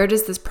 Where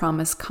does this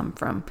promise come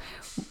from?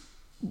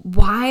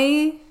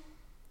 Why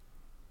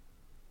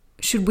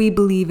should we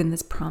believe in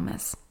this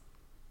promise?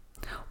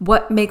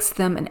 What makes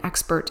them an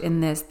expert in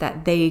this,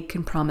 that they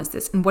can promise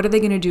this? And what are they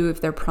going to do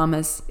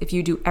if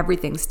you do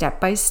everything step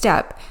by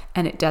step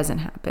and it doesn't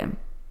happen?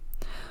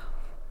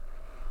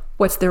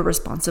 What's their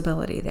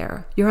responsibility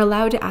there? You're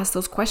allowed to ask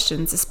those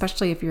questions,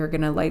 especially if you're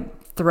going to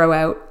throw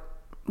out,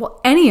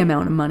 any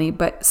amount of money,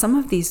 but some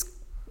of these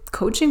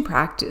coaches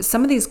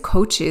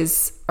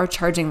are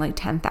charging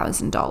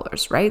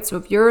 $10,000, right? So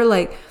if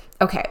you're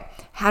okay,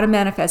 how to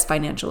manifest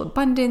financial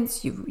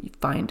abundance, you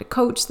find a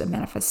coach, the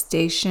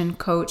manifestation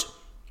coach,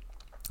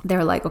 they're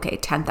okay,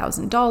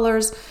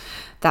 $10,000.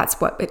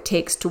 That's what it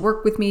takes to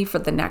work with me for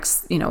the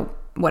next,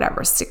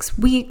 6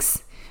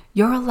 weeks.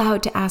 You're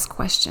allowed to ask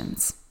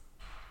questions,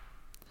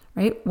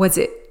 right? Was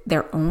it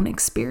their own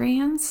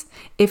experience?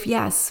 If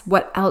yes,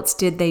 what else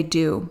did they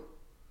do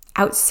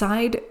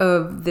outside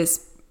of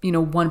this,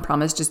 one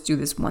promise, just do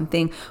this one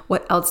thing?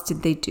 What else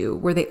did they do?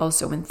 Were they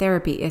also in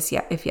therapy?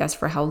 If yes,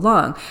 for how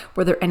long?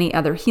 Were there any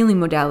other healing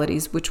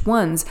modalities? Which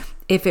ones?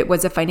 If it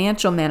was a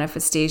financial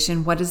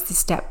manifestation, what is the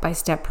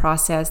step-by-step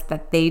process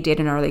that they did?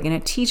 And are they going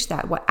to teach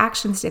that? What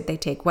actions did they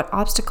take? What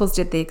obstacles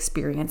did they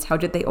experience? How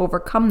did they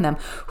overcome them?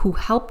 Who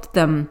helped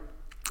them?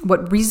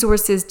 What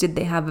resources did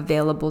they have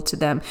available to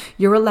them?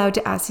 You're allowed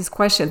to ask these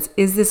questions.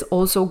 Is this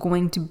also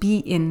going to be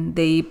in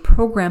the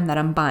program that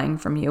I'm buying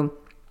from you?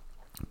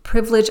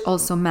 Privilege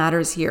also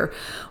matters here.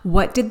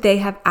 What did they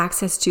have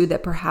access to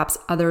that perhaps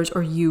others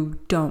or you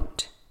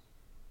don't?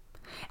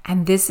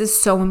 And this is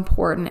so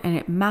important, and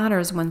it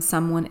matters when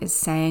someone is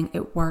saying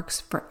it works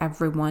for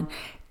everyone.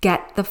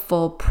 Get the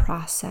full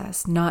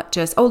process, not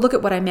just, look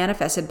at what I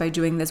manifested by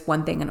doing this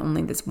one thing and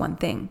only this one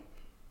thing.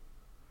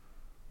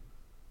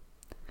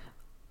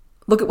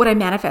 Look at what I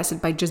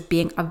manifested by just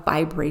being a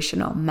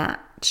vibrational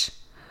match.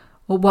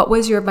 Well, what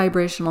was your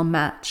vibrational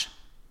match?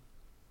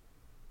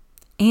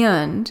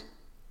 And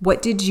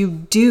what did you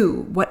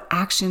do? What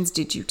actions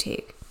did you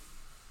take?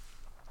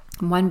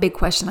 One big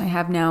question I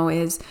have now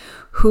is,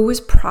 who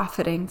is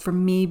profiting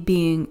from me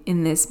being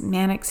in this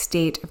manic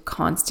state of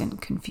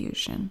constant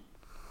confusion?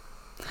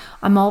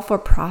 I'm all for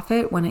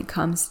profit when it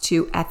comes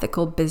to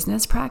ethical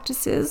business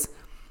practices,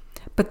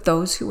 but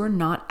those who are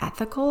not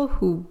ethical,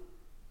 who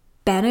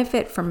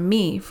benefit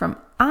from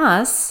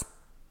us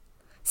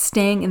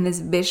staying in this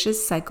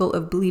vicious cycle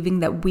of believing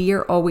that we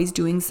are always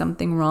doing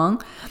something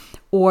wrong,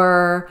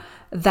 or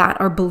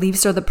that our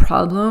beliefs are the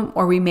problem,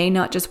 or we may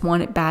not just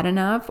want it bad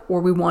enough,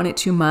 or we want it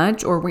too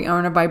much, or we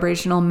aren't a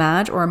vibrational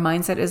match, or our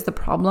mindset is the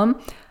problem.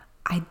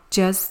 I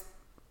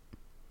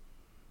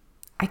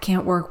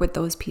can't work with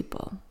those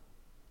people.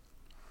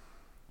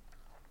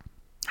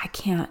 I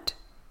can't.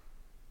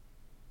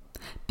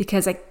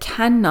 Because I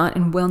cannot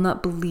and will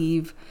not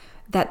believe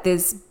that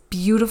this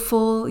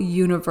beautiful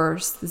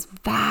universe, this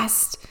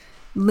vast,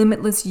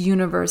 limitless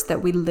universe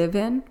that we live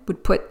in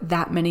would put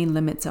that many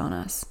limits on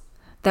us.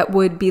 That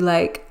would be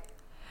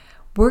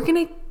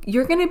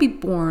you're going to be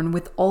born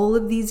with all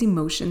of these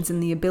emotions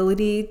and the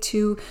ability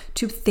to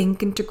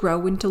think and to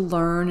grow and to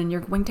learn, and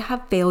you're going to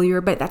have failure,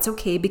 but that's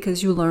okay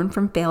because you learn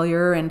from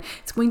failure, and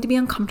it's going to be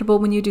uncomfortable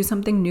when you do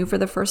something new for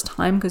the first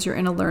time because you're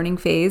in a learning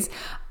phase.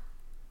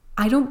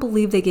 I don't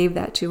believe they gave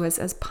that to us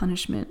as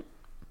punishment.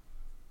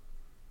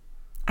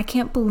 I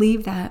can't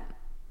believe that.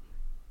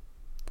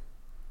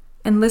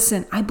 And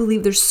listen, I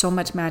believe there's so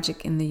much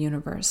magic in the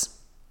universe.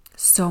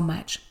 So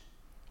much.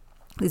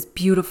 This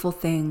beautiful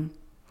thing.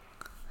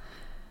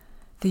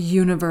 The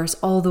universe,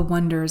 all the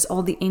wonders,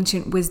 all the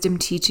ancient wisdom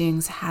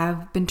teachings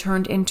have been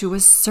turned into a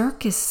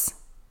circus.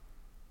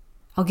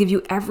 I'll give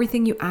you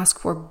everything you ask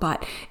for,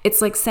 but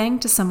it's like saying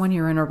to someone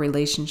you're in a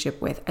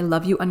relationship with, I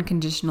love you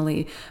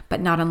unconditionally,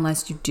 but not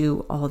unless you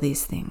do all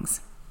these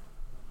things.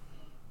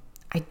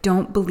 I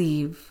don't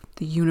believe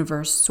the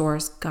universe,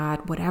 source,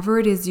 God, whatever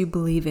it is you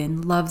believe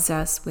in, loves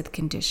us with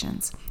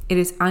conditions. It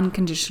is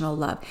unconditional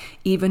love,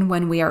 even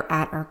when we are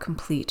at our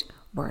complete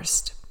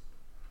worst.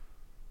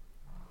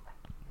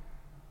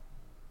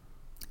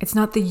 It's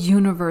not the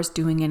universe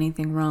doing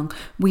anything wrong.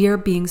 We are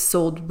being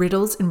sold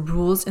riddles and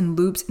rules and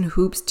loops and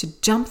hoops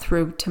to jump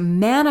through, to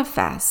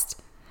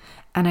manifest.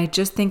 And I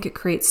just think it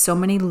creates so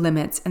many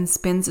limits and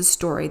spins a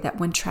story that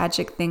when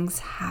tragic things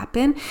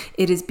happen,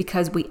 it is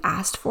because we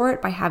asked for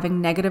it by having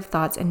negative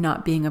thoughts and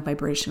not being a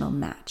vibrational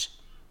match.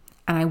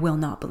 And I will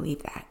not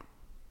believe that.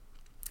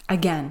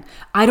 Again,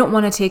 I don't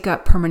want to take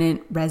up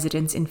permanent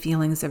residence in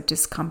feelings of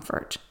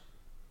discomfort.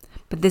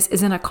 But this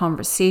isn't a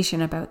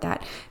conversation about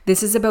that.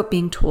 This is about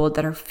being told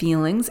that our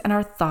feelings and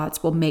our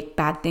thoughts will make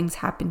bad things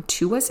happen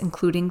to us,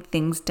 including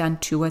things done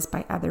to us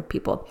by other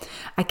people.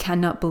 I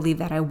cannot believe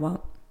that I won't.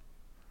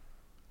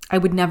 I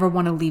would never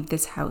want to leave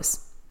this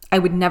house. I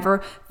would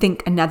never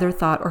think another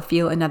thought or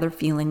feel another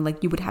feeling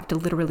like you would have to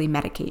literally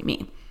medicate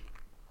me.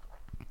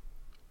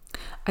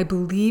 I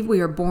believe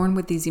we are born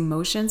with these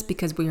emotions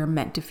because we are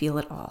meant to feel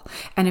it all.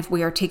 And if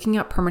we are taking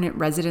up permanent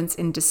residence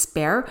in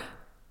despair,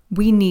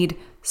 We need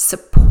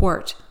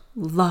support,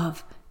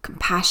 love,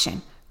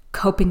 compassion,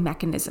 coping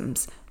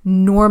mechanisms,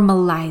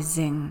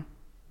 normalizing.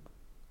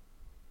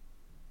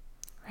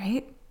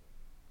 Right?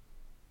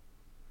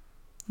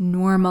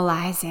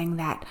 Normalizing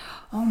that,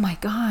 oh my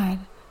God,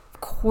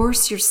 of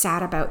course you're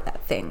sad about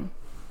that thing.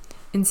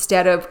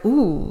 Instead of,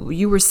 ooh,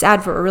 you were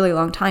sad for a really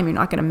long time, you're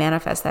not going to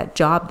manifest that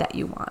job that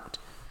you want.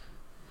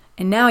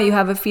 And now you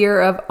have a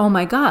fear of, oh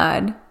my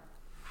God,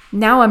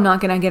 now I'm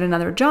not going to get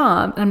another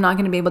job and I'm not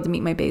going to be able to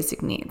meet my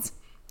basic needs.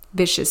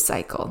 Vicious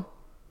cycle.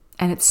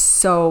 And it's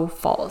so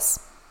false.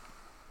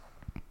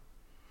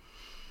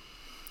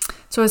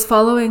 So I was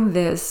following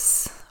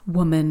this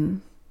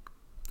woman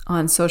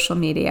on social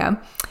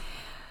media,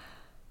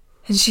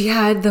 and she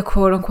had the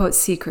quote unquote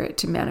secret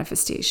to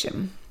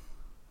manifestation.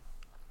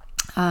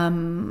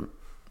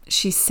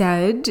 She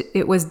said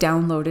it was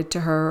downloaded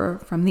to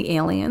her from the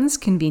aliens.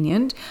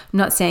 Convenient. I'm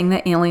not saying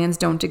that aliens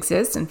don't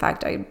exist. In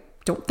fact, I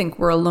don't think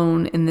we're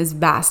alone in this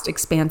vast,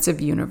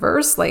 expansive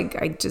universe.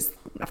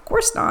 Of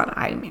course not.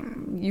 I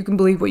mean, you can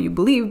believe what you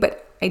believe,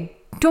 but I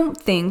don't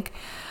think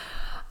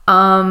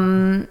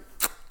that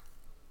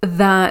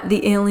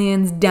the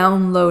aliens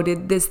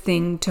downloaded this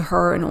thing to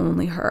her and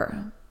only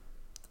her,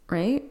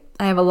 right?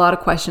 I have a lot of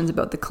questions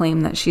about the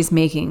claim that she's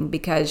making,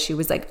 because she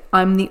was like,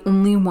 I'm the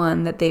only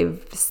one that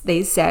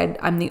they said,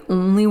 I'm the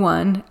only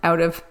one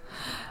out of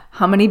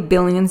how many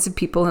billions of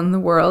people in the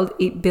world,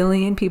 8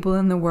 billion people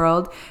in the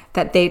world,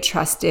 that they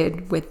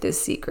trusted with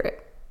this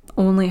secret.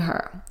 Only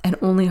her, and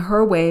only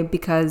her way,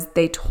 because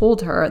they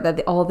told her that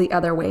all the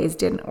other ways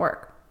didn't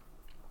work.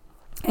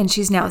 And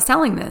she's now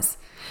selling this.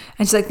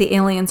 And she's like, the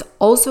aliens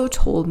also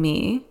told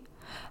me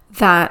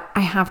that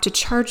I have to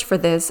charge for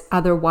this.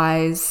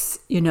 Otherwise,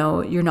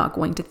 you're not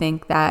going to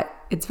think that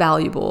it's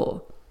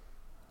valuable.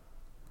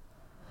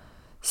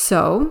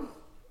 So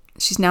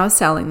she's now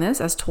selling this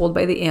as told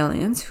by the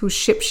aliens, whose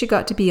ship she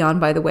got to be on,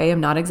 by the way.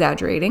 I'm not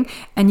exaggerating.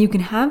 And you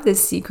can have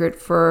this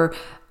secret for,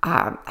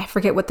 I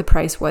forget what the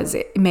price was.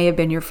 It may have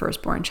been your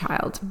firstborn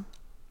child.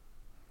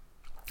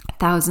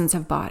 Thousands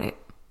have bought it.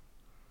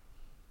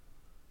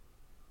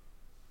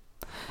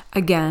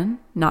 Again,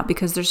 not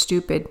because they're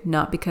stupid,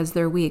 not because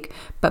they're weak,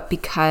 but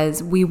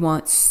because we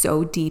want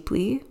so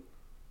deeply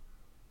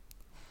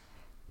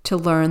to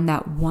learn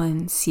that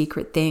one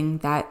secret thing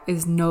that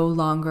is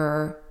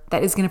going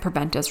to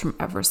prevent us from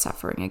ever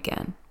suffering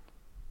again.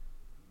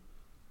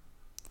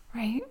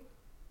 Right?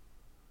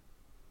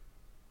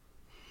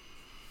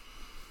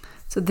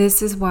 So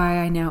this is why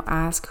I now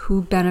ask,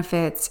 who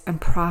benefits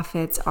and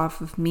profits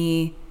off of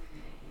me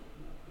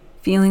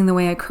feeling the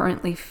way I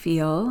currently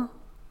feel,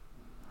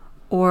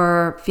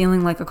 or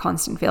feeling like a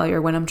constant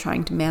failure when I'm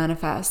trying to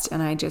manifest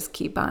and I just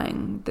keep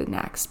buying the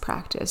next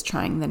practice,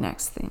 trying the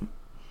next thing.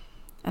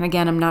 And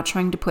again, I'm not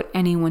trying to put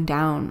anyone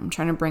down. I'm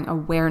trying to bring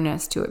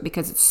awareness to it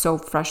because it's so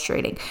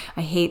frustrating.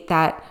 I hate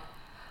that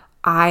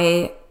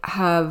I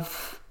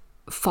have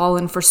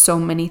fallen for so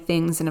many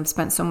things and have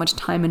spent so much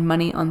time and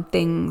money on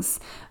things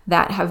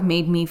that have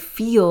made me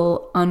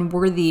feel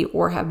unworthy,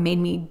 or have made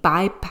me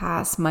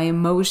bypass my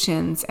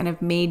emotions, and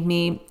have made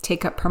me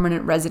take up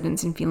permanent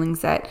residence in feelings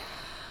that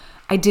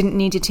I didn't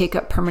need to take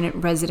up permanent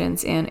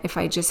residence in if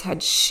I just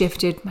had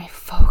shifted my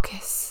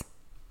focus.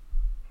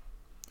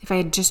 If I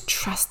had just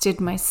trusted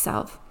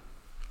myself.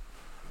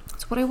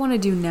 So what I want to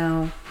do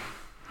now,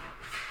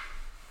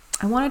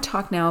 I want to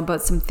talk now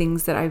about some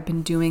things that I've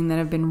been doing that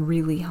have been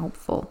really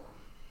helpful.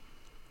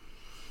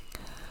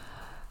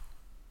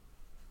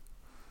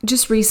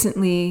 Just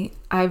recently,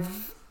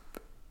 I've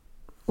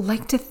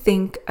liked to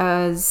think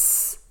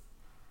as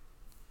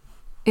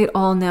it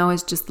all now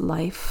is just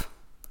life.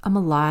 I'm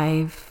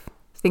alive.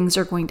 Things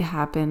are going to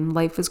happen.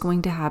 Life is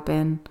going to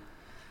happen.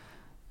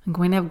 I'm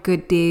going to have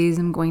good days.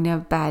 I'm going to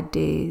have bad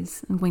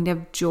days. I'm going to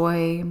have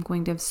joy. I'm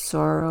going to have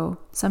sorrow.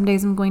 Some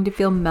days I'm going to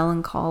feel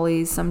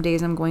melancholy. Some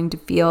days I'm going to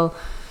feel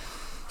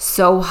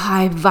so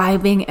high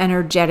vibing,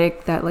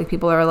 energetic that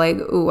people are like,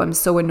 ooh, I'm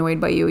so annoyed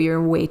by you.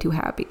 You're way too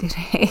happy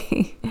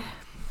today.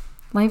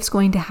 Life's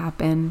going to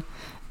happen.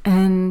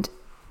 And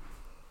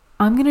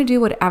I'm going to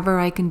do whatever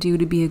I can do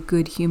to be a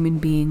good human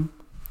being.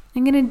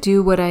 I'm going to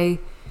do what I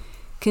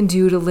can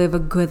do to live a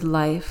good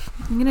life.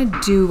 I'm going to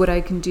do what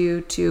I can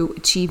do to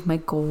achieve my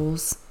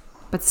goals.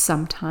 But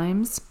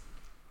sometimes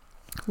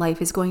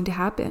life is going to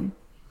happen.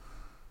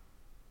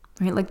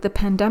 Right? Like the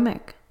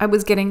pandemic. I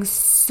was getting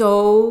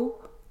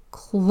so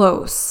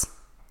close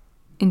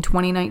in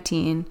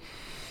 2019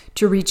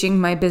 to reaching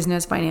my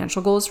business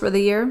financial goals for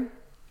the year.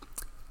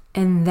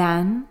 And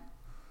then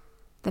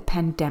the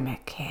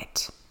pandemic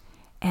hit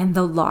and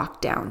the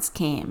lockdowns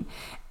came,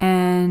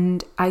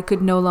 and I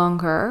could no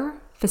longer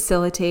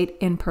facilitate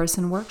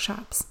in-person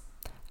workshops.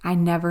 I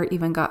never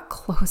even got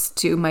close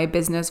to my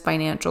business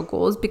financial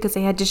goals because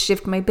I had to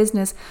shift my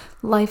business.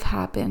 Life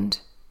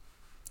happened.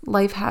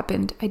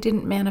 I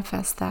didn't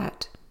manifest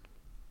that.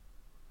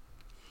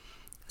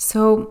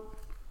 So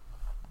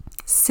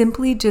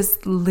simply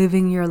just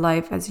living your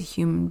life as a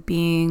human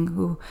being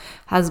who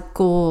has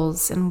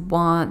goals and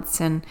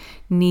wants and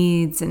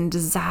needs and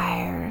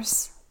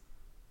desires,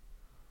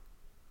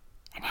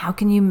 And how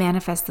can you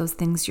manifest those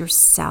things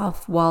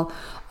yourself while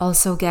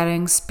also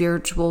getting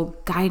spiritual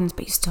guidance,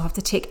 but you still have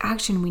to take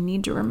action? We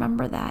need to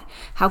remember that.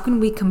 How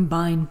can we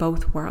combine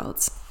both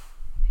worlds,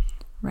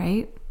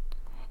 right?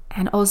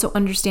 And also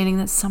understanding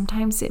that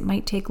sometimes it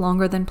might take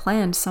longer than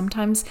planned.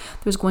 Sometimes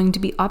there's going to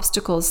be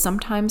obstacles.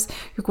 Sometimes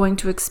you're going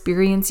to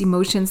experience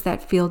emotions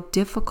that feel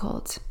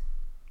difficult.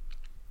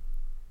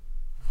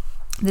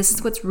 This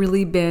is what's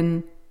really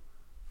been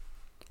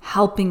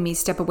helping me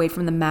step away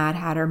from the Mad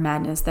Hatter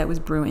madness that was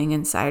brewing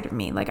inside of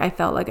me. Like, I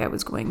felt like I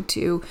was going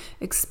to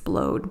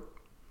explode.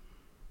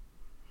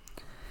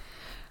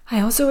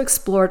 I also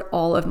explored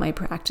all of my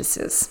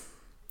practices.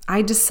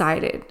 I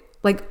decided,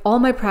 like, all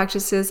my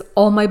practices,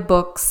 all my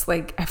books,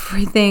 like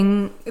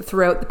everything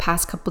throughout the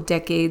past couple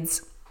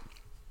decades,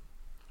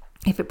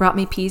 if it brought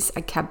me peace,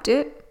 I kept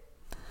it.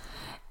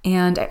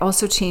 And I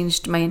also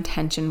changed my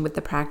intention with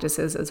the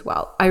practices as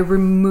well. I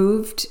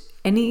removed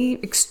any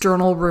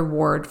external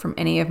reward from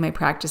any of my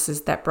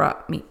practices that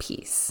brought me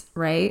peace,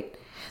 right?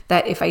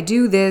 That if I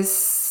do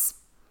this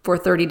for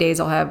 30 days,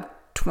 I'll have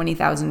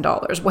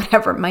 $20,000,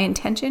 whatever. My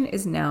intention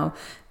is now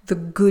the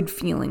good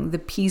feeling, the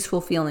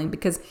peaceful feeling,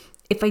 because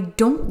if I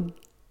don't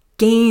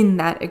gain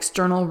that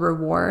external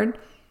reward,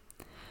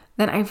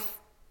 then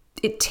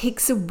it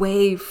takes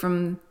away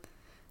from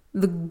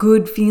the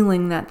good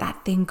feeling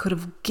that thing could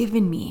have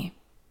given me,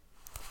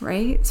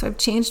 right? So I've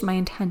changed my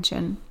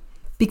intention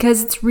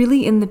because it's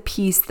really in the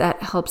peace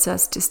that helps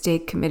us to stay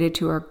committed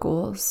to our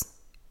goals.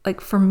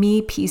 Like, for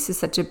me, peace is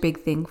such a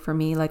big thing for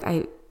me. Like,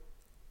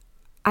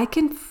 I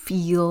can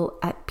feel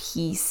at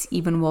peace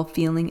even while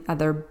feeling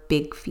other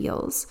big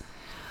feels.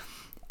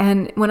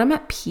 And when I'm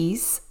at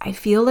peace, I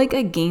feel like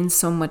I gain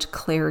so much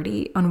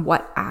clarity on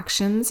what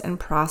actions and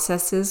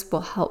processes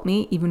will help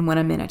me even when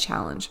I'm in a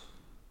challenge.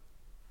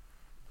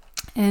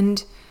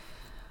 And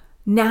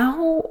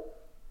now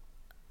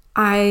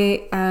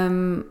I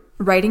am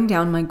writing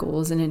down my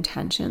goals and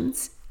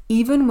intentions,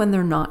 even when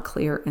they're not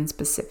clear and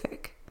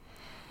specific.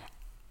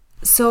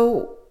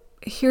 So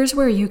here's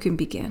where you can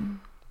begin.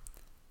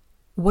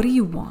 What do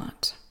you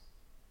want?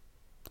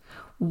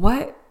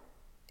 What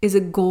is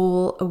a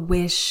goal, a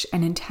wish,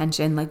 an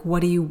intention? Like,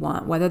 what do you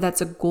want? Whether that's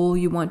a goal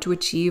you want to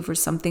achieve or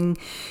something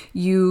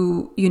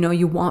you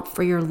want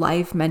for your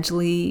life,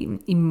 mentally,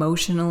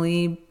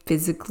 emotionally,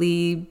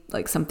 physically,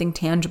 like something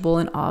tangible,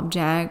 an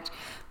object.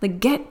 Like,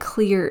 get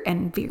clear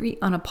and very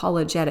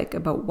unapologetic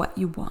about what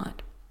you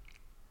want.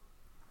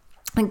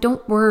 Like,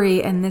 don't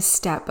worry in this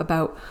step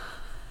about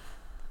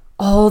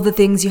all the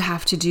things you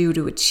have to do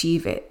to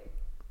achieve it,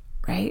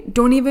 right?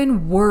 Don't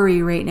even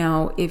worry right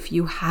now if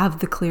you have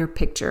the clear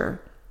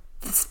picture.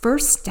 This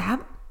first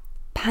step,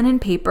 pen and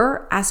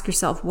paper, ask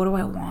yourself, what do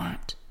I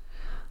want?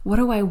 What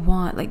do I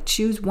want? Like,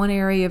 choose one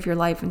area of your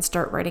life and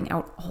start writing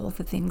out all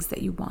the things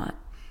that you want.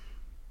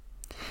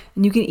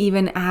 And you can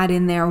even add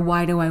in there,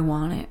 why do I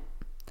want it?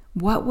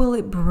 What will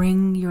it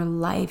bring your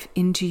life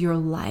into your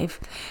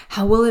life?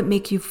 How will it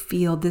make you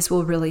feel? This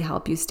will really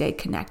help you stay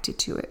connected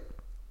to it.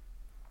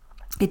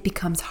 It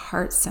becomes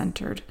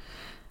heart-centered.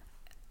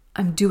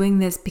 I'm doing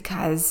this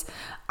because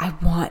I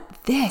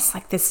want this.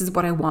 Like, this is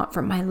what I want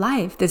from my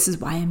life. This is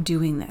why I'm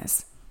doing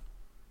this.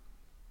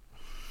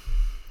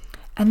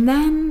 And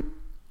then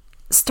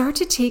start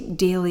to take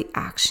daily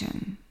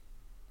action.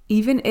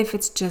 Even if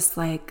it's just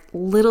like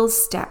little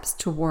steps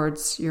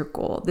towards your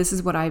goal. This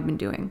is what I've been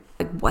doing.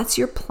 Like, what's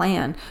your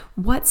plan?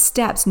 What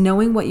steps,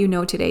 knowing what you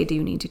know today, do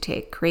you need to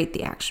take? Create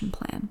the action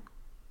plan.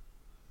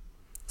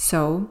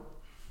 So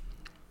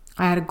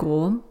I had a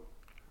goal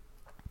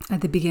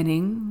at the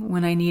beginning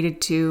when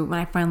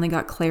I finally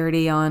got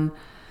clarity on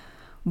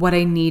what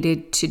I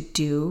needed to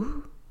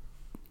do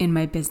in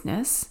my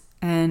business.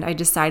 And I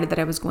decided that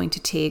I was going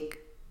to take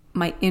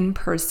my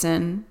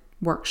in-person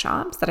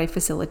workshops that I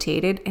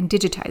facilitated and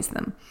digitize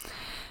them.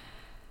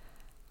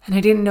 And I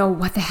didn't know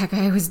what the heck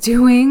I was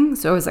doing.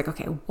 So I was like,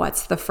 okay,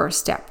 what's the first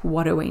step?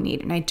 What do I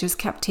need? And I just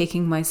kept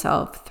taking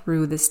myself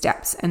through the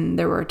steps. And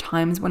there were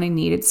times when I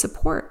needed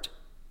support.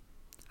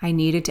 I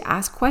needed to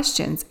ask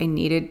questions. I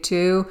needed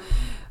to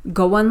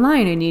go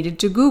online. I needed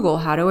to Google,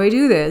 how do I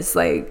do this?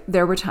 Like,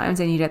 there were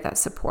times I needed that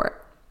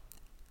support.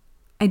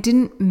 I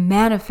didn't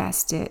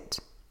manifest it.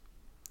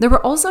 There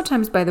were also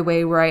times, by the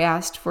way, where I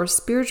asked for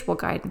spiritual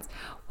guidance.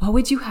 What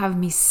would you have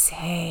me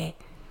say?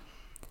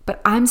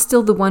 But I'm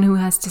still the one who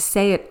has to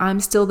say it.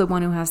 I'm still the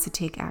one who has to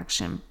take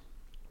action,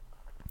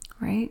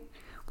 right?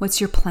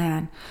 What's your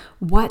plan?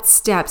 What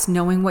steps,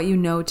 knowing what you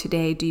know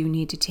today, do you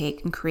need to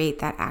take and create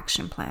that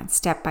action plan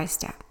step by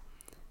step?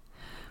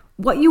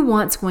 What you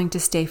want's going to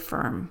stay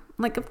firm.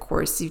 Like, of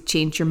course, you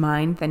change your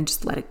mind, then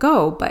just let it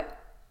go. But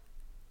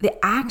the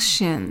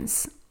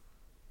actions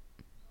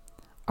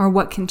are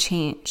what can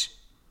change.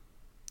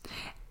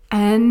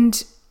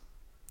 And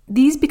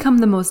these become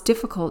the most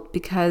difficult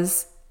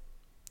because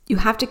you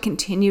have to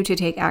continue to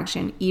take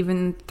action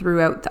even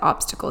throughout the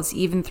obstacles,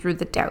 even through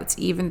the doubts,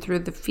 even through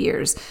the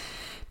fears,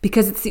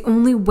 because it's the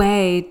only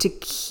way to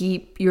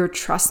keep your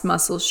trust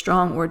muscles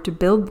strong or to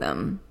build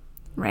them,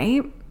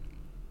 right?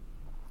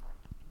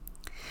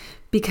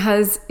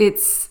 Because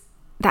it's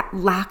that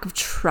lack of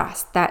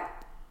trust,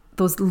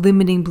 those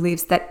limiting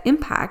beliefs that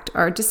impact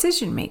our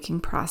decision-making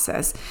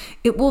process.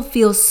 It will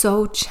feel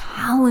so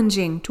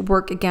challenging to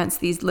work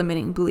against these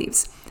limiting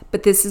beliefs.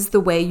 But this is the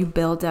way you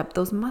build up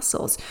those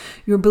muscles.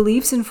 Your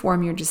beliefs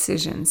inform your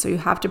decisions. So you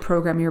have to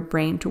program your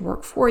brain to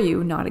work for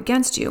you, not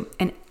against you.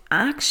 And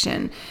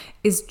action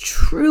is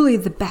truly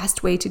the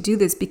best way to do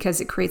this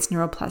because it creates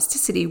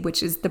neuroplasticity,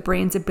 which is the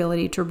brain's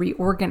ability to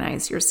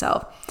reorganize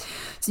yourself.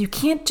 So you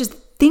can't just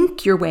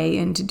think your way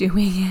into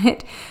doing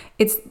it.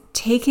 It's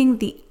taking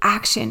the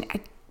action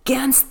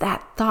against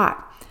that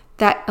thought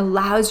that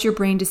allows your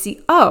brain to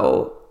see,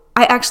 oh,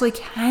 I actually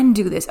can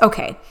do this.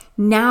 Okay,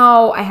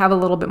 now I have a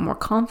little bit more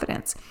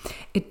confidence.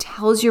 It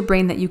tells your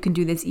brain that you can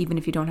do this even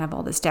if you don't have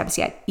all the steps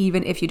yet,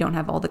 even if you don't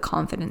have all the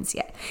confidence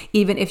yet,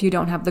 even if you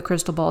don't have the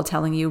crystal ball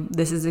telling you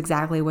this is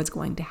exactly what's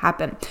going to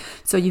happen.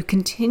 So you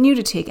continue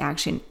to take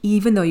action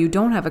even though you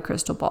don't have a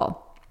crystal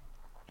ball.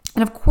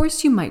 And of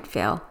course you might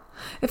fail.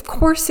 Of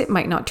course it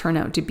might not turn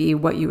out to be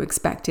what you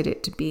expected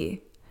it to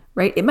be,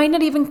 right? It might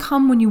not even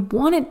come when you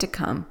want it to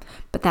come,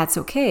 but that's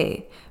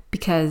okay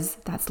because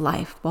that's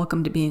life.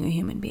 Welcome to being a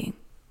human being.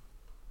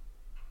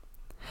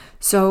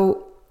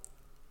 So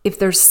if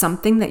there's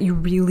something that you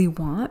really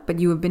want, but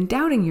you have been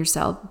doubting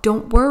yourself,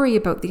 don't worry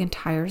about the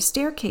entire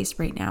staircase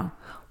right now.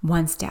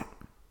 One step.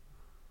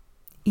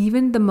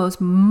 Even the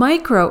most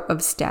micro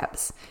of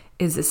steps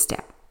is a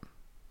step.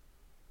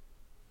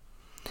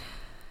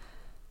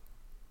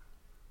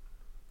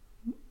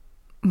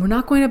 We're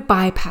not going to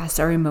bypass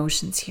our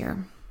emotions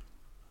here.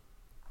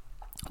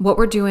 What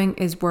we're doing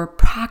is we're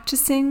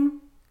practicing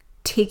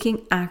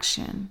taking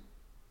action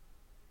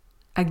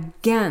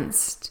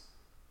against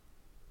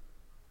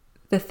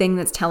the thing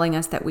that's telling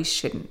us that we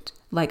shouldn't,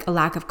 like a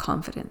lack of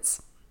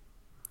confidence.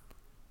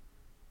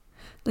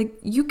 Like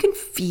you can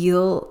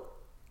feel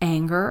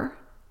anger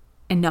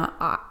and not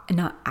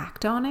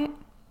act on it.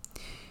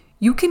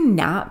 You can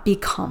not be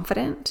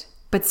confident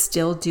but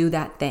still do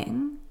that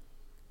thing,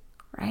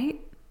 right?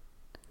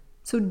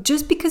 So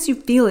just because you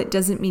feel it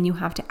doesn't mean you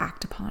have to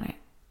act upon it.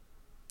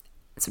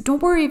 So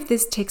don't worry if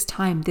this takes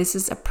time. This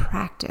is a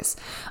practice.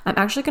 I'm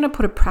actually going to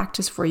put a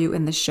practice for you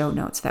in the show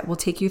notes that will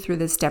take you through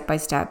this step by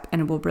step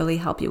and it will really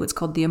help you. It's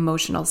called the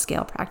emotional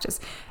scale practice.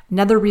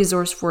 Another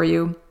resource for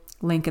you,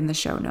 link in the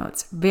show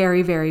notes.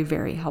 Very, very,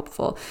 very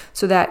helpful.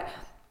 So that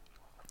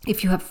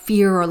if you have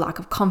fear or lack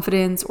of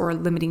confidence or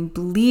limiting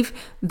belief,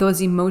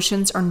 those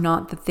emotions are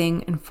not the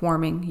thing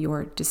informing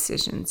your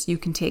decisions. You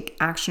can take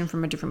action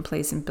from a different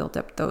place and build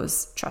up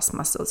those trust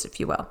muscles, if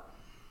you will.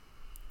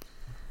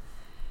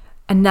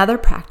 Another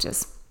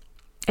practice,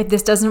 if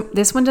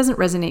this one doesn't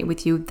resonate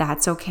with you,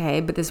 that's okay,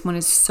 but this one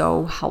is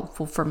so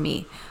helpful for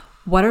me.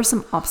 What are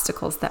some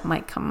obstacles that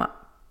might come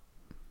up?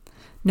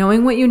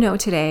 Knowing what you know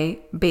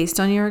today, based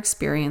on your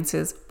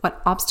experiences,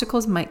 what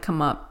obstacles might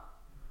come up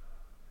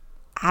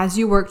as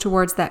you work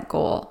towards that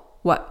goal,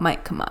 what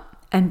might come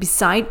up. And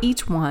beside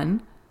each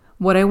one,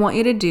 what I want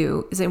you to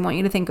do is I want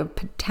you to think of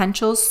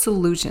potential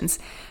solutions,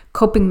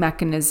 coping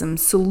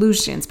mechanisms,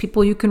 solutions,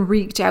 people you can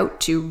reach out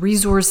to,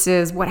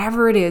 resources,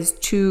 whatever it is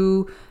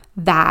to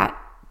that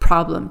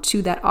problem,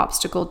 to that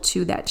obstacle,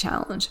 to that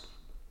challenge.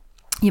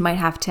 You might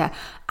have to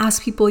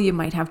ask people, you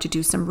might have to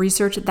do some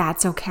research.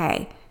 That's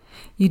okay.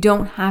 You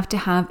don't have to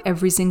have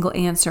every single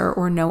answer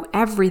or know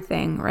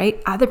everything, right?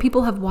 Other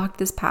people have walked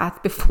this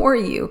path before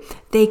you.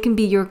 They can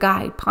be your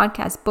guide.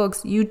 Podcasts,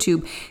 books,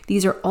 YouTube.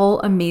 These are all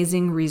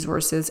amazing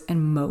resources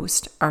and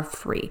most are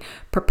free.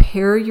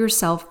 Prepare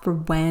yourself for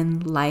when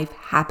life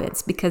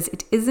happens because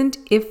it isn't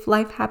if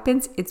life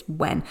happens, it's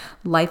when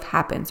life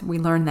happens. We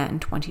learned that in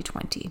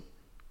 2020.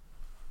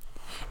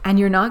 And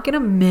you're not going to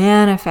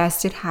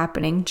manifest it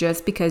happening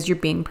just because you're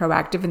being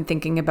proactive and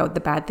thinking about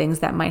the bad things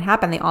that might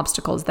happen, the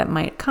obstacles that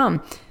might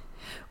come.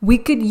 We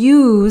could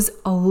use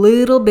a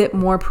little bit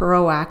more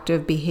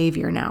proactive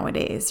behavior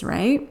nowadays,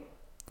 right?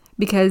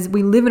 Because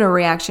we live in a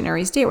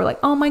reactionary state. We're like,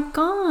 oh my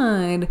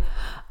God,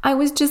 I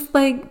was just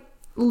like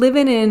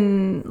living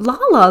in La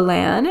La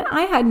Land and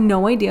I had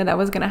no idea that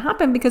was going to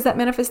happen because that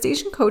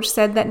manifestation coach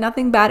said that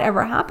nothing bad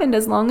ever happened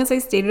as long as I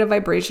stayed at a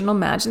vibrational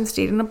match and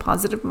stayed in a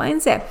positive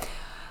mindset.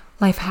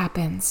 Life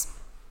happens.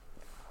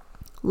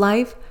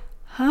 Life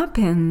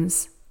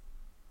happens.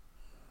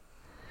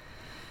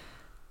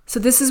 So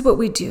this is what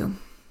we do.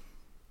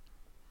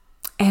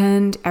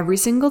 And every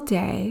single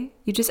day,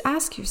 you just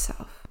ask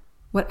yourself,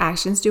 what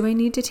actions do I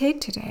need to take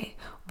today?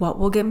 What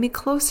will get me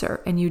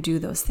closer? And you do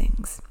those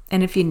things.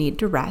 And if you need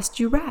to rest,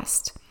 you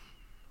rest.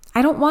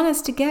 I don't want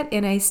us to get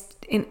in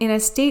a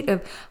state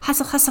of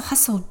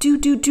hustle,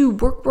 do,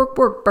 work,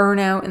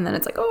 burnout. And then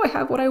it's like, oh, I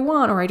have what I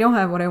want, or I don't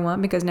have what I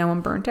want because now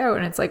I'm burnt out.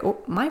 And it's like,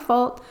 oh, my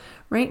fault,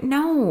 right?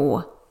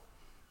 No,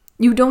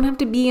 you don't have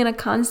to be in a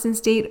constant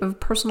state of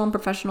personal and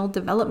professional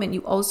development.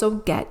 You also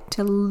get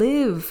to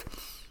live.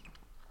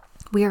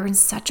 We are in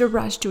such a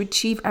rush to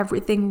achieve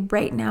everything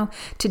right now,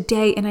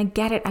 today. And I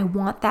get it. I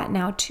want that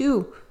now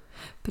too.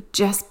 But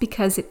just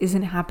because it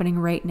isn't happening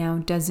right now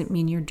doesn't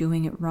mean you're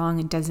doing it wrong.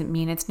 It doesn't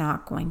mean it's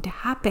not going to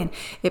happen.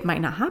 It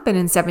might not happen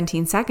in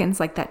 17 seconds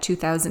like that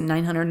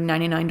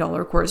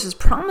 $2,999 course is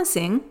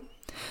promising,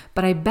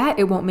 but I bet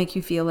it won't make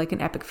you feel like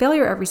an epic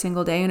failure every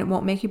single day, and it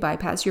won't make you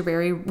bypass your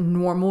very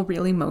normal,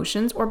 real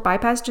emotions, or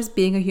bypass just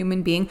being a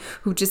human being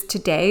who just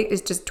today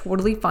is just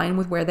totally fine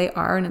with where they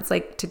are. And it's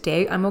like,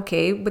 today I'm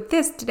okay with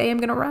this. Today I'm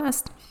going to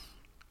rest.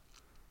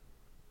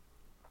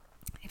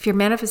 If your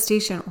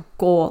manifestation or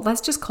goal, let's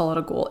just call it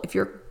a goal. If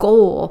your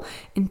goal,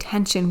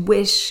 intention,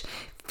 wish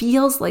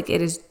feels like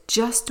it is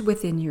just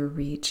within your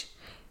reach,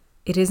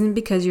 it isn't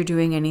because you're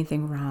doing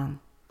anything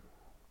wrong.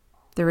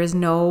 There is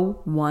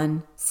no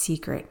one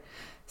secret.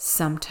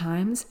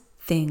 Sometimes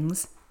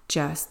things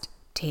just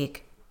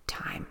take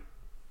time.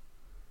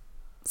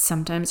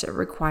 Sometimes it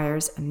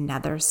requires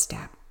another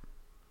step,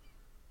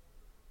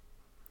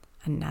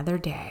 another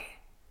day,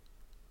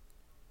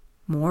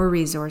 more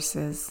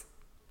resources,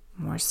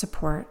 more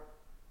support,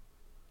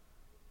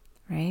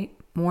 right?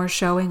 More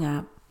showing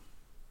up.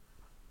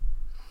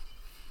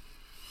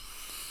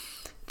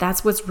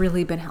 That's what's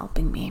really been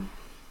helping me.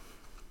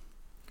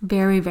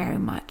 Very, very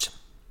much.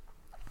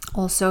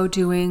 Also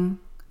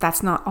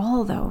that's not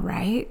all though,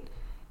 right?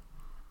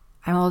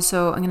 I'm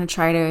going to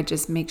try to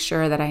just make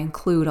sure that I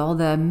include all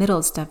the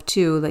middle stuff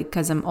too,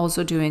 because I'm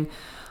also doing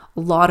a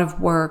lot of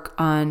work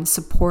on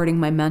supporting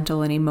my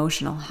mental and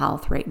emotional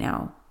health right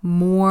now.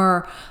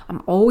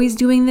 I'm always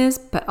doing this,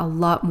 but a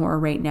lot more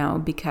right now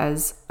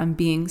because I'm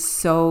being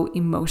so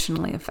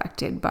emotionally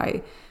affected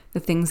by the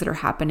things that are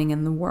happening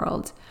in the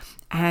world.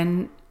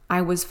 And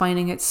I was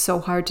finding it so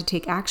hard to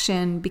take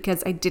action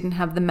because I didn't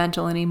have the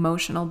mental and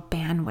emotional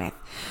bandwidth.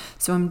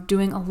 So I'm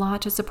doing a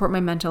lot to support my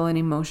mental and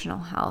emotional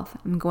health.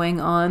 I'm going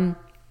on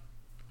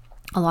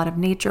a lot of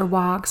nature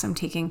walks. I'm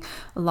taking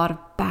a lot of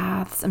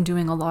baths. I'm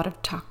doing a lot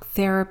of talk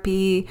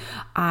therapy.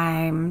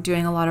 I'm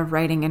doing a lot of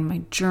writing in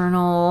my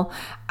journal.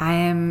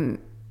 What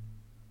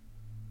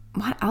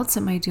else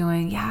am I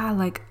doing?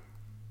 I'm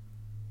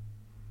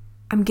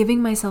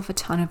giving myself a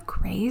ton of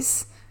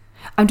grace.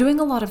 I'm doing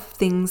a lot of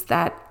things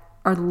that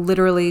are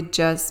literally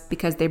just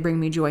because they bring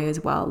me joy as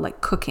well,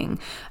 like cooking.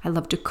 I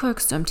love to cook,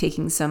 so I'm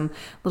taking some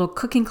little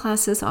cooking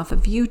classes off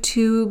of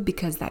YouTube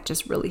because that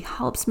just really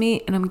helps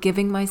me, and I'm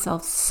giving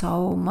myself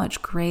so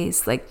much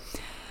grace. Like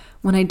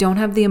when I don't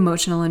have the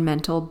emotional and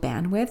mental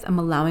bandwidth, I'm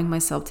allowing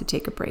myself to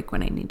take a break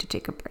when I need to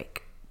take a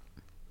break.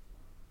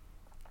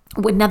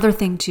 Another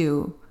thing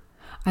too,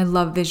 I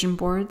love vision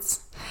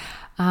boards.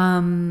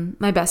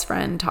 My best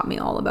friend taught me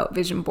all about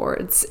vision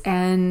boards,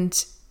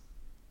 and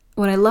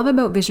what I love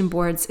about vision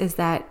boards is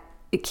that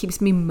it keeps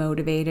me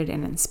motivated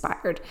and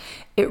inspired.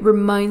 It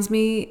reminds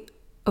me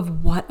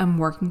of what I'm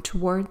working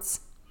towards.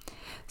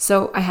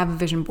 So I have a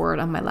vision board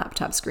on my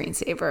laptop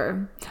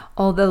screensaver.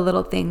 All the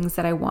little things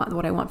that I want,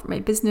 what I want for my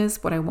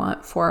business, what I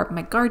want for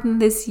my garden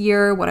this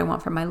year, what I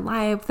want for my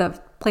life,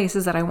 the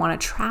places that I want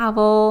to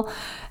travel,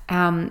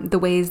 the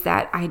ways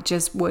that I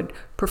just would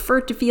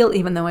prefer to feel,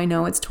 even though I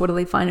know it's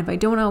totally fine if I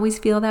don't always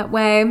feel that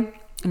way. And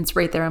it's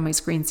right there on my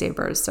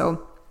screensaver.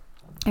 So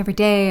every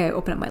day I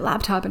open up my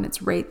laptop and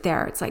it's right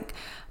there. It's like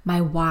my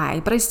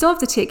why, but I still have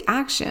to take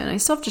action. I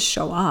still have to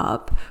show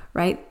up,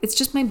 right? It's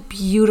just my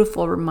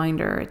beautiful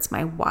reminder. It's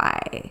my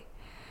why.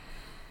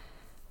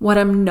 What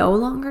I'm no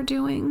longer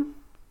doing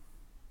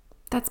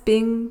that's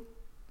being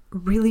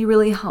really,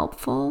 really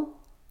helpful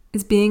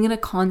is being in a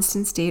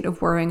constant state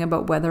of worrying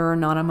about whether or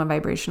not I'm a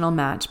vibrational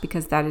match,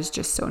 because that is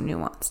just so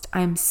nuanced.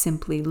 I'm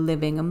simply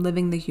living. I'm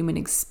living the human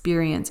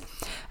experience.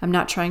 I'm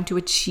not trying to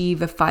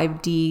achieve a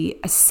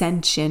 5D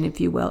ascension, if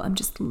you will. I'm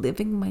just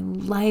living my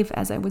life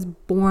as I was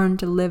born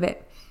to live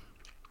it.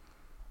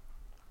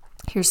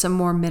 Here's some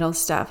more middle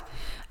stuff.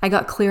 I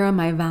got clear on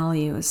my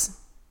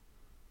values.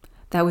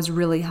 That was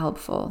really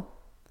helpful.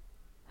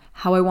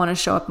 How I want to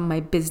show up in my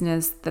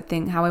business,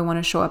 how I want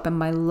to show up in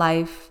my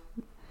life,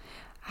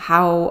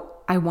 how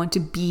I want to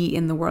be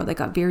in the world. I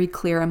got very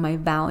clear on my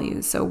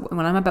values. So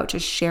when I'm about to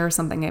share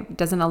something, it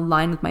doesn't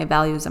align with my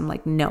values, I'm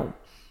like, no.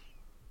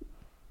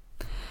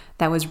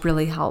 That was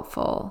really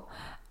helpful.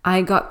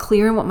 I got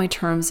clear on what my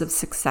terms of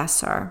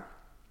success are.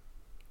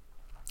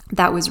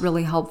 That was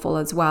really helpful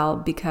as well,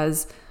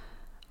 because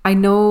I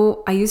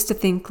know I used to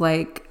think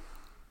like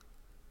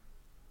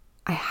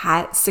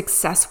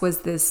success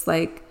was this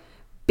like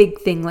big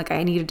thing. Like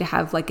I needed to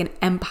have like an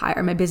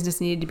empire. My business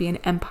needed to be an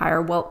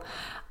empire. Well,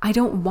 I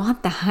don't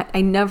want that.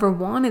 I never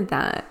wanted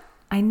that.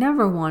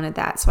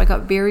 So I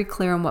got very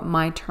clear on what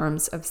my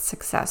terms of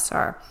success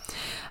are.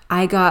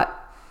 I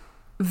got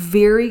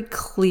very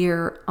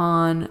clear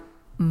on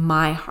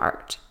my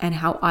heart and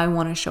how I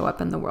want to show up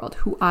in the world,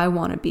 who I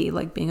want to be,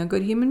 like being a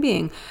good human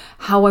being,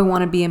 how I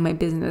want to be in my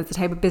business, the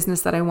type of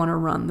business that I want to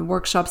run, the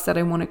workshops that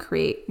I want to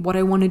create, what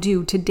I want to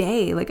do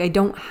today. Like I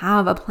don't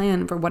have a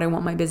plan for what I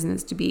want my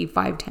business to be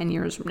 5-10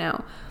 years from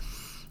now.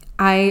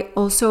 I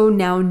also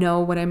now know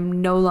what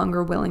I'm no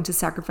longer willing to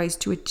sacrifice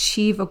to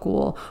achieve a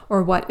goal,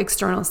 or what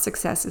external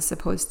success is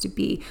supposed to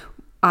be.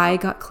 I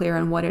got clear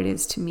on what it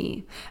is to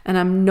me, and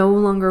I'm no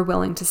longer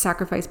willing to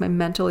sacrifice my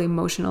mental,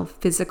 emotional,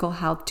 physical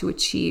health to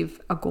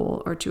achieve a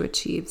goal or to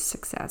achieve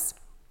success.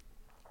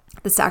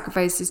 The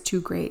sacrifice is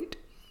too great.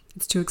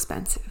 It's too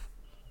expensive.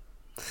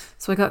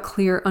 So I got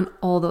clear on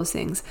all those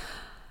things.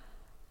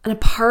 And a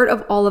part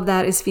of all of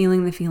that is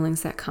feeling the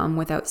feelings that come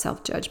without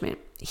self-judgment.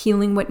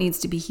 Healing what needs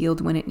to be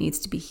healed when it needs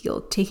to be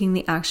healed. Taking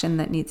the action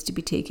that needs to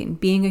be taken.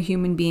 Being a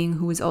human being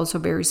who is also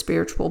very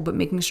spiritual, but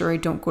making sure I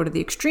don't go to the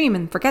extreme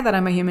and forget that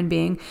I'm a human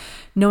being.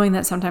 Knowing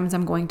that sometimes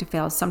I'm going to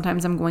fail.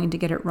 Sometimes I'm going to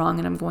get it wrong,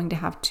 and I'm going to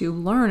have to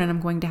learn, and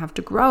I'm going to have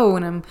to grow,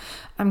 and I'm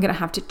going to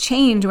have to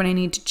change when I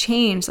need to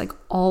change. Like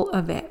all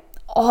of it.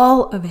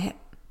 All of it.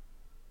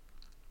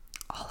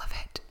 All of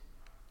it.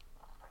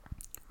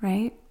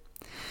 Right?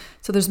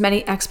 So there's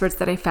many experts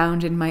that I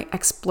found in my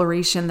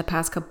exploration the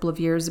past couple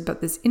of years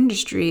about this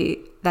industry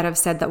that have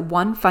said that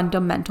one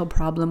fundamental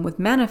problem with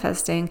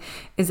manifesting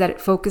is that it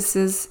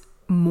focuses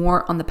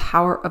more on the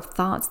power of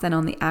thoughts than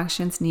on the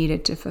actions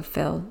needed to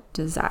fulfill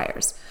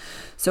desires.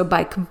 So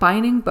by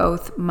combining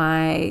both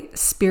my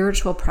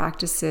spiritual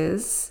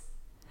practices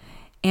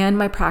and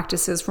my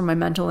practices for my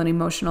mental and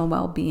emotional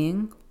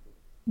well-being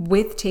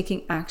with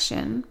taking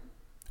action,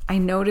 I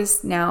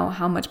notice now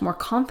how much more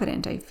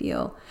confident I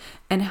feel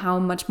and how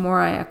much more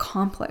I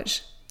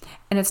accomplish.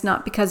 And it's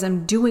not because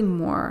I'm doing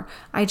more.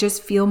 I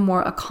just feel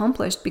more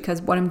accomplished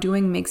because what I'm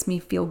doing makes me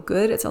feel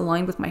good. It's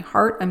aligned with my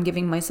heart. I'm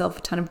giving myself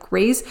a ton of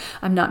grace.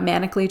 I'm not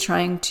manically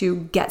trying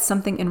to get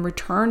something in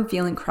return,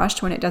 feeling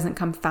crushed when it doesn't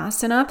come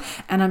fast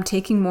enough. And I'm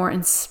taking more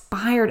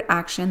inspired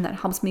action that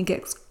helps me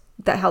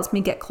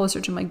get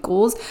closer to my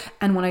goals.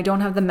 And when I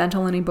don't have the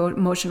mental and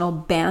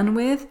emotional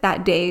bandwidth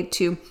that day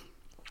to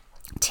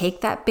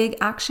take that big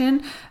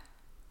action,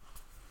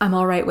 I'm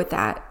all right with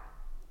that.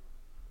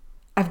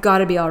 I've got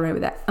to be all right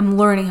with that. I'm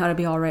learning how to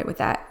be all right with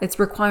that. It's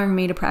requiring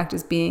me to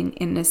practice being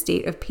in a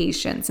state of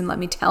patience. And let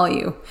me tell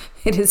you,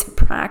 it is a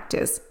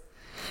practice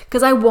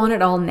because I want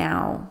it all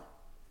now.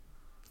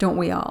 Don't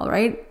we all,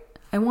 right?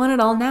 I want it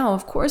all now.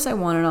 Of course I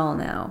want it all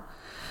now.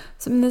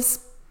 So I'm in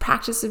this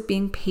practice of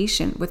being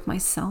patient with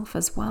myself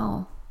as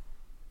well.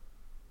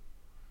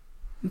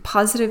 And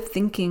positive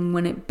thinking,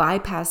 when it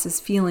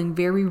bypasses feeling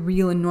very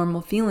real and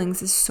normal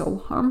feelings, is so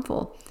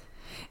harmful.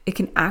 It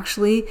can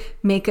actually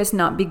make us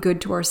not be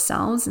good to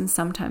ourselves and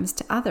sometimes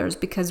to others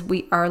because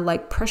we are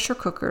like pressure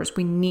cookers.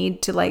 We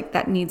need to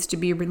that needs to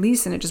be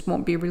released, and it just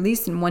won't be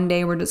released. And one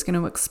day we're just going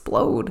to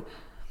explode.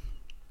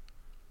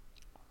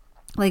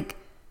 Like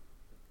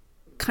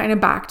kind of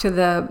back to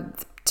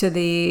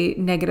the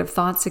negative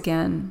thoughts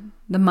again.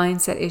 The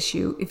mindset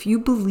issue. If you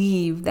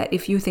believe that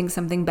if you think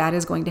something bad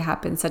is going to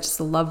happen, such as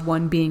a loved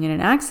one being in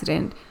an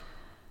accident,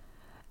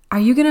 are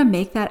you going to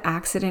make that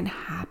accident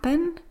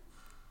happen?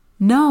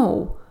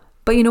 No.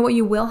 But you know what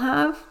you will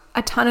have?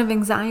 A ton of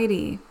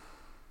anxiety,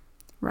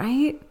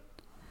 right?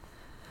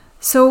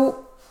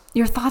 So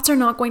your thoughts are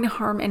not going to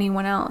harm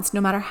anyone else.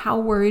 No matter how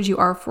worried you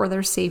are for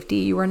their safety,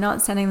 you are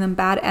not sending them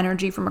bad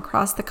energy from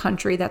across the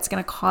country that's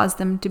going to cause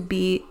them to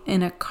be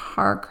in a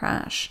car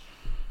crash.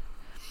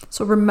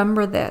 So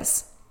remember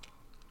this.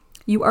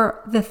 You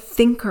are the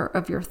thinker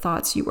of your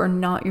thoughts. You are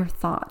not your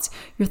thoughts.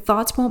 Your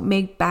thoughts won't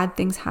make bad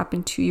things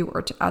happen to you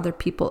or to other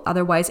people.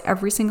 Otherwise,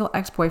 every single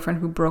ex-boyfriend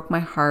who broke my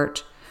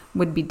heart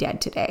would be dead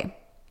today.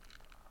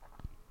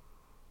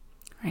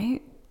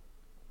 Right?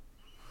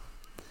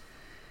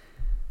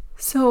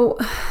 So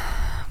I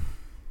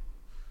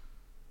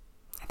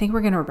think we're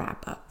going to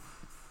wrap up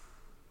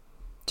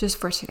just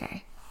for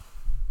today.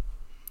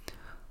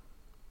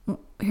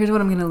 Here's what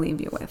I'm going to leave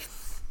you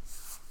with.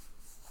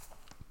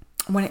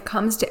 When it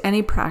comes to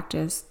any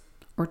practice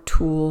or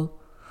tool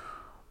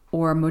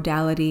or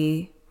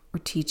modality or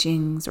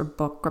teachings or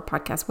book or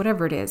podcast,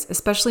 whatever it is,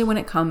 especially when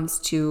it comes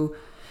to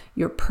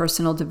your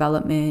personal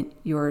development,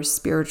 your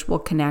spiritual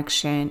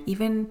connection,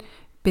 even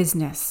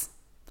business,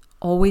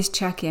 always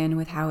check in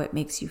with how it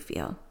makes you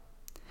feel.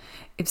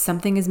 If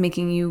something is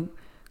making you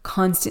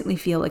constantly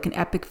feel like an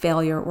epic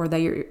failure, or that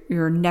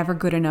you're never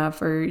good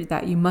enough, or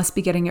that you must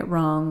be getting it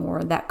wrong,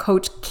 or that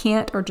coach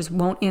can't or just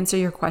won't answer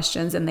your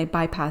questions and they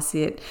bypass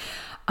it,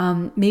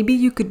 maybe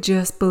you could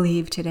just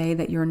believe today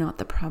that you're not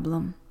the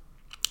problem.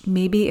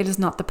 Maybe it is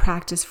not the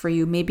practice for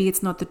you. Maybe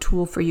it's not the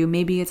tool for you.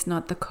 Maybe it's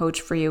not the coach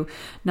for you.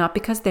 Not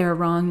because they're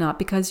wrong, not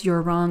because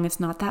you're wrong. It's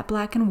not that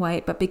black and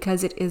white, but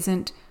because it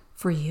isn't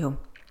for you.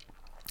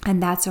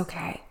 And that's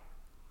okay.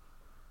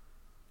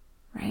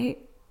 Right?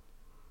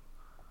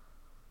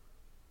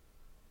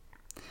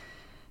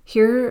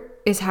 Here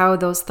is how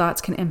those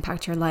thoughts can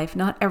impact your life.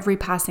 Not every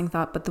passing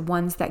thought, but the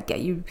ones that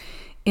get you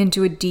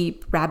into a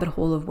deep rabbit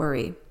hole of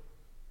worry.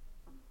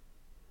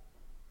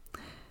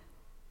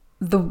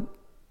 The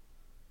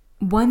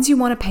ones you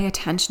want to pay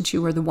attention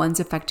to are the ones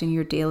affecting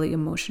your daily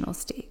emotional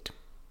state.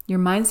 Your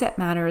mindset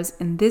matters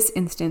in this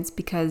instance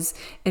because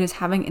it is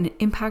having an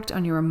impact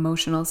on your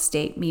emotional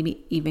state,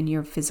 maybe even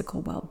your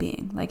physical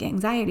well-being, like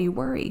anxiety,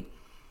 worry.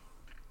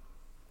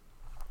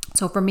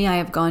 So for me, I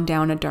have gone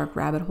down a dark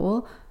rabbit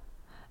hole.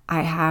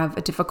 I have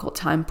a difficult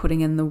time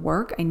putting in the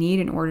work I need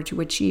in order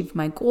to achieve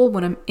my goal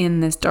when I'm in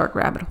this dark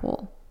rabbit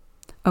hole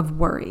of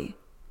worry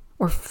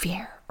or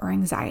fear or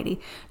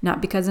anxiety.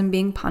 Not because I'm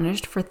being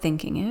punished for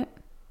thinking it,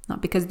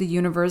 not because the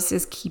universe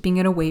is keeping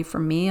it away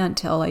from me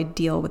until I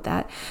deal with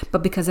that,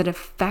 but because it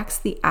affects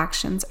the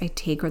actions I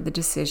take or the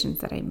decisions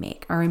that I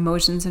make. Our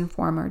emotions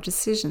inform our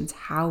decisions,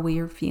 how we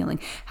are feeling,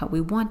 how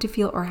we want to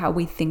feel, or how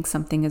we think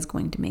something is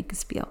going to make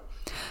us feel.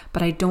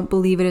 But I don't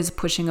believe it is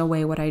pushing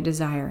away what I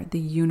desire. The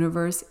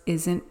universe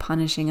isn't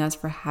punishing us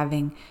for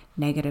having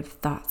negative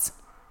thoughts.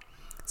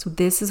 So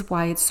this is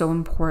why it's so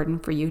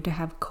important for you to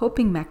have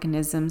coping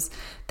mechanisms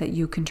that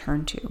you can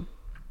turn to,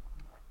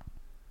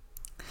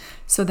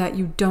 so that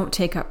you don't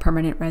take up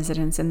permanent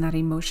residence in that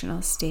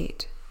emotional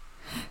state,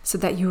 so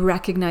that you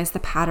recognize the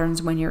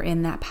patterns when you're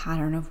in that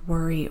pattern of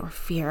worry or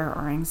fear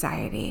or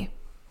anxiety,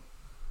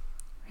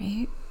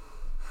 right?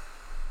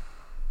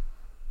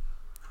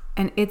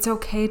 And it's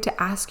okay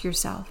to ask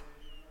yourself,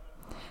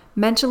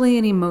 mentally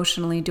and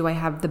emotionally, do I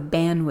have the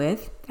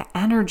bandwidth, the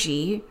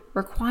energy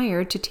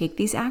required to take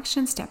these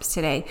action steps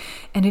today?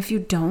 And if you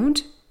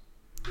don't,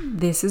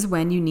 this is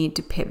when you need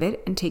to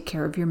pivot and take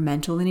care of your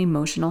mental and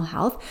emotional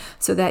health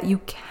so that you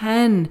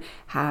can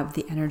have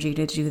the energy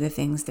to do the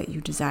things that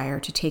you desire,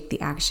 to take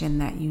the action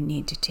that you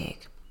need to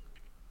take.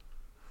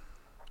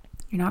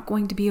 You're not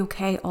going to be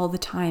okay all the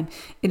time.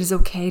 It is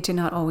okay to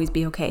not always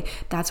be okay.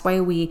 That's why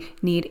we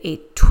need a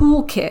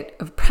toolkit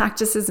of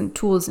practices and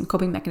tools and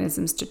coping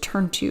mechanisms to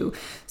turn to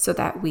so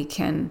that we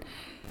can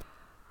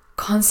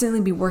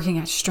constantly be working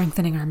at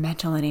strengthening our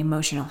mental and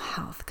emotional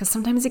health, because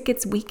sometimes it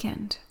gets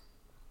weakened.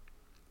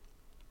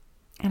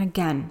 And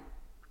again,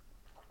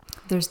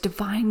 there's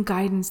divine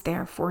guidance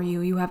there for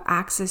you. You have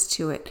access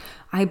to it.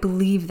 I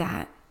believe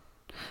that.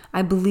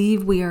 I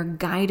believe we are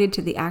guided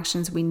to the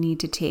actions we need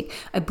to take.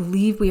 I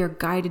believe we are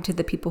guided to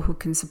the people who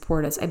can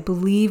support us. I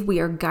believe we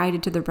are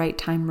guided to the right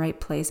time, right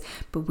place,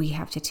 but we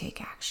have to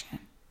take action.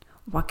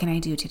 What can I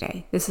do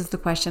today? This is the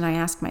question I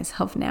ask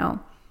myself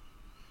now.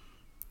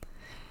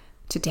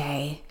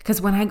 Today, because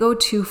when I go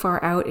too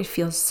far out, it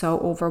feels so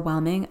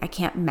overwhelming. I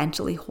can't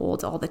mentally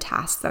hold all the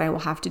tasks that I will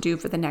have to do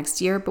for the next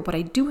year. But what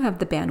I do have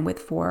the bandwidth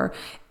for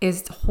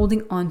is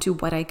holding on to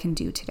what I can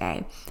do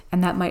today.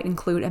 And that might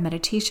include a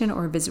meditation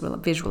or a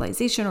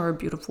visualization or a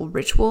beautiful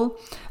ritual.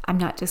 I'm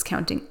not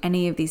discounting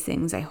any of these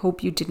things. I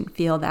hope you didn't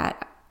feel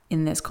that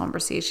in this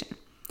conversation.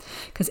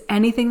 Because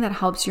anything that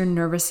helps your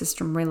nervous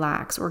system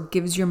relax or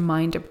gives your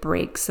mind a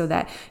break so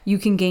that you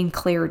can gain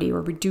clarity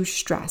or reduce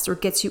stress or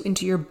gets you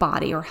into your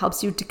body or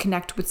helps you to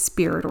connect with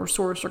spirit or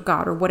source or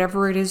God or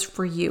whatever it is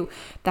for you,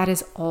 that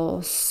is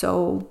all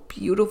so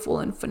beautiful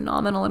and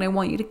phenomenal. And I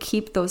want you to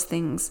keep those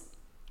things.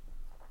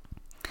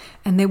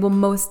 And they will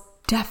most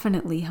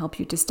definitely help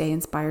you to stay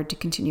inspired to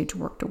continue to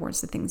work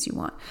towards the things you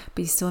want.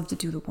 But you still have to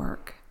do the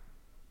work.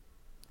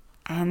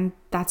 And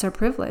that's our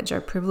privilege.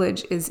 Our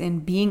privilege is in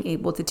being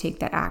able to take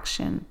that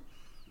action,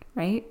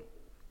 right?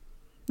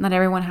 Not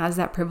everyone has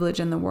that privilege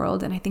in the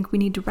world, and I think we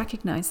need to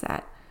recognize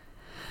that.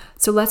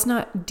 So let's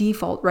not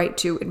default right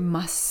to it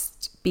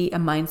must be a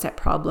mindset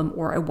problem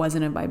or it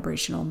wasn't a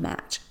vibrational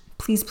match.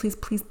 Please, please,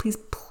 please, please,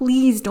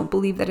 please don't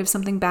believe that if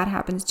something bad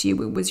happens to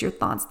you, it was your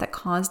thoughts that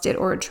caused it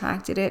or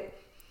attracted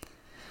it.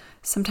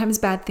 Sometimes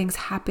bad things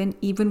happen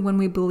even when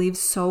we believe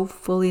so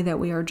fully that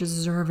we are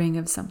deserving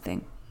of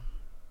something.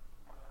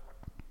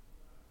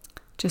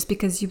 Just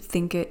because you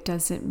think it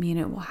doesn't mean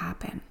it will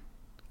happen.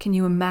 Can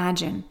you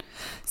imagine?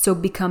 So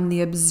become the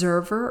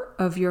observer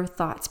of your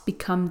thoughts.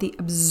 Become the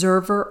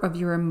observer of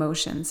your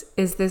emotions.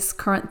 Is this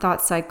current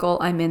thought cycle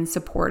I'm in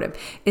supportive?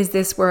 Is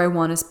this where I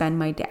want to spend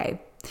my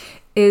day?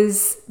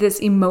 Is this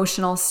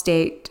emotional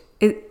state,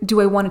 do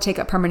I want to take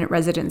up permanent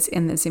residence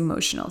in this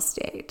emotional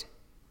state?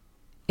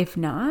 If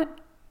not,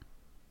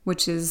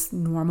 which is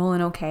normal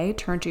and okay,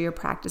 turn to your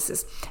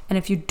practices. And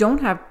if you don't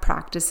have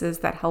practices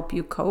that help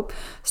you cope,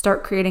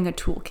 start creating a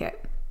toolkit.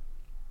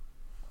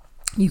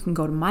 You can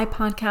go to my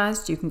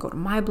podcast, you can go to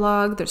my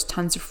blog, there's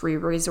tons of free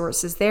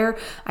resources there.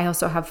 I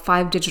also have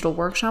 5 digital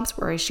workshops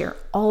where I share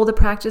all the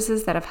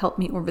practices that have helped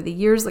me over the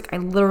years. Like I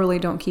literally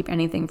don't keep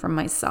anything from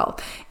myself.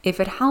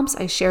 If it helps,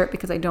 I share it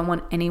because I don't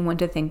want anyone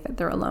to think that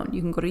they're alone. You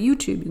can go to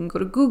YouTube, you can go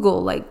to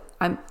Google,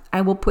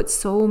 I will put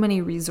so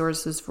many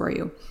resources for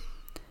you.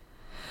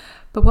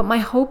 But what my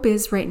hope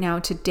is right now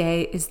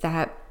today is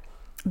that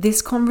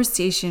this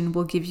conversation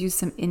will give you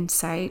some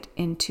insight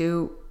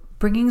into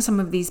bringing some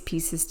of these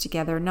pieces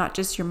together, not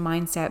just your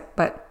mindset,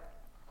 but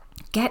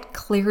get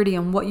clarity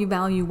on what you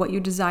value, what you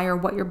desire,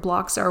 what your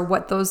blocks are,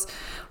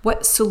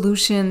 what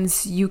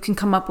solutions you can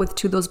come up with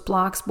to those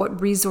blocks,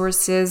 what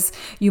resources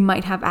you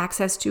might have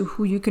access to,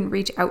 who you can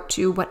reach out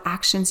to, what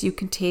actions you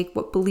can take,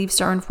 what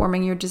beliefs are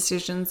informing your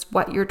decisions,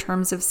 what your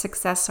terms of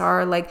success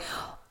are.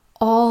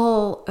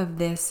 All of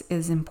this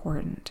is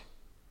important.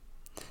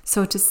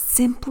 So to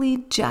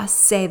simply just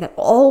say that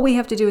all we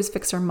have to do is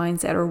fix our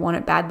mindset or want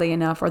it badly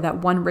enough or that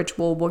one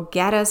ritual will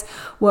get us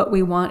what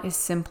we want is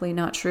simply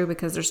not true,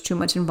 because there's too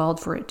much involved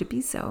for it to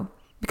be so.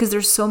 Because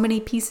there's so many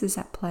pieces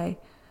at play.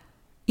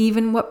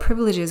 Even what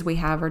privileges we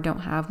have or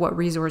don't have, what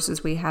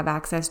resources we have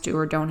access to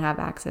or don't have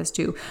access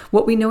to,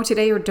 what we know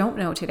today or don't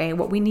know today,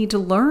 what we need to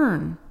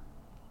learn.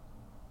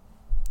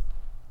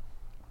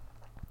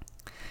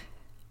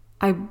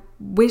 I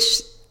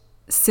wish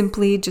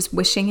simply just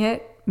wishing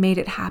it made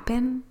it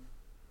happen.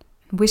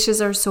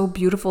 Wishes are so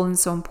beautiful and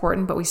so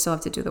important, but we still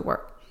have to do the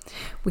work.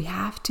 We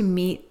have to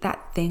meet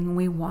that thing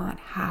we want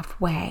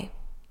halfway.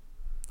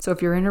 So if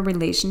you're in a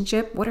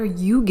relationship, what are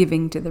you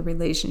giving to the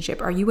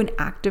relationship? Are you an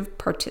active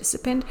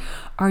participant?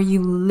 Are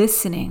you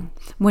listening?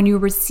 When you're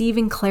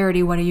receiving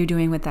clarity, what are you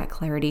doing with that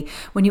clarity?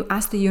 When you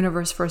ask the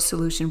universe for a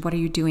solution, what are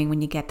you doing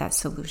when you get that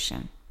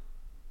solution?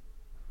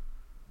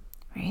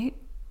 Right?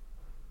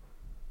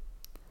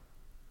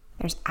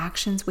 There's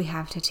actions we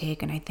have to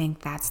take, and I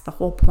think that's the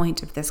whole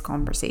point of this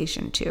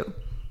conversation too.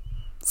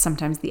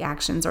 Sometimes the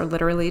actions are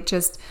literally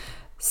just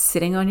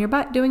sitting on your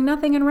butt, doing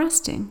nothing and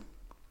resting,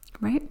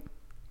 right?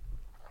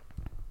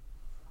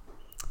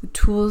 The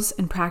tools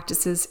and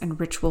practices and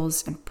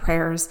rituals and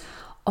prayers,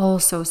 all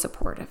so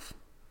supportive.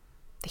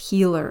 The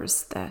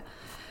healers, the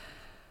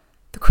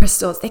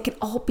crystals, they can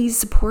all be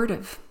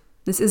supportive.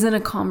 This isn't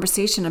a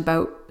conversation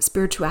about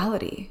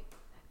spirituality.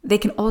 They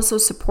can also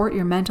support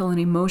your mental and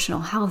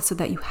emotional health so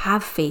that you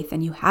have faith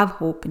and you have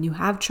hope and you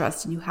have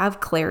trust and you have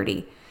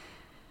clarity.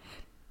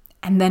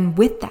 And then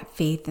with that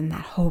faith and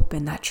that hope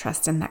and that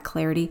trust and that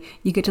clarity,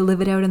 you get to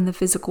live it out in the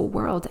physical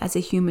world as a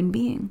human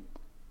being.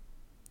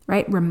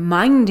 Right?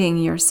 Reminding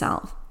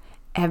yourself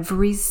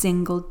every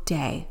single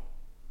day,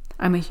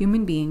 I'm a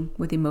human being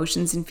with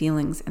emotions and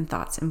feelings and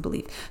thoughts and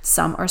beliefs.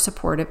 Some are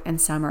supportive and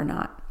some are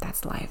not.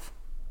 That's life.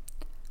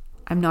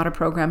 I'm not a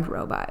programmed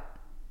robot.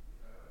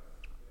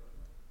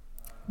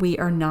 We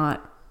are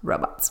not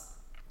robots.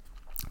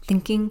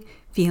 Thinking,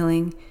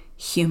 feeling,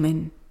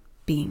 human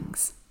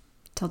beings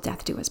till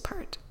death do us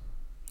part.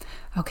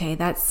 Okay,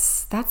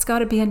 that's got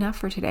to be enough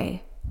for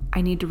today.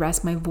 I need to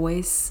rest my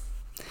voice.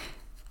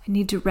 I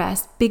need to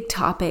rest. Big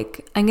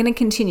topic. I'm going to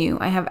continue.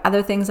 I have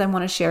other things I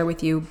want to share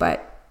with you,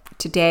 but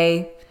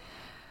today,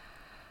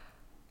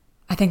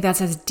 I think that's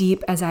as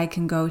deep as I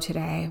can go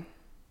today.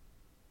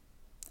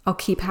 I'll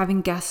keep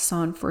having guests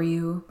on for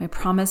you. My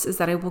promise is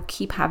that I will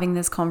keep having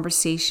this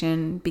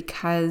conversation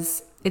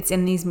because it's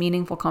in these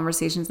meaningful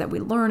conversations that we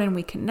learn and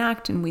we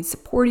connect and we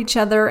support each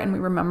other and we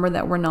remember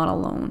that we're not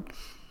alone.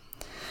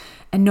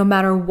 And no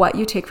matter what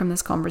you take from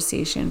this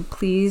conversation,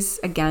 please,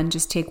 again,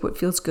 just take what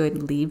feels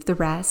good, leave the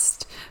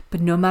rest.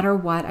 But no matter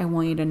what, I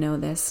want you to know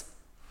this.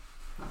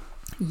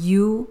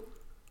 You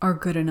are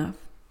good enough.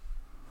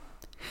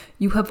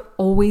 You have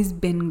always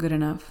been good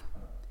enough.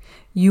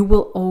 You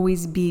will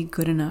always be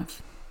good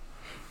enough.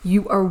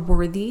 You are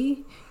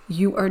worthy.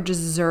 You are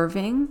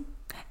deserving.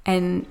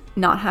 And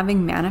not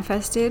having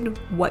manifested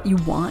what you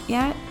want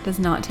yet does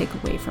not take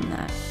away from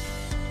that.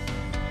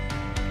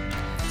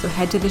 So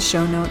head to the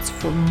show notes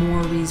for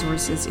more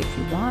resources if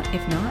you want.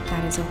 If not,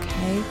 that is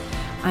okay.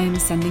 I am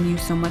sending you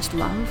so much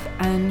love,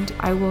 and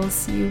I will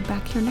see you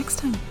back here next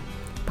time.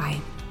 Bye.